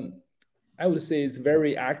it's, I would say it's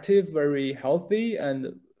very active, very healthy,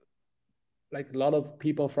 and like a lot of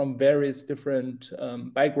people from various different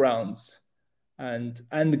backgrounds and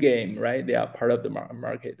end game, right? They are part of the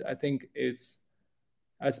market. I think it's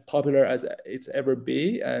as popular as it's ever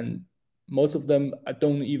been, and most of them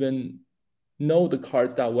don't even know the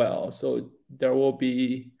cards that well. So there will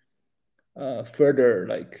be further,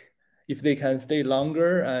 like if they can stay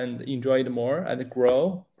longer and enjoy it more and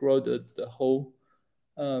grow the whole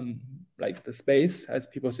like the space, as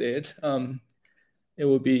people say it, it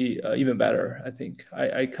will be even better. I think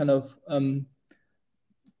I kind of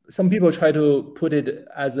some people try to put it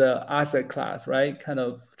as a asset class, right? Kind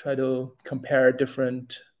of try to compare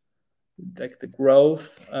different, like the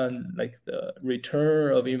growth and like the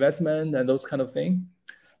return of investment and those kind of things.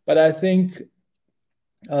 But I think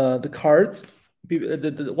the cards,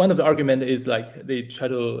 one of the argument is like they try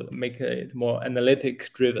to make it more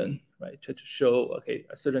analytic driven, right? Try to show, okay,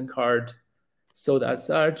 a certain card sold as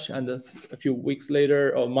such, and a few weeks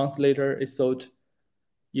later or a month later, it sold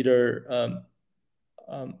either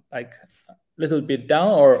like a little bit down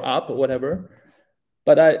or up or whatever.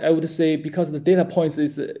 But I would say because the data points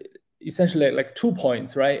is essentially like 2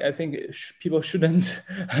 points, right? I think people shouldn't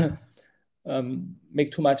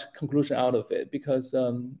make too much conclusion out of it, because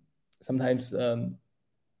sometimes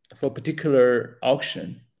for a particular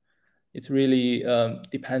auction, it's really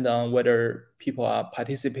depend on whether people are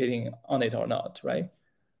participating on it or not, right?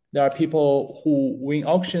 There are people who win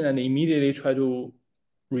auction and immediately try to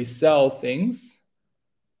resell things,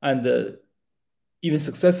 and even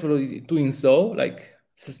successfully doing so, like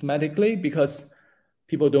systematically, because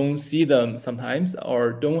people don't see them sometimes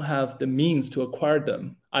or don't have the means to acquire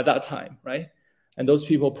them at that time, right? And those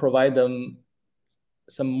people provide them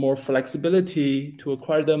some more flexibility to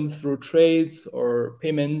acquire them through trades or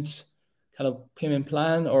payment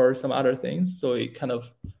plan or some other things. So it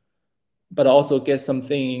but also get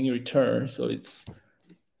something in return. So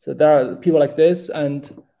there are people like this,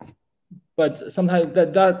 but sometimes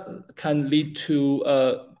that can lead to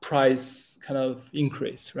a price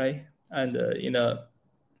increase, right? And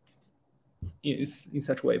in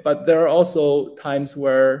such a way. But there are also times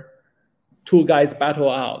where two guys battle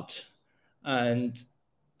out, and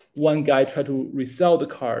one guy try to resell the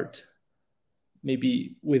card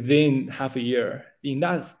maybe within half a year. In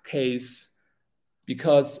that case,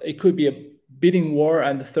 because it could be a bidding war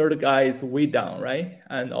and the third guy is way down, right?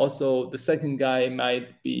 And also the second guy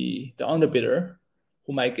might be the underbidder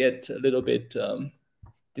who might get a little bit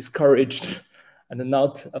discouraged and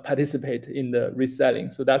not participate in the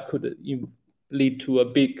reselling. So that could lead to a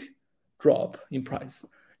big drop in price.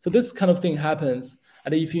 So this kind of thing happens.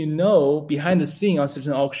 And if you know behind the scene on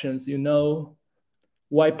certain auctions, you know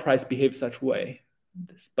why price behaves such way.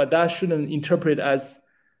 But that shouldn't interpret as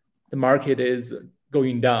the market is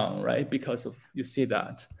going down, right? Because of you see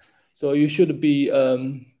that. So you should be,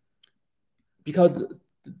 because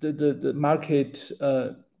the market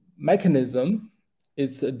mechanism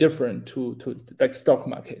is different to like stock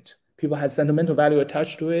market. People have sentimental value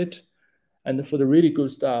attached to it. And for the really good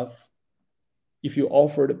stuff, if you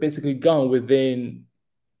offered basically gone within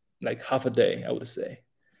like half a day, I would say.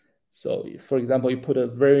 So for example, you put a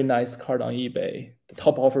very nice card on eBay, the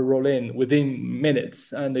top offer roll in within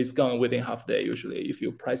minutes, and it's gone within half a day usually if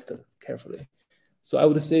you priced it carefully. So I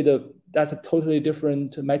would say that's a totally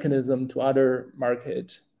different mechanism to other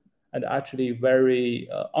market, and actually very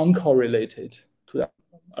uncorrelated to that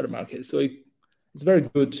other market. So it's very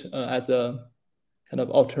good as a kind of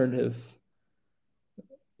alternative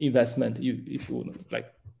investment. If you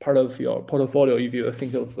like part of your portfolio, if you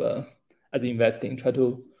think of as investing, try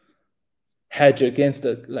to hedge against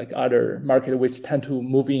the like other market which tend to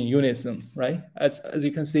move in unison, right? As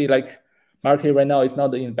you can see, like market right now is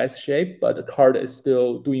not in best shape, but the card is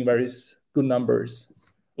still doing very good numbers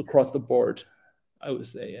across the board. I would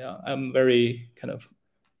say, yeah, I'm very kind of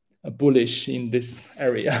bullish in this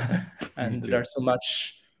area, and there's so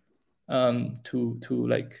much to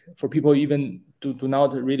like for people even do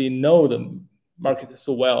not really know the market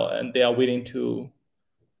so well, and they are willing to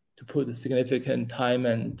put significant time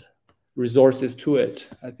and resources to it.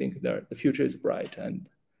 I think the future is bright, and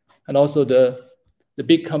also the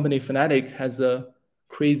big company Fnatic has a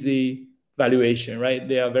crazy valuation, right?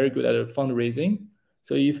 They are very good at fundraising.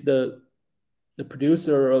 So if the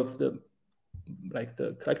producer of the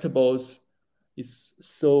collectibles is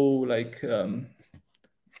so like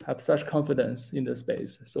have such confidence in the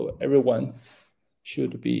space, so everyone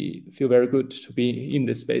should feel very good to be in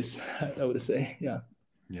this space. I would say, yeah.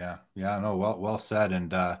 No, well said.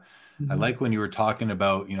 And I like when you were talking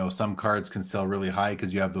about, some cards can sell really high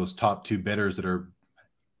because you have those top two bidders that are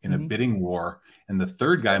in a bidding war, and the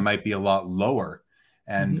third guy might be a lot lower.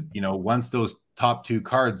 And, once those top two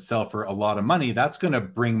cards sell for a lot of money, that's going to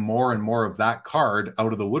bring more and more of that card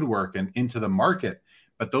out of the woodwork and into the market.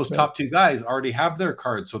 But those top two guys already have their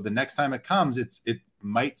cards. So the next time it comes, it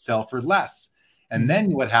might sell for less. And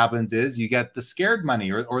then what happens is you get the scared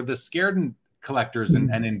money or the scared collectors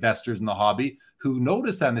and investors in the hobby who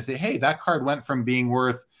notice that and they say, hey, that card went from being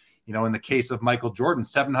worth, in the case of Michael Jordan,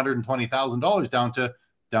 $720,000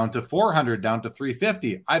 down to 400, down to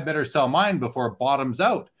 350. I better sell mine before it bottoms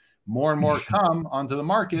out. More and more come onto the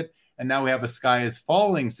market, and now we have a sky is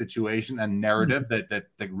falling situation and narrative that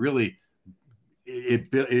really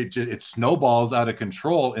it snowballs out of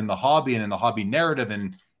control in the hobby and in the hobby narrative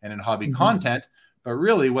and in hobby content. But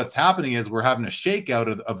really what's happening is we're having a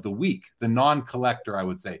shakeout of the weak, the non-collector, I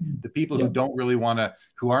would say, the people who don't really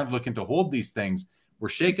who aren't looking to hold these things. We're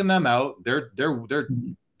shaking them out. They're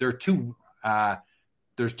too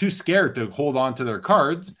scared to hold on to their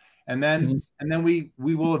cards. And then we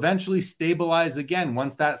will eventually stabilize again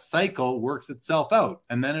once that cycle works itself out,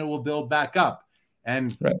 and then it will build back up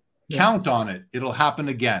and count on it. It'll happen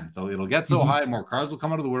again. So it'll get so high, more cards will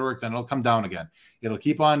come out of the woodwork, then it'll come down again. It'll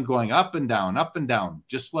keep on going up and down,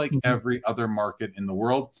 just like every other market in the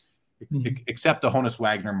world, except the Honus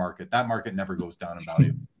Wagner market. That market never goes down in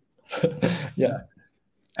value.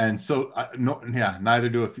 And so, neither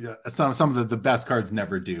do some of the best cards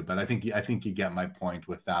never do. But I think you get my point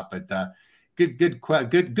with that. But Good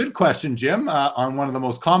question, Jim. On one of the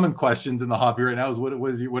most common questions in the hobby right now is what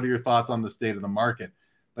are your thoughts on the state of the market?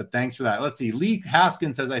 But thanks for that. Let's see. Lee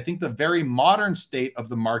Haskin says, I think the very modern state of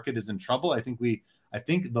the market is in trouble. I think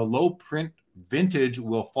the low print vintage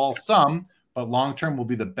will fall some, but long term will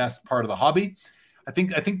be the best part of the hobby. I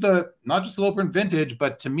think the not just the low print vintage,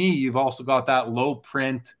 but to me, you've also got that low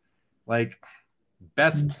print, like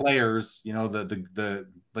best players, the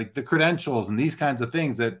like the credentials and these kinds of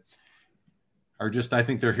things that are just, I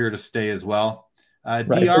think they're here to stay as well. Right.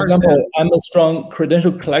 For example, I'm a strong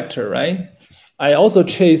credential collector, right? I also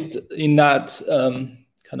chased in that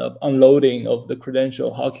kind of unloading of the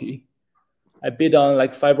credential hockey. I bid on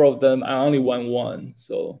like 5 of them. I only won 1.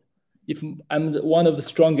 So if I'm one of the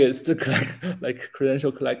strongest like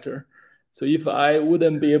credential collector, so if I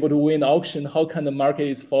wouldn't be able to win auction, how can the market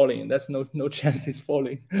is falling? That's no chance it's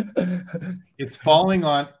falling. It's falling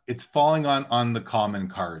on the common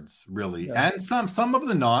cards, really. Yeah. And some of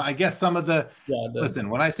the non, I guess some of the listen,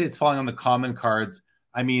 when I say it's falling on the common cards,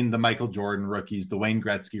 I mean the Michael Jordan rookies, the Wayne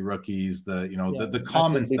Gretzky rookies, the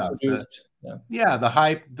common stuff.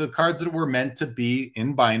 The cards that were meant to be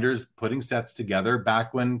in binders, putting sets together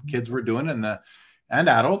back when kids were doing it and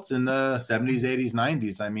adults in the 70s, 80s,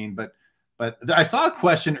 90s. I mean, but I saw a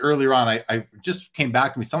question earlier on. I just came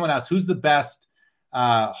back to me. Someone asked, who's the best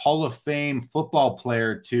Hall of Fame football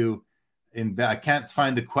player to invest? I can't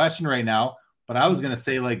find the question right now, but I was going to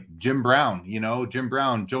say like Jim Brown, Joe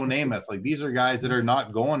Namath. Like these are guys that are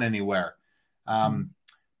not going anywhere.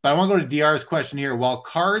 But I want to go to DR's question here. While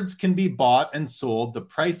cards can be bought and sold, the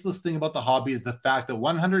priceless thing about the hobby is the fact that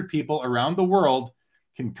 100 people around the world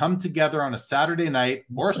can come together on a Saturday night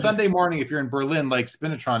or Sunday morning if you're in Berlin like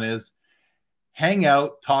Spinotron is, hang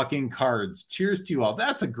out, talking cards. Cheers to you all.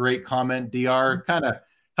 That's a great comment, DR. Kind of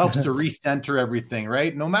helps to recenter everything,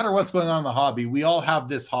 right? No matter what's going on in the hobby, we all have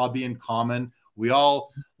this hobby in common. We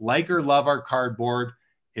all like or love our cardboard.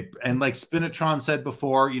 And like Spinotron said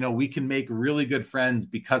before, we can make really good friends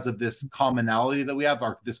because of this commonality that we have,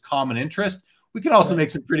 this common interest. We can also make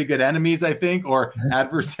some pretty good enemies, I think, or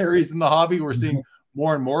adversaries in the hobby. We're seeing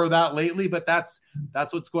more and more of that lately, but that's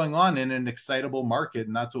what's going on in an excitable market,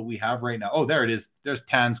 and that's what we have right now. Oh, there it is. There's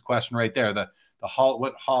Tan's question right there.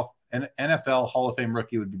 What NFL Hall of Fame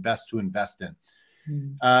rookie would be best to invest in?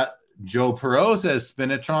 Joe Perot says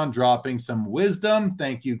Spinotron dropping some wisdom.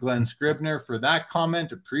 Thank you, Glenn Scribner, for that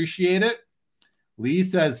comment. Appreciate it. Lee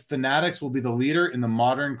says Fanatics will be the leader in the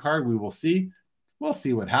modern card. We will see. We'll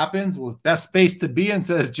see what happens. Well, best space to be in,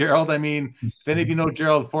 says Gerald. I mean, if any of you know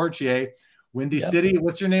Gerald Fortier, Windy City.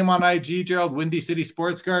 What's your name on IG, Gerald? Windy City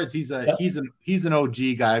Sports Cards. He's an OG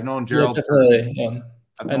guy. I've known Gerald.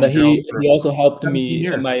 And he also helped me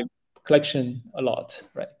in my collection a lot,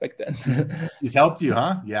 right, back then. He's helped you,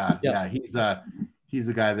 huh? Yeah. He's a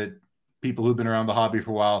guy that people who've been around the hobby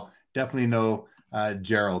for a while definitely know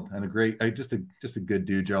Gerald, and a great, just a good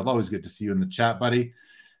dude, Gerald. Always good to see you in the chat, buddy.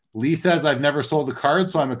 Lee says, I've never sold a card,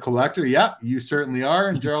 so I'm a collector. Yeah, you certainly are.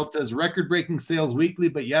 And Gerald says, record-breaking sales weekly,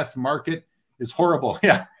 but yes, market is horrible.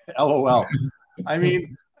 Yeah, LOL. I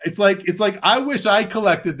mean, it's like I wish I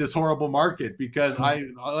collected this horrible market, because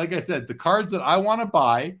like I said, the cards that I want to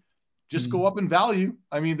buy just go up in value.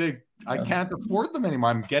 I mean, I can't afford them anymore.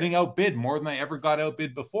 I'm getting outbid more than I ever got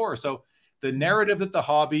outbid before. So the narrative that the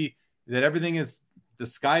hobby, that everything is, the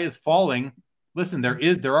sky is falling. Listen,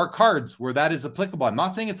 there are cards where that is applicable. I'm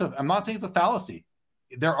not saying it's a fallacy.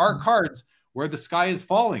 There are cards where the sky is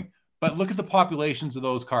falling, but look at the populations of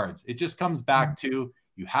those cards. It just comes back to,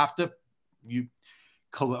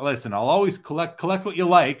 listen, I'll always collect what you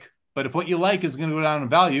like, but if what you like is going to go down in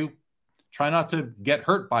value, try not to get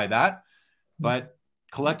hurt by that, but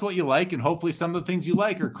collect what you like. And hopefully some of the things you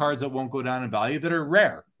like are cards that won't go down in value, that are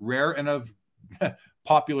rare and of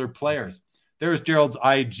popular players. There's Gerald's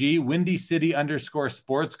IG, Windy City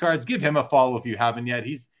 _sports cards. Give him a follow if you haven't yet.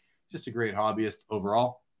 He's just a great hobbyist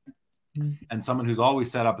overall, and someone who's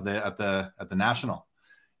always set up at the National.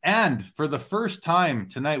 And for the first time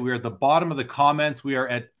tonight, we are at the bottom of the comments. We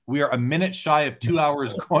are a minute shy of 2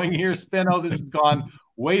 hours going here. Spino, this has gone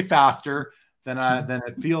way faster than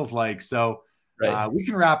it feels like. So we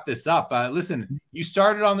can wrap this up. Listen, you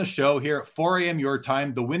started on the show here at 4 a.m. your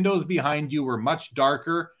time. The windows behind you were much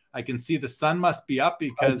darker. I can see the sun must be up,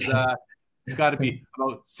 because it's got to be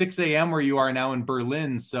about 6 a.m. where you are now in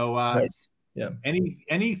Berlin. So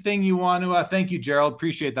anything you want to thank you, Gerald.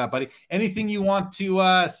 Appreciate that, buddy. Anything you want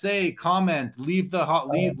to say, comment, leave the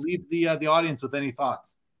audience with any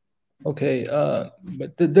thoughts. Okay,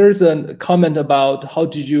 but there's a comment about how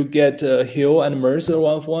did you get Hill and Mercer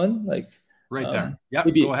 1-of-1? Like right there. Yeah,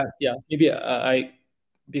 maybe, go ahead. Yeah, maybe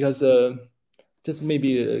because just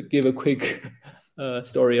maybe give a quick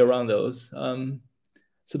story around those.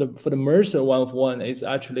 So for the Mercer 1 of 1 is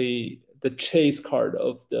actually the chase card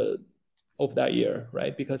of that year,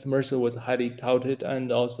 right? Because Mercer was highly touted,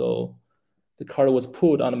 and also the card was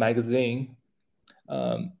pulled on a magazine.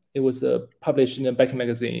 It was published in a Beck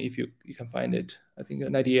magazine, if you can find it, I think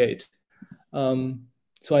 98.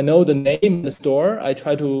 So I know the name of the store. I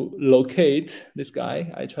try to locate this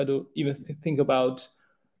guy. I try to even think about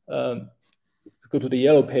go to the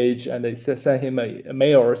yellow page and they send him a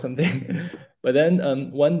mail or something. But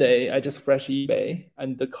then one day I just fresh eBay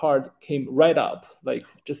and the card came right up, like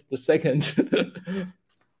just the second.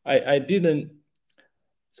 I didn't.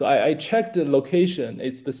 So I checked the location.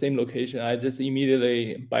 It's the same location. I just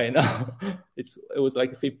immediately buy it now. It was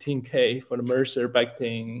like 15K for the Mercer back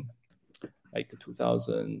in like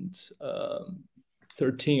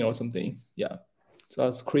 2013 or something. Yeah. So I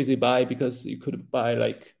was crazy buy because you could buy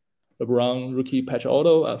like LeBron rookie patch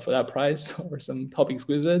auto for that price or some top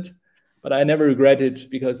exquisite. But I never regret it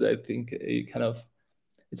because I think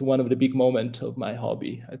it's one of the big moments of my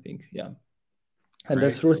hobby, I think. Yeah. And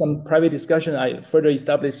then through some private discussion, I further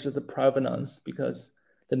established the provenance because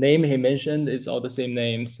the name he mentioned is all the same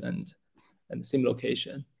names and the same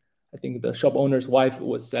location. I think the shop owner's wife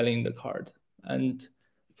was selling the card. And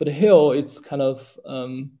for the Hill, it's kind of,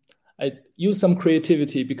 I use some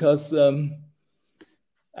creativity because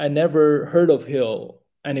I never heard of Hill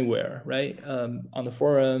anywhere, right? On the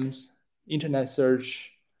forums, internet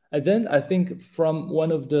search. And then I think from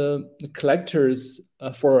one of the collectors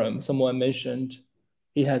forum, someone mentioned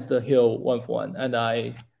he has the Hill 1 of 1, and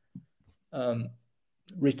I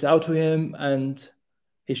reached out to him and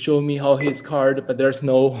he showed me how his card, but there's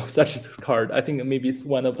no such card. I think maybe it's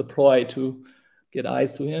one of the ploy to get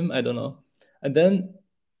eyes to him. I don't know. And then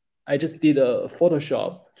I just did a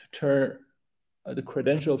Photoshop to turn the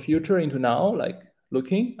credential future into now, like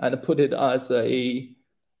looking, and put it as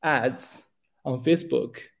ads on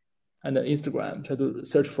Facebook and Instagram. Try to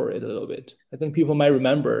search for it a little bit. I think people might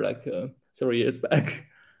remember like several years back.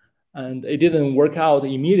 And it didn't work out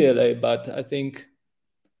immediately, but I think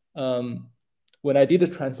when I did a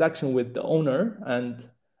transaction with the owner and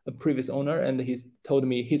a previous owner, and he told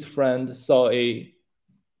me his friend saw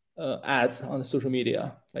ads on social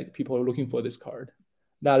media, like people are looking for this card.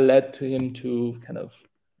 That led to him to kind of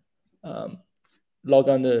log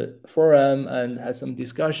on the forum and had some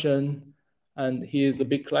discussion. And he is a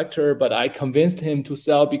big collector, but I convinced him to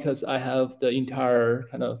sell because I have the entire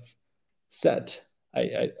kind of set.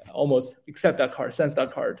 I almost accept that card, sense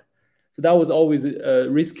that card. So that was always a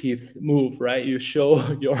risky move, right? You show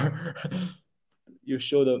the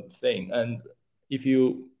thing, and if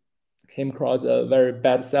you came across a very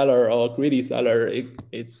bad seller or greedy seller,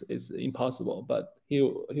 it's impossible. But he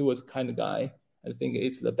was kind of guy. I think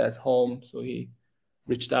it's the best home, so he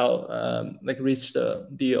reached out, reached the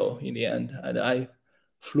deal in the end, and I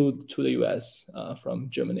flew to the US from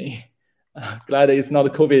Germany. Glad it's not a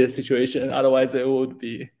COVID situation. Otherwise, it would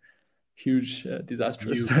be huge,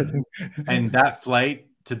 disastrous. And that flight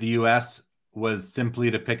to the US was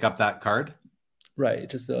simply to pick up that card? Right,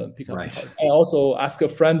 just pick up the card. I also asked a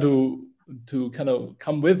friend to kind of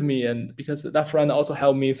come with me, and because that friend also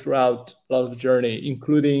helped me throughout a lot of the journey,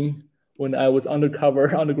 including when I was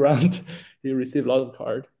undercover underground. He received a lot of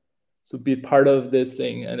card. So be part of this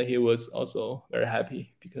thing, and he was also very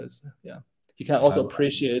happy because he can also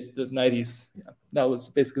appreciate the 90s. Yeah, that was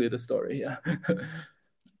basically the story. Yeah.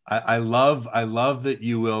 I love that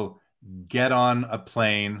you will get on a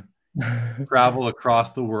plane, travel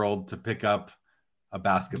across the world to pick up a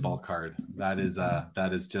basketball card. That is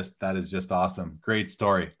just awesome. Great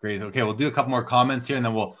story. Great. Okay, we'll do a couple more comments here and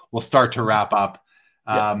then we'll start to wrap up.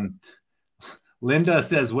 Yeah. Linda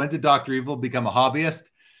says, when did Dr. Evil become a hobbyist?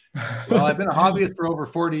 Well, I've been a hobbyist for over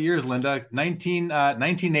 40 years, Linda.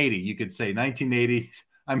 1980, you could say 1980.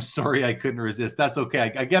 I'm sorry I couldn't resist. That's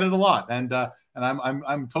okay. I get it a lot, and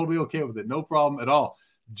I'm totally okay with it. No problem at all.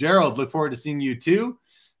 Gerald, look forward to seeing you too.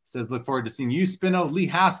 Says, look forward to seeing you, Spino. Lee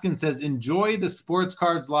Haskin says, enjoy the Sports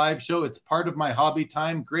Cards live show. It's part of my hobby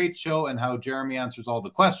time. Great show, and how Jeremy answers all the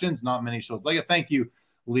questions. Not many shows like it. Thank you,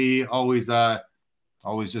 Lee. Always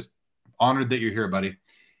just honored that you're here, buddy.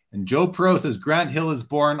 And Joe Pro says, Grant Hill is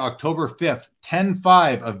born October 5th,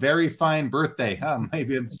 10-5, a very fine birthday.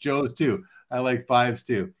 Maybe it's Joe's too. I like fives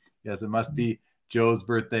too. Yes, it must be Joe's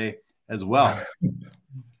birthday as well.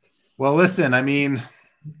 Well, listen, I mean,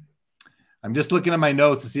 I'm just looking at my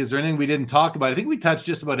notes to see, is there anything we didn't talk about? I think we touched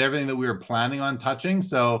just about everything that we were planning on touching.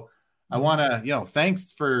 So I want to,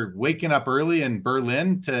 thanks for waking up early in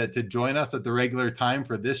Berlin to join us at the regular time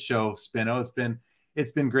for this show, Spino.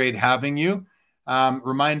 It's been great having you.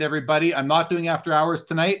 Remind everybody, I'm not doing after hours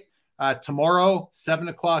tonight. Tomorrow, 7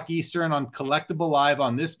 o'clock Eastern on Collectible Live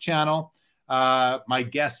on this channel. My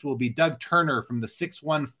guest will be Doug Turner from the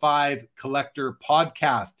 615 Collector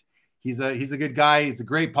podcast. He's a good guy. He's a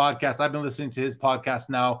great podcast. I've been listening to his podcast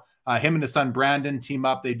now. Him and his son Brandon team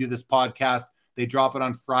up. They do this podcast. They drop it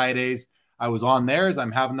on Fridays. I was on theirs.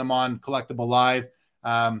 I'm having them on Collectible Live.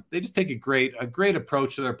 They just take a great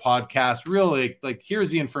approach to their podcast. Really, like, here's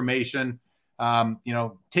the information.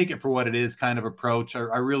 Take it for what it is kind of approach.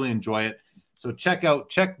 I really enjoy it. So check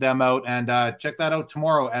them out, and check that out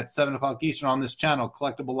tomorrow at 7 o'clock Eastern on this channel,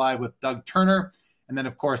 Collectible Live with Doug Turner. And then,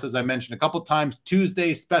 of course, as I mentioned a couple times,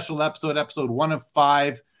 Tuesday special episode 1 of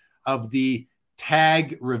 5 of the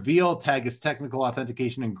tag reveal. Tag is technical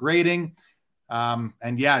authentication and grading.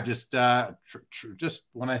 Just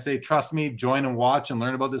when I say trust me, join and watch and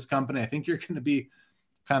learn about this company, I think you're going to be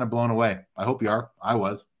kind of blown away. I hope you are. I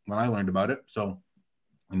was when I learned about it. So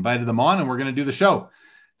invited them on, and we're going to do the show.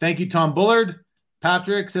 Thank you, Tom Bullard.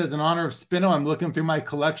 Patrick says, in honor of Spino, I'm looking through my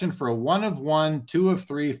collection for a 1 of 1, 2 of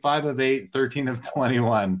 3, 5 of 8, 13 of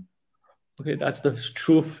 21. Okay, that's the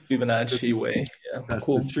true Fibonacci way. Yeah, that's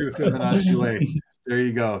cool. The true Fibonacci way. There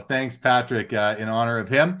you go. Thanks, Patrick, in honor of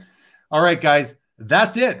him. All right, guys,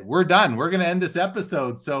 that's it. We're done. We're going to end this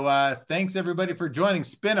episode. So thanks, everybody, for joining.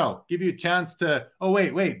 Spino, give you a chance to... Oh,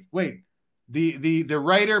 wait. The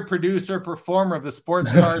writer, producer, performer of the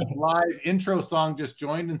Sports Cards Live intro song just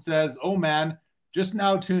joined and says, oh, man, just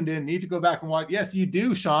now tuned in. Need to go back and watch. Yes, you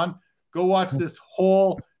do, Sean. Go watch this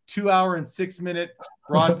whole 2 hour and 6 minute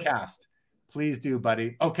broadcast. Please do,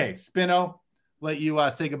 buddy. Okay, Spino, let you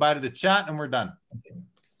say goodbye to the chat, and we're done.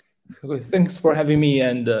 Okay, thanks for having me,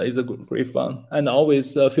 and it's a great fun. And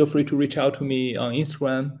always feel free to reach out to me on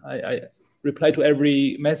Instagram. I reply to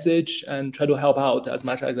every message and try to help out as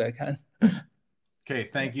much as I can. Okay,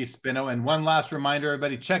 thank you, Spino. And one last reminder,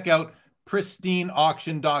 everybody, check out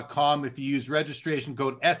pristineauction.com. If you use registration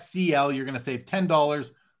code SCL, you're going to save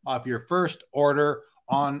 $10 off your first order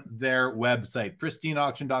on their website.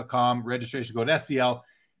 pristineauction.com, registration code SCL.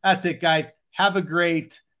 That's it, guys. Have a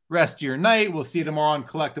great rest of your night. We'll see you tomorrow on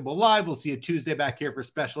Collectible Live. We'll see you Tuesday back here for a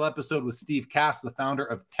special episode with Steve Cass, the founder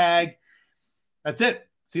of TAG. That's it.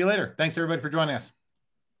 See you later. Thanks, everybody, for joining us.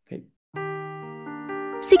 Okay.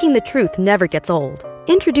 Seeking the truth never gets old.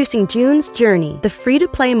 Introducing June's Journey, the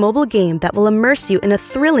free-to-play mobile game that will immerse you in a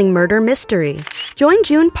thrilling murder mystery. Join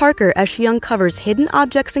June Parker as she uncovers hidden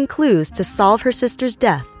objects and clues to solve her sister's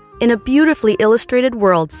death in a beautifully illustrated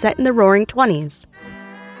world set in the Roaring '20s.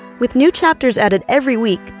 With new chapters added every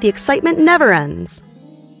week, the excitement never ends.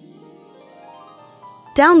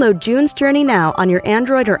 Download June's Journey now on your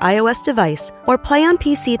Android or iOS device, or play on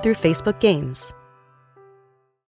PC through Facebook Games.